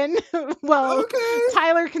to Din. Well, Okay.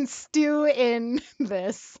 Tyler can stew in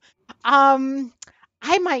this.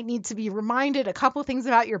 I might need to be reminded a couple things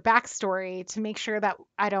about your backstory to make sure that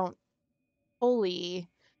I don't fully.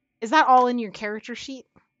 Is that all in your character sheet?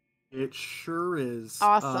 It sure is.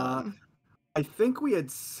 Awesome. I think we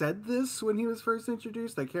had said this when he was first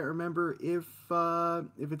introduced. I can't remember if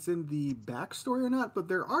it's in the backstory or not, but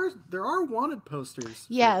there are wanted posters.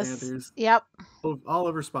 Yes. For Anders Yep. all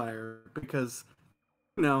over Spire because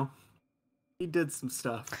he did some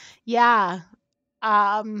stuff. Yeah.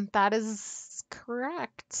 That is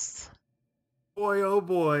correct. Boy, oh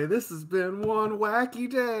boy, this has been one wacky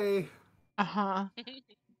day. Uh-huh.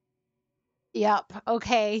 Yep.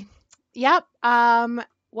 Okay. Yep.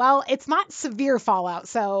 Well, it's not severe fallout,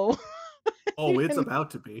 so Oh, it's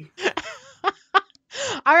about to be.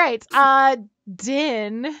 all right.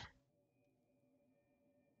 Din,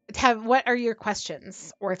 what are your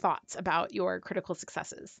questions or thoughts about your critical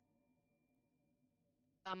successes?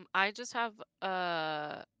 I just have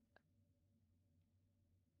a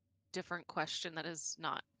different question that is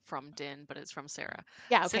not from Din, but it's from Sarah.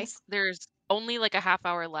 Yeah, okay. Since there's only like a half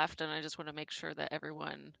hour left, and I just want to make sure that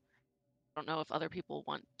everyone, I don't know if other people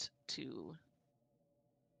want to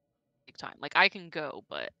take time. Like I can go,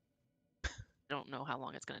 but I don't know how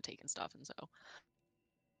long it's going to take and stuff, and so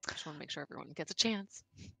I just want to make sure everyone gets a chance.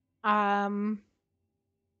 I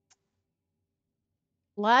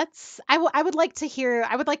would like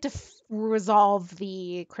to resolve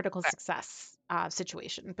the critical success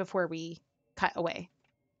situation before we cut away.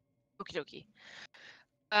 Okie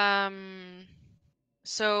dokie.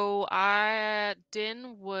 So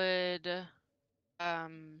Din would look at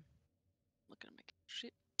my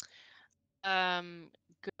sheet.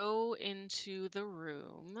 Go into the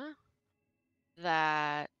room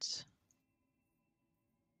that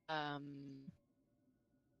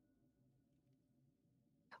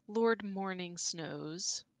Lord Morning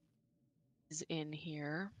Snows is in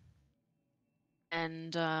here.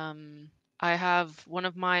 And I have one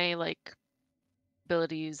of my like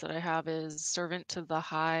abilities that I have is Servant to the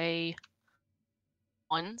High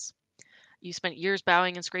Ones. You spent years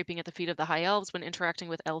bowing and scraping at the feet of the High Elves when interacting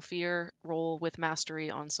with Elfir. Roll with mastery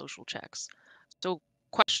on social checks. So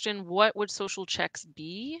question, what would social checks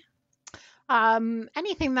be?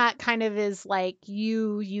 Anything that kind of is like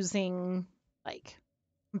you using like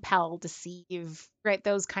compel, deceive, right?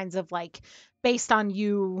 Those kinds of like based on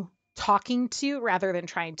you talking to rather than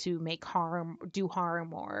trying to make harm, do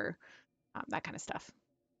harm, or that kind of stuff.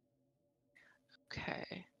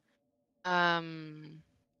 Okay.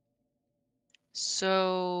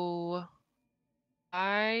 So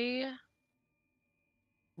I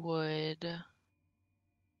would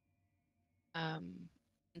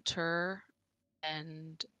enter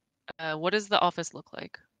and what does the office look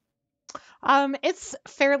like? It's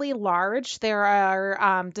fairly large. There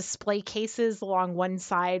are display cases along one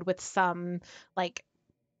side with some like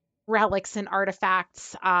relics and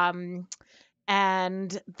artifacts.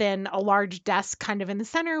 And then a large desk kind of in the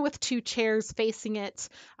center with two chairs facing it.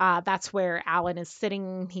 That's where Alan is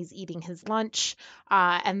sitting. He's eating his lunch.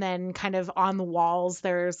 And then kind of on the walls,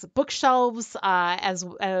 there's bookshelves as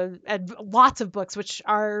lots of books, which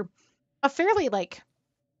are a fairly like,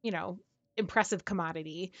 impressive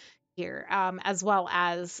commodity here, as well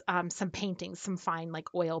as some paintings, some fine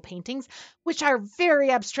like oil paintings, which are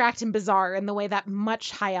very abstract and bizarre in the way that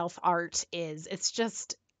much high elf art is. It's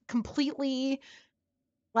just completely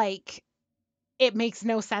like it makes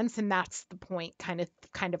no sense, and that's the point, kind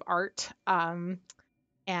of art.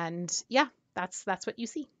 And yeah, that's what you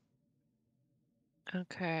see.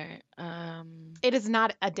 Okay. It is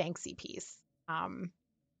not a Danksy piece.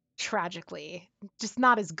 Tragically, just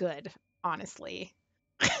not as good, honestly.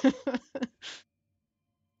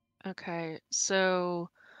 Okay. So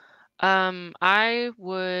I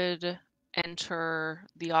would enter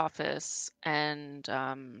the office and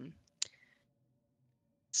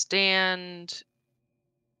stand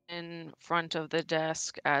in front of the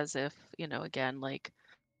desk as if, again, like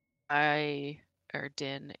I or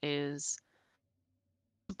Din is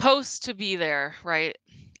supposed to be there, right?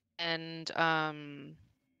 And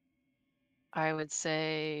I would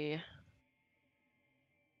say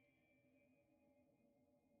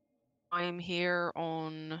I'm here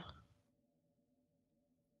on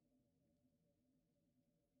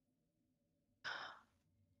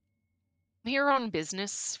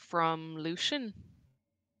business from Lucian.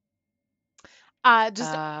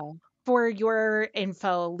 Just Uh, for your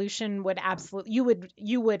info, Lucian would absolutely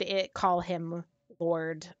you would call him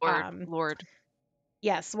Lord. Lord.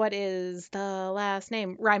 Yes. What is the last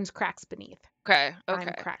name? Rhymes cracks beneath. Okay, Rhyme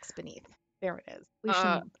okay. cracks beneath. There it is.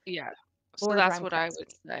 Lucian Yeah. So Lord that's Rhyme what I cracks would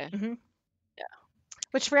beneath. say. hmm Yeah.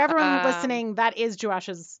 Which for everyone Um, listening, that is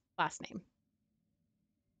Joash's last name.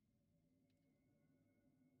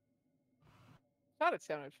 Thought it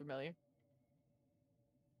sounded familiar.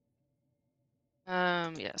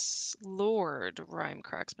 yes. Lord Rhyme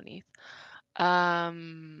cracks beneath.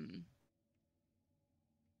 Um,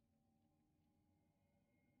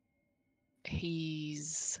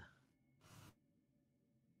 he's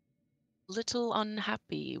little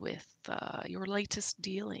unhappy with your latest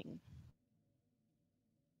dealing.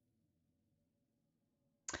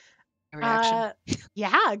 Reaction.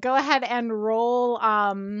 Yeah, go ahead and roll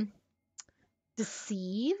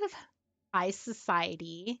deceive high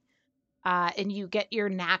society. And you get your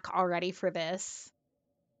knack already for this.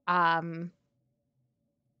 Yep,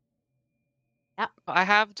 I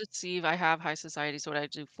have deceive, I have high society, so what I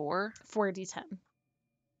do 4? 4d10.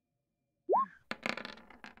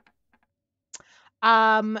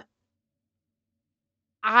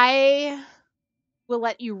 I will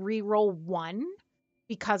let you re-roll 1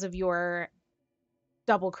 because of your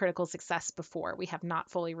double critical success before. We have not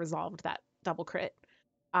fully resolved that double crit.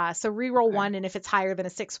 So re-roll Okay. 1, and if it's higher than a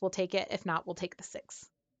 6, we'll take it. If not, we'll take the 6.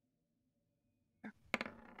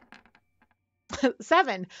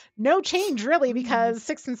 7. No change really, because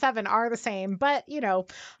 6 and 7 are the same, but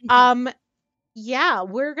yeah,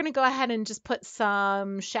 we're gonna go ahead and just put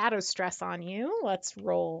some shadow stress on you. Let's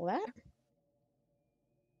roll that.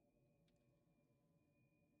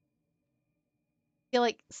 Feel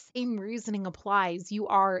like same reasoning applies. You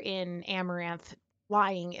are in Amaranth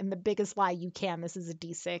lying in the biggest lie you can. This is a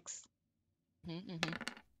d6. Mm-hmm.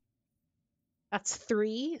 That's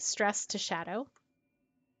 3 stress to shadow.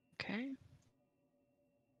 Okay.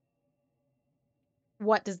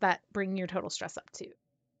 What does that bring your total stress up to?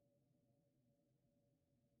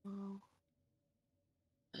 Well,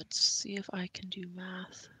 let's see if I can do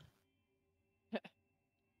math.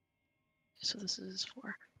 So this is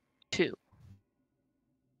 4. 2.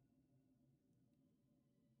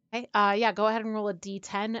 Okay. Yeah, go ahead and roll a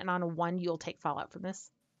d10, and on a 1, you'll take fallout from this.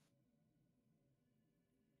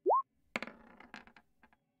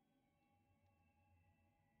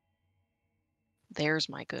 There's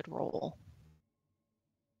my good roll.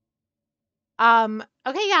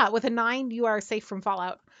 Okay, yeah, with a 9, you are safe from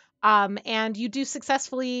fallout. And you do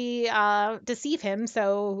successfully deceive him,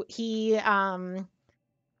 so he kind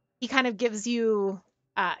of gives you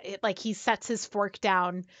like he sets his fork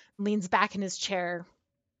down, leans back in his chair,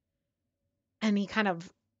 and he kind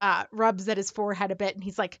of rubs at his forehead a bit, and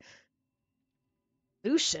he's like,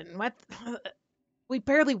 Lucian, what? We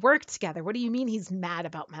barely worked together. What do you mean he's mad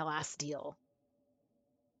about my last deal?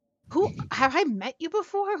 Who have I met you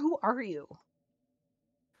before? Who are you?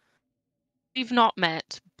 We've not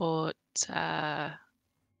met, but I've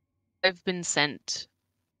been sent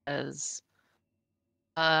as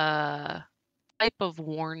a type of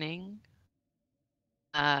warning.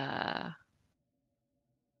 I'm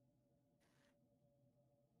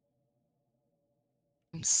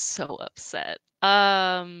so upset.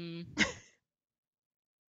 Man.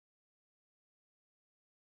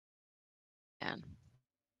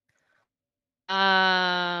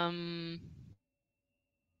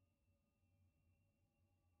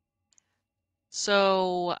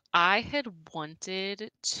 So I had wanted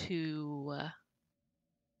to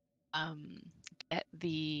get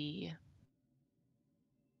the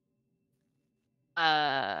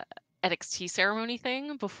edX tea ceremony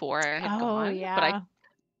thing before I had Oh, gone, but I yeah.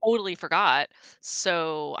 totally forgot.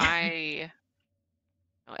 So Edic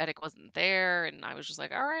wasn't there, and I was just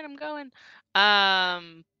like, all right, I'm going.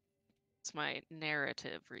 It's my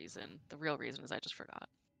narrative reason. The real reason is I just forgot.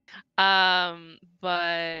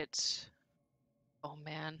 But oh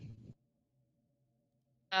man.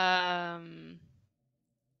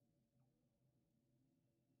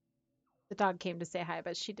 The dog came to say hi,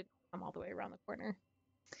 but she didn't come all the way around the corner.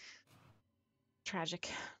 Tragic.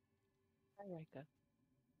 Hi, Rika.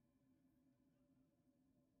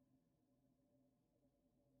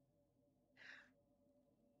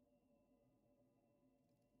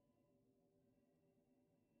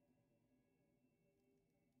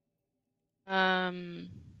 So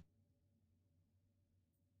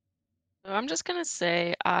I'm just gonna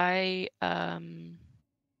say I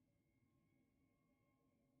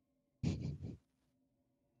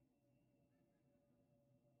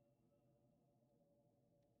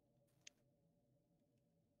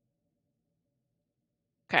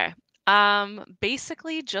okay.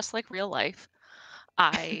 Basically just like real life,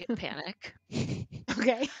 I panic.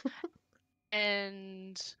 Okay.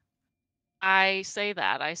 And I say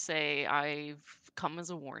that. I say I've come as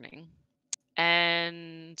a warning.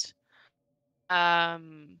 And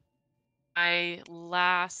my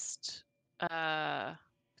last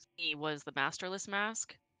he was the Masterless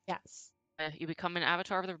Mask. Yes. You become an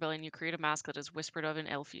avatar of the rebellion. You create a mask that is whispered of in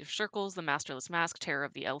Elfir circles. The Masterless Mask, terror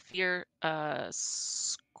of the Elfir,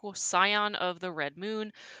 scion of the Red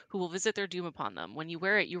Moon, who will visit their doom upon them. When you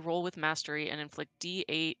wear it, you roll with mastery and inflict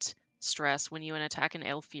D8 stress when you attack an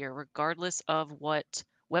Elfir, regardless of what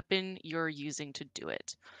weapon you're using to do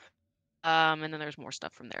it. And then there's more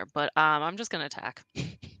stuff from there, but I'm just gonna attack.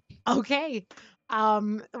 Okay.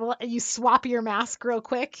 Well, you swap your mask real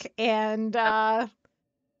quick and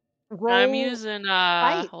roll I'm using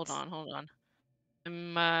fight. hold on.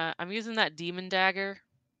 I'm using that demon dagger.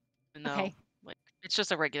 Even though Okay. like it's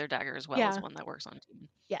just a regular dagger as well as Yeah. one that works on demon.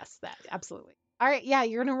 Yes, that absolutely. All right, yeah,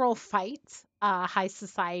 you're gonna roll fight, high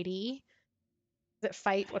society. Is it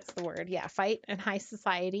fight? What's the word? Yeah, fight and high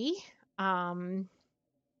society.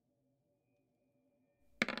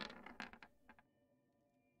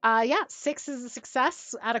 Yeah, 6 is a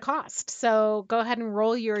success at a cost. So go ahead and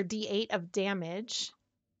roll your D8 of damage.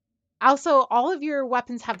 Also, all of your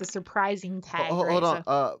weapons have the surprising tag, right? Hold on.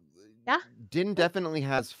 So, yeah. Din definitely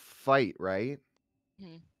has fight, right?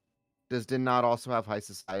 Mhm. Does Din not also have high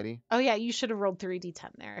society? Oh yeah, you should have rolled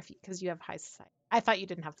 3d10 there if because you have high society. I thought you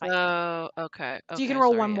didn't have fight. Oh, okay. So you can Okay,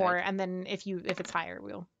 roll sorry, one yeah, more, and then if it's higher,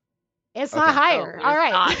 we'll. It's Okay. not higher. Oh, All it's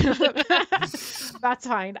right. That's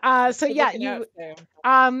fine. So Good yeah, looking you out,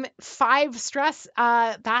 Sam. 5 stress.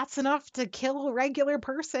 That's enough to kill a regular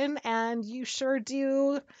person, and you sure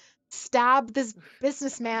do stab this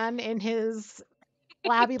businessman in his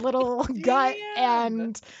flabby little gut, Damn.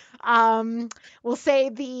 and we'll say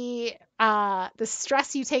the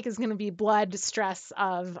stress you take is going to be blood stress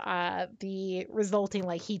of the resulting,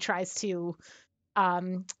 like he tries to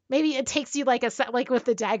maybe it takes you like like with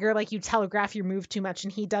the dagger, like you telegraph your move too much,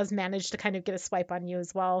 and he does manage to kind of get a swipe on you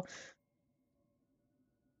as well.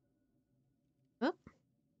 Oh.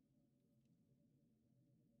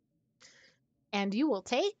 And you will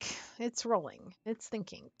take, it's rolling, it's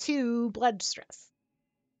thinking, 2 blood stress.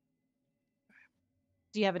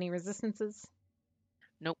 Do you have any resistances?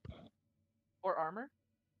 Nope. Or armor?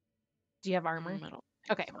 Do you have armor? I don't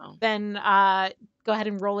Okay. think so. Then go ahead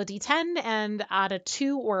and roll a d10, and at a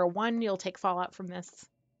 2 or a 1, you'll take fallout from this.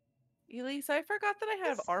 Elise, I forgot that I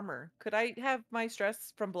have Yes. armor. Could I have my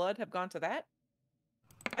stress from blood have gone to that?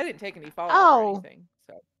 I didn't take any fallout or Oh, anything,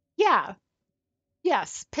 so. yeah.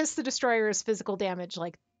 Yes. Piss the Destroyer is physical damage,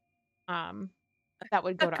 like, that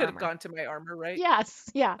would go That to could have armor. gone to my armor, right? Yes.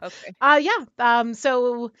 Yeah. Okay. Yeah.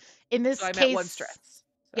 So in this So I'm case, at 1 stress.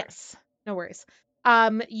 Sorry. yes. No worries.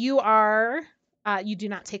 You do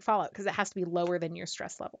not take fallout because it has to be lower than your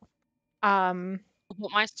stress level. Well,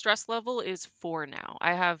 my stress level is 4 now.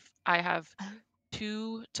 I have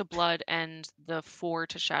 2 to blood and the 4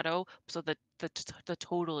 to shadow, so the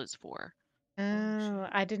total is 4. Oh, shit.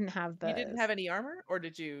 I didn't have You didn't the have any armor, or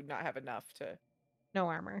did you not have enough to? no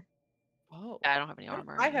armor. Oh, Yeah, I don't have any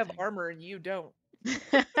armor or I have anything. armor and you don't.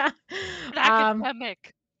 An Um,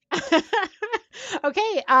 academic.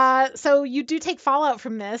 okay, so you do take fallout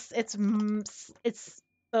from this. It's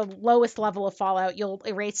the lowest level of fallout. You'll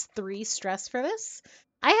erase 3 stress for this.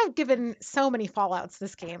 I have given so many fallouts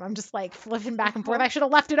this game. I'm just like flipping back and forth. I should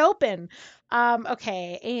have left it open.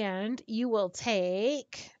 Okay, and you will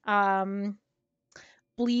take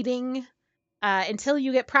bleeding until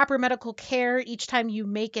you get proper medical care. Each time you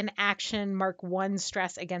make an action, mark 1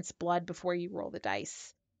 stress against blood before you roll the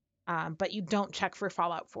dice. But you don't check for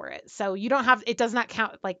fallout for it. So you don't have, it does not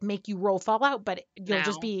count, like make you roll fallout, but you'll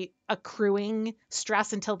just Now. be accruing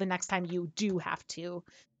stress until the next time you do have to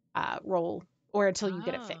roll, or until you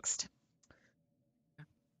get it Oh. fixed.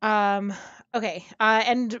 Okay.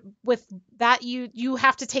 And with that, you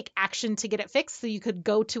have to take action to get it fixed. So you could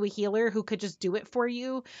go to a healer who could just do it for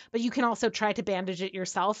you, but you can also try to bandage it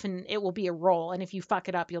yourself, and it will be a roll. And if you fuck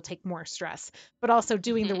it up, you'll take more stress. But also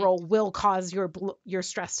doing the roll will cause your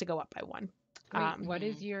stress to go up by 1. Wait, what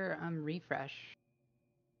is your refresh?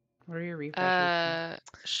 What are your refreshes?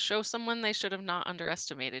 Show someone they should have not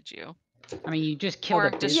underestimated you. I mean, you just killed Or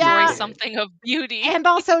a business. destroy Yeah. something of beauty. And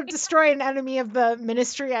also destroy an enemy of the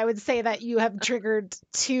ministry. I would say that you have triggered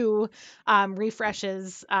 2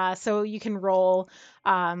 refreshes. So you can roll.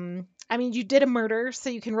 I mean, you did a murder, so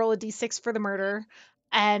you can roll a d6 for the murder.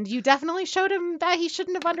 And you definitely showed him that he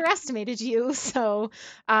shouldn't have underestimated you. So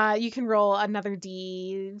you can roll another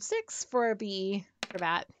d6 for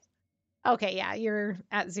that. Okay, yeah, you're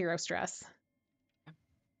at 0 stress.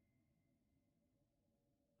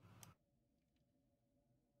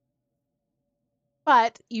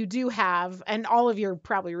 But you do have, and all of your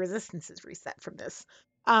probably resistances reset from this.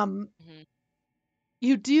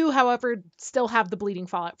 You do, however, still have the bleeding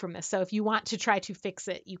fallout from this. So if you want to try to fix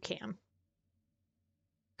it, you can.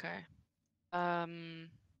 Okay.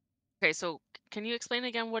 Okay, so can you explain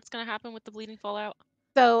again what's going to happen with the bleeding fallout?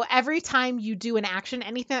 So every time you do an action,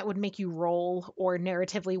 anything that would make you roll or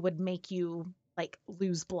narratively would make you like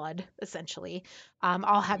lose blood, essentially,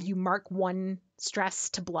 I'll have you mark 1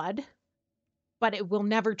 stress to blood, but it will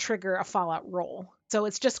never trigger a fallout roll. So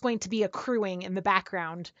it's just going to be accruing in the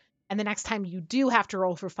background. And the next time you do have to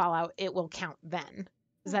roll for fallout, it will count then.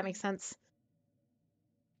 Does that make sense?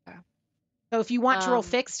 Yeah. So if you want to roll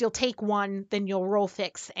fixed, you'll take 1, then you'll roll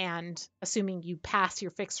fix, and assuming you pass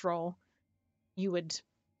your fixed roll, you would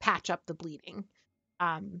patch up the bleeding.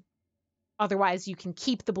 Otherwise, you can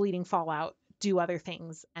keep the bleeding fallout, do other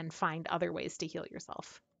things, and find other ways to heal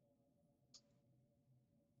yourself.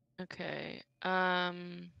 Okay.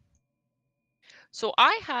 So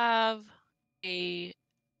I have a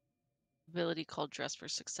ability called Dress for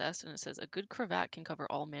Success, and it says a good cravat can cover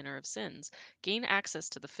all manner of sins. Gain access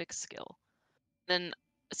to the fix skill. Then,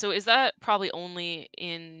 so is that probably only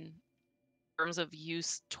in terms of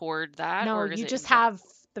use toward that? No, or is you it just in general? have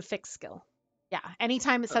the fix skill. Yeah,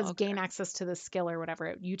 anytime it says okay. gain access to the skill or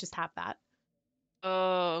whatever, you just have that.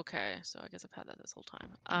 Oh, okay. So I guess I've had that this whole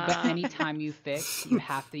time. But anytime you fix, you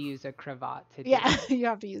have to use a cravat to do Yeah, it. you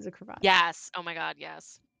have to use a cravat. Yes. Oh my God,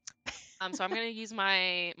 yes. So I'm gonna use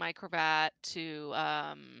my cravat to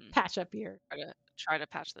Patch up your. try to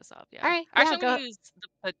patch this up. Yeah. All right, Actually, yeah, I'm gonna use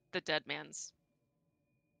the dead man's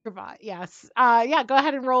cravat. Yes. Yeah, go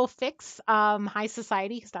ahead and roll fix. High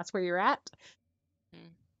society, because that's where you're at.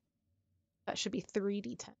 That should be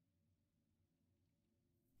 3d10.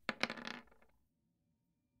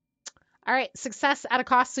 All right, success at a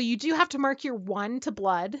cost. So you do have to mark your 1 to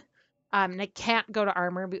blood. And it can't go to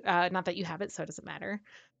armor. Not that you have it, so it doesn't matter.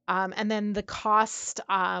 And then the cost,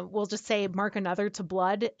 we'll just say mark another to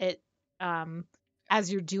blood. It,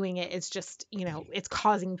 as you're doing it, it's just, it's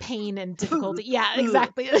causing pain and difficulty. Yeah,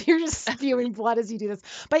 exactly. You're just spewing blood as you do this.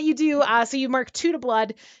 But you do, so you mark 2 to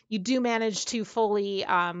blood. You do manage to fully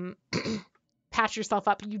patch yourself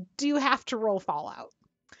up. You do have to roll fallout.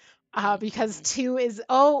 Because 2 is,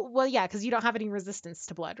 because you don't have any resistance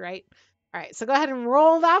to blood, right? All right, so go ahead and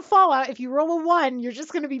roll that fallout. If you roll a 1, you're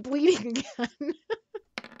just going to be bleeding again.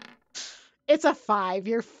 It's a 5.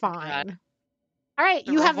 You're Thank God. fine. All right,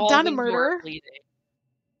 The you have done a revolving door murder. bleeding.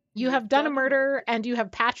 You have done a murder, and you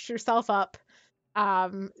have patched yourself up.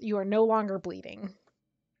 You are no longer bleeding.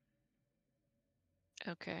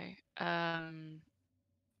 Okay.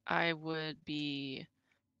 I would be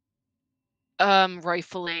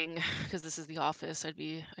rifling because this is the office. I'd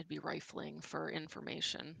be rifling for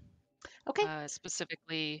information. Okay.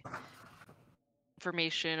 Specifically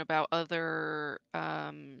information about other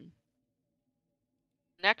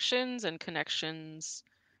connections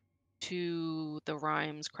to the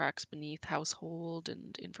Rhymes Cracks Beneath household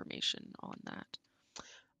and information on that.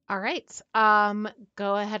 All right.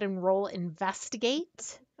 Go ahead and roll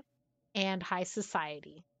investigate and high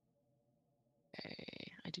society.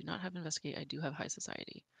 Okay. I do not have investigate. I do have high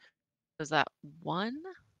society. Is that 1?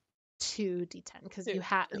 2d10 because you 2.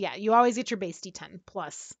 have you always get your base d10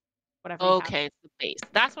 plus whatever you have. Okay, it's the base.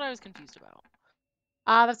 That's what I was confused about.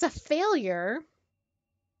 That's a failure.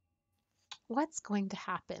 What's going to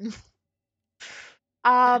happen?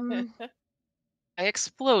 I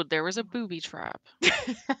explode. There was a booby trap.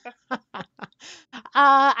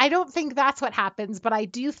 I don't think that's what happens, but I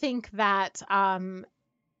do think that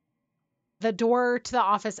the door to the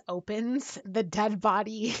office opens. The dead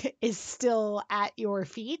body is still at your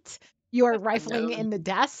feet. You are rifling No. in the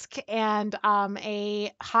desk, and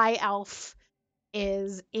a high elf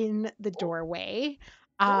is in the doorway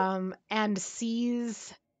and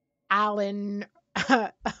sees Alan,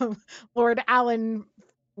 Lord Alan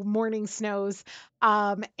Morning Snows,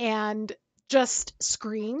 and just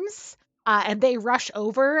screams. And they rush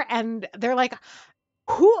over and they're like,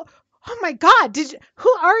 "Who? Oh my God! Who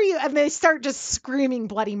are you?" And they start just screaming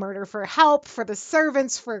bloody murder for help, for the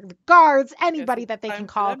servants, for the guards, anybody that they can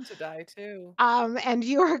call. Them to die too. And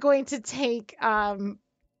you are going to take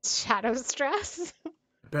shadow stress.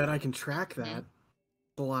 Bet I can track that. That's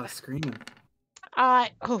a lot of screaming.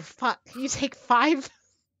 Oh fuck! You take 5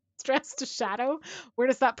 stress to shadow. Where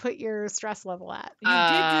does that put your stress level at? You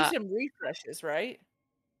did do some refreshes, right?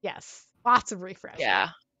 Yes, lots of refresh. Yeah.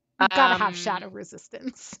 You've got to have shadow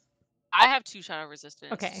resistance. I have 2 shadow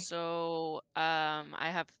resistance. Okay. So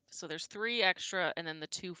there's 3 extra and then the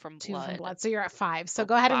 2 from blood. 2 from blood. So you're at 5. So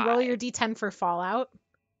go ahead and roll your d10 for fallout.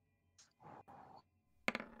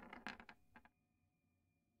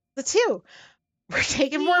 The 2. We're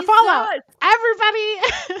taking more fallout.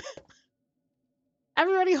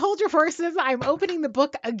 Everybody hold your horses. I'm opening the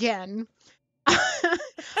book again.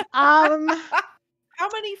 How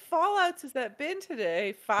many fallouts has that been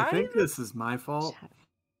today? 5? I think this is my fault.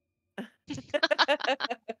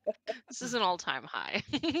 This is an all-time high.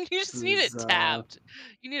 You just need it tabbed.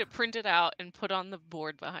 You need it printed out and put on the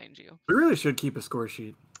board behind you. We really should keep a score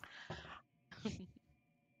sheet.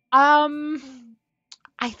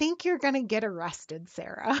 I think you're gonna get arrested,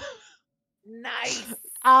 Sarah. Nice.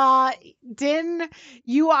 Din,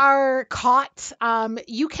 you are caught.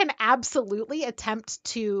 You can absolutely attempt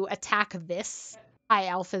to attack this high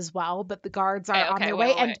elf as well, but the guards are on their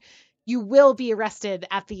way, and you will be arrested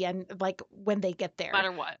at the end, like when they get there. No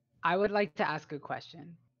matter what. I would like to ask a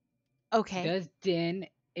question. Okay.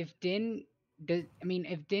 If Din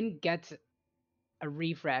gets a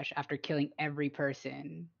refresh after killing every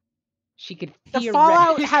person, she could The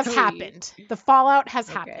fallout has happened. The fallout has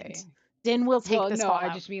happened. Din will take this fallout.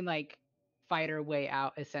 I just mean like fight her way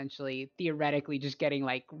out, essentially. Theoretically, just getting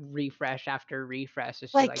like refresh after refresh,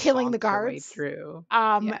 just like killing the bonks her way guards through.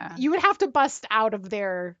 You would have to bust out of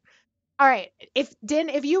their. All right, if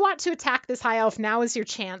you want to attack this high elf, now is your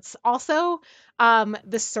chance. Also,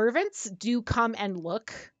 the servants do come and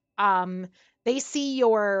look. They see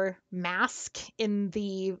your mask in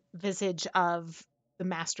the visage of the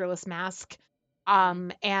masterless mask,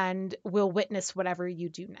 and will witness whatever you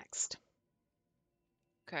do next.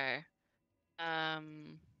 Okay.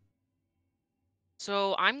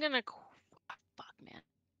 So I'm gonna. Fuck, man.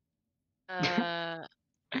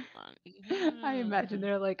 I imagine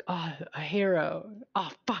they're like, oh, a hero. Oh,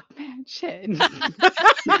 fuck, man, shit.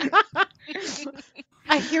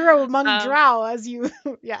 A hero among drow, as you,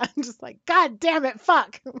 just like, God damn it,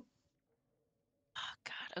 fuck. Oh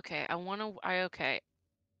God. Okay, okay.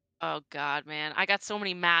 Oh God, man, I got so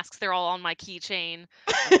many masks. They're all on my keychain.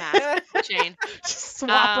 Keychain. Just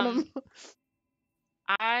swapping them.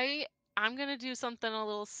 I'm gonna do something a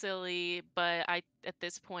little silly, but at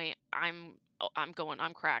this point I'm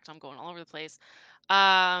cracked. I'm going all over the place.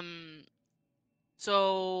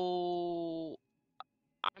 So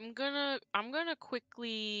I'm gonna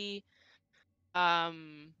quickly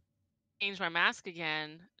change my mask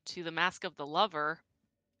again to the mask of the lover,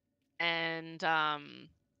 and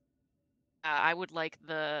I would like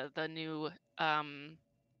the new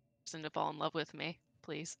person to fall in love with me,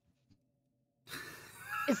 please.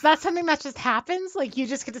 Is that something that just happens? Like you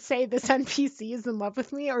just get to say this NPC is in love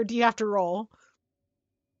with me, or do you have to roll?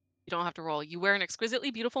 You don't have to roll. You wear an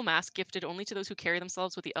exquisitely beautiful mask gifted only to those who carry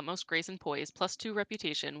themselves with the utmost grace and poise, +2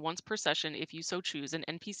 reputation. Once per session, if you so choose, an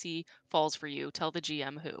NPC falls for you. Tell the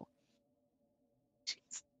GM who.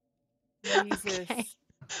 Jesus. Okay.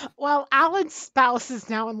 Well, Alan's spouse is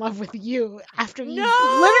now in love with you after you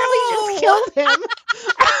No! literally just killed him.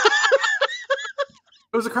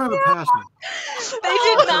 It was a crime of passion. They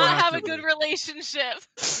did not Oh. have a good relationship.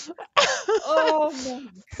 Oh my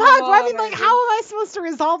Fuck, I mean, like, God. how am I supposed to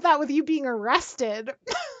resolve that with you being arrested?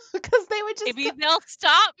 Because they would just... Maybe they'll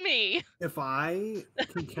stop me. If I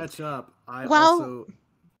can catch up, I Well- also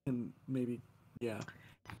can maybe, yeah.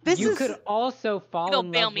 This You is... could also fall They'll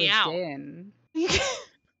in bail love me with out. Din.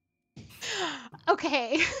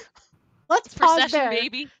 Okay. Let's It's pause procession, there.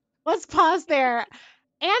 baby. Let's pause there.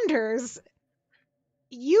 Anders,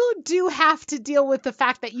 you do have to deal with the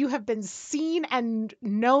fact that you have been seen and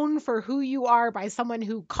known for who you are by someone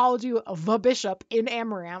who called you the bishop in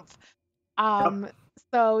Amaranth.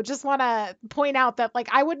 So just want to point out that, like,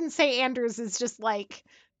 I wouldn't say Anders is just like,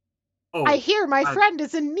 Oh, I hear my friend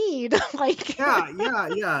is in need. Like,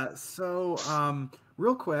 yeah. So,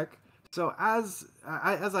 real quick. So as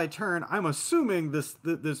I turn, I'm assuming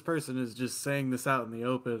this person is just saying this out in the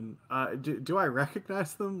open. Do I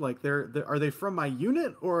recognize them? Like, are they from my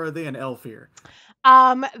unit or are they an elf here?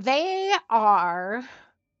 they are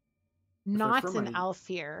not from an my- elf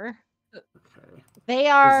here. Okay. They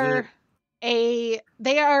are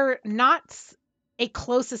they are not a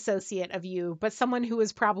close associate of you, but someone who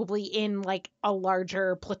is probably in like a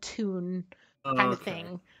larger platoon kind of Okay.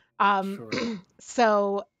 thing. Sure.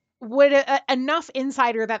 So would enough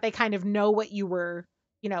insider that they kind of know what you were,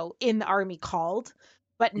 in the army called,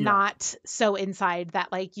 but Yeah. not so inside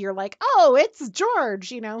that like you're like, oh, it's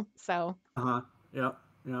George, So Yep.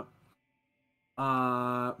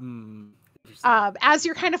 Interesting. as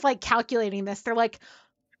you're kind of like calculating this, they're like,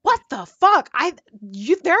 what the fuck?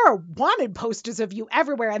 There are wanted posters of you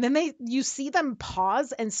everywhere. And then you see them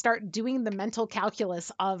pause and start doing the mental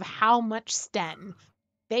calculus of how much sten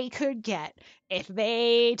they could get if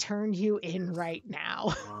they turned you in right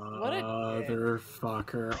now. What a dick.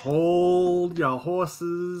 Motherfucker. Hold your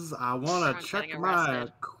horses. I want Someone's to check getting my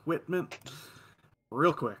arrested. equipment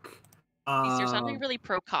real quick. You're sounding really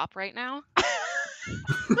pro-cop right now.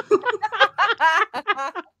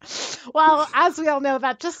 Well, as we all know,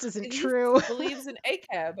 that just isn't He true. believes in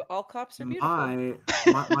ACAB. All cops are beautiful.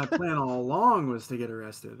 My plan all along was to get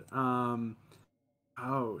arrested.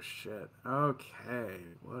 Oh shit. Okay.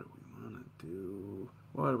 What do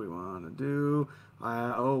we want to do?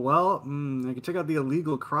 I can check out the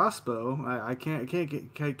illegal crossbow. I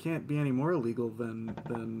can't be any more illegal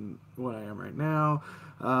than what I am right now.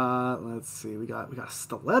 Let's see. We got a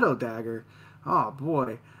stiletto dagger. Oh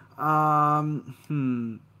boy. Wow.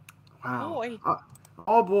 Boy.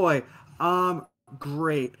 Oh boy.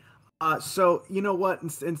 Great. So you know what?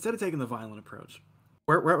 Instead of taking the violent approach,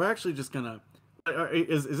 we're actually just gonna.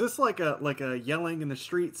 Is this like a yelling in the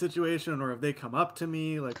street situation, or have they come up to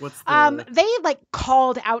me? Like, what's the? They like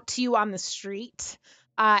called out to you on the street,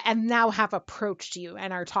 and now have approached you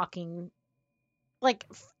and are talking, like,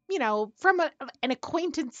 from an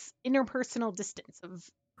acquaintance interpersonal distance of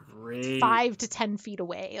Great. 5 to 10 feet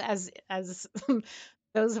away, as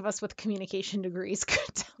those of us with communication degrees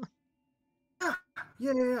could tell.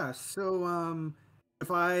 Yeah. So if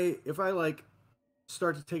I like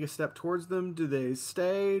start to take a step towards them, do they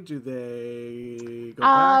stay? Do they go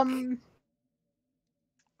back?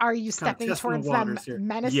 Are you Just kinda testing testing the towards them waters here.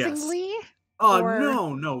 menacingly? Oh or-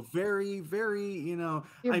 no, very, Your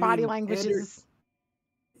I body mean, language Anders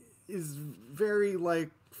is very like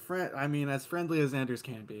as friendly as Anders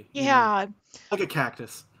can be. Yeah. Like a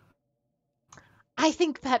cactus. I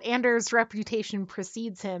think that Anders' reputation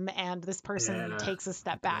precedes him, and this person Yeah, takes a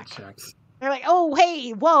step That back. checks. They're like, "Oh,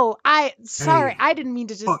 hey, whoa! Sorry, Hey. I didn't mean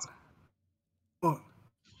to just."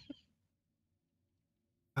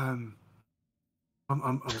 I'm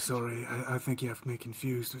sorry. I think you have me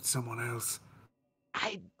confused with someone else.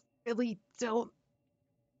 I really don't.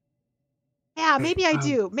 Yeah, Hey, maybe I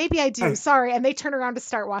do. Maybe I do. hey. Sorry. And they turn around to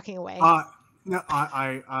start walking away. No,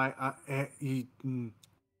 you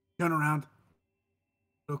turn around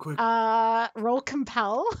real quick. Roll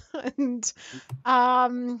compel, and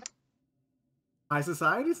High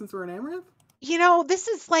society, since we're in Amaranth. this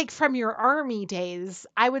is like from your army days.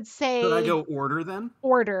 I would say Should I go order then?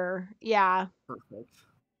 order. Yeah. Perfect.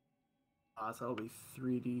 So that'll be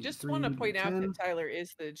 3D. Just want to point out 3d10. that Tyler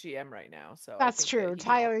is the GM right now, so I That's think true. that he can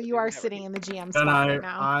Tyler, also you do are whatever sitting he in the GM And spot right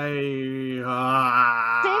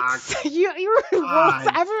now. Six. Your rolls.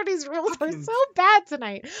 I Everybody's rolls are fucking- so bad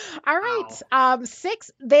tonight. All right.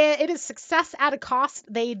 6. It is success at a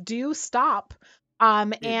cost. They do stop.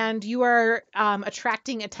 And you are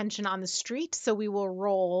attracting attention on the street. So we will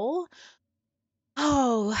roll.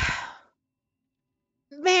 Oh.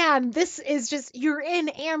 Man, this is just, you're in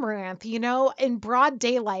Amaranth, in broad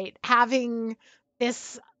daylight, having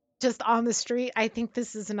this just on the street. I think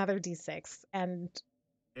this is another D6. And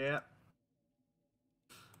Yeah.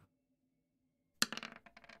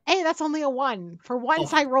 hey, that's only a 1. For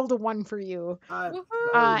once, I rolled a 1 for you.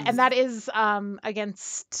 And that is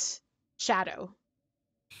against Shadow.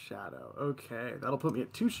 Shadow. Okay, that'll put me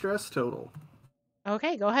at 2 stress total.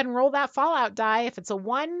 Okay, go ahead and roll that Fallout die. If it's a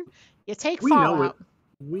 1, you take We know Fallout.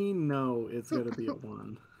 We know it's gonna be a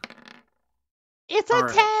 1. It's a All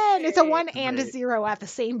 10. right. It's a 1 and a Great. 0 at the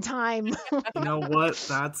same time. You know what?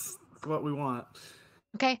 That's what we want.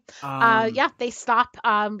 Okay. Yeah, they stop.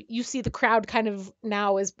 You see the crowd kind of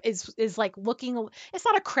now is like looking. It's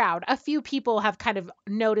not a crowd. A few people have kind of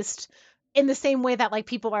noticed in the same way that like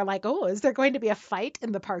people are like, oh, is there going to be a fight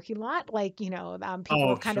in the parking lot? Like, people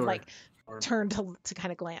have kind of like turned to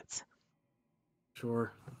kind of glance.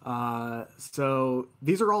 Sure. So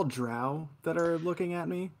these are all drow that are looking at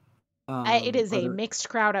me. It is a mixed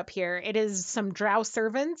crowd up here. It is some drow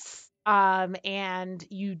servants. And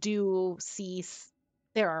you do see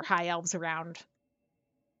there are high elves around.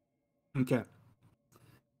 Okay.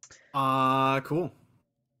 Cool.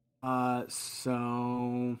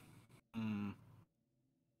 So.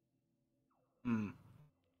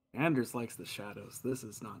 Anders likes the shadows. This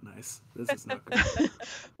is not nice. This is not good.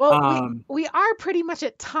 Well, we are pretty much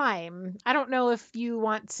at time. I don't know if you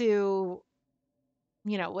want to,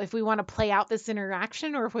 if we want to play out this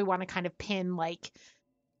interaction or if we want to kind of pin like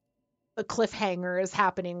a cliffhanger is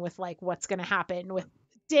happening with like what's going to happen with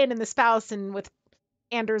Din and the spouse and with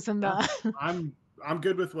Anders and the. I'm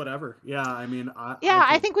good with whatever. Yeah, I mean,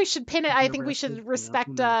 I think we should pin it. I think we should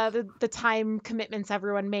respect the time commitments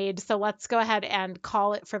everyone made. So let's go ahead and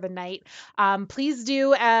call it for the night. Please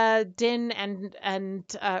do, Din and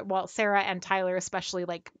Sarah and Tyler especially,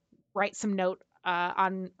 like write some note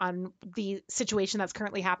on the situation that's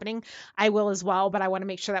currently happening. I will as well, but I want to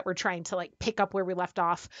make sure that we're trying to like pick up where we left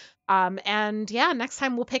off. And yeah, next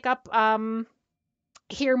time we'll pick up.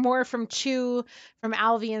 Hear more from Chu, from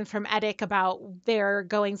Alvi, and from Edic about their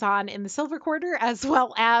goings on in the Silver Quarter, as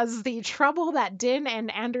well as the trouble that Din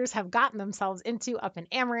and Anders have gotten themselves into up in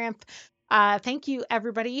Amaranth. Thank you,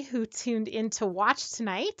 everybody who tuned in to watch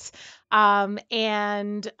tonight.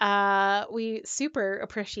 And we super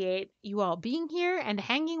appreciate you all being here and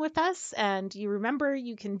hanging with us. And you remember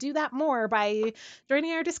you can do that more by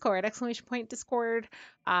joining our Discord, !Discord.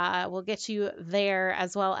 We'll get you there,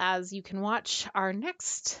 as well as you can watch our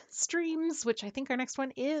next streams, which I think our next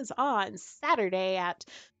one is on Saturday at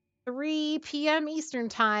 3 p.m. Eastern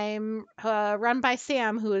time, run by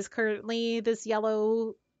Sam, who is currently this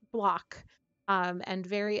yellow block, and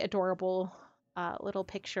very adorable little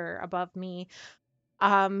picture above me.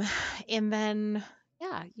 And then,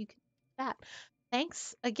 yeah, you can do that.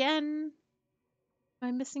 Thanks again. Am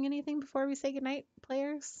I missing anything before we say goodnight,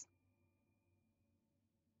 players?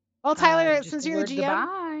 Well, Tyler, since you're the GM,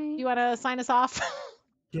 goodbye. you want to sign us off?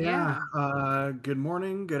 Yeah. Good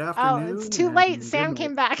morning. Good afternoon. Oh, it's too late. Sam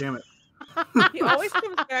came back. Damn it. He always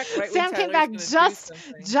comes back right when Sam came Tyler's back gonna do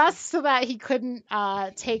something. just so that he couldn't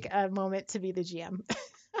take a moment to be the GM.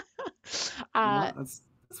 That's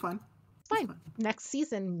fine. It's fine. Next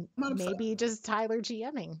season, maybe just Tyler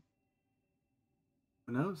GMing.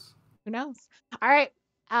 Who knows? Who knows? All right.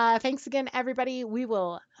 Thanks again, everybody. We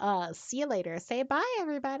will see you later. Say bye,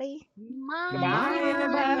 everybody. Bye. Bye,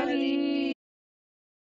 everybody.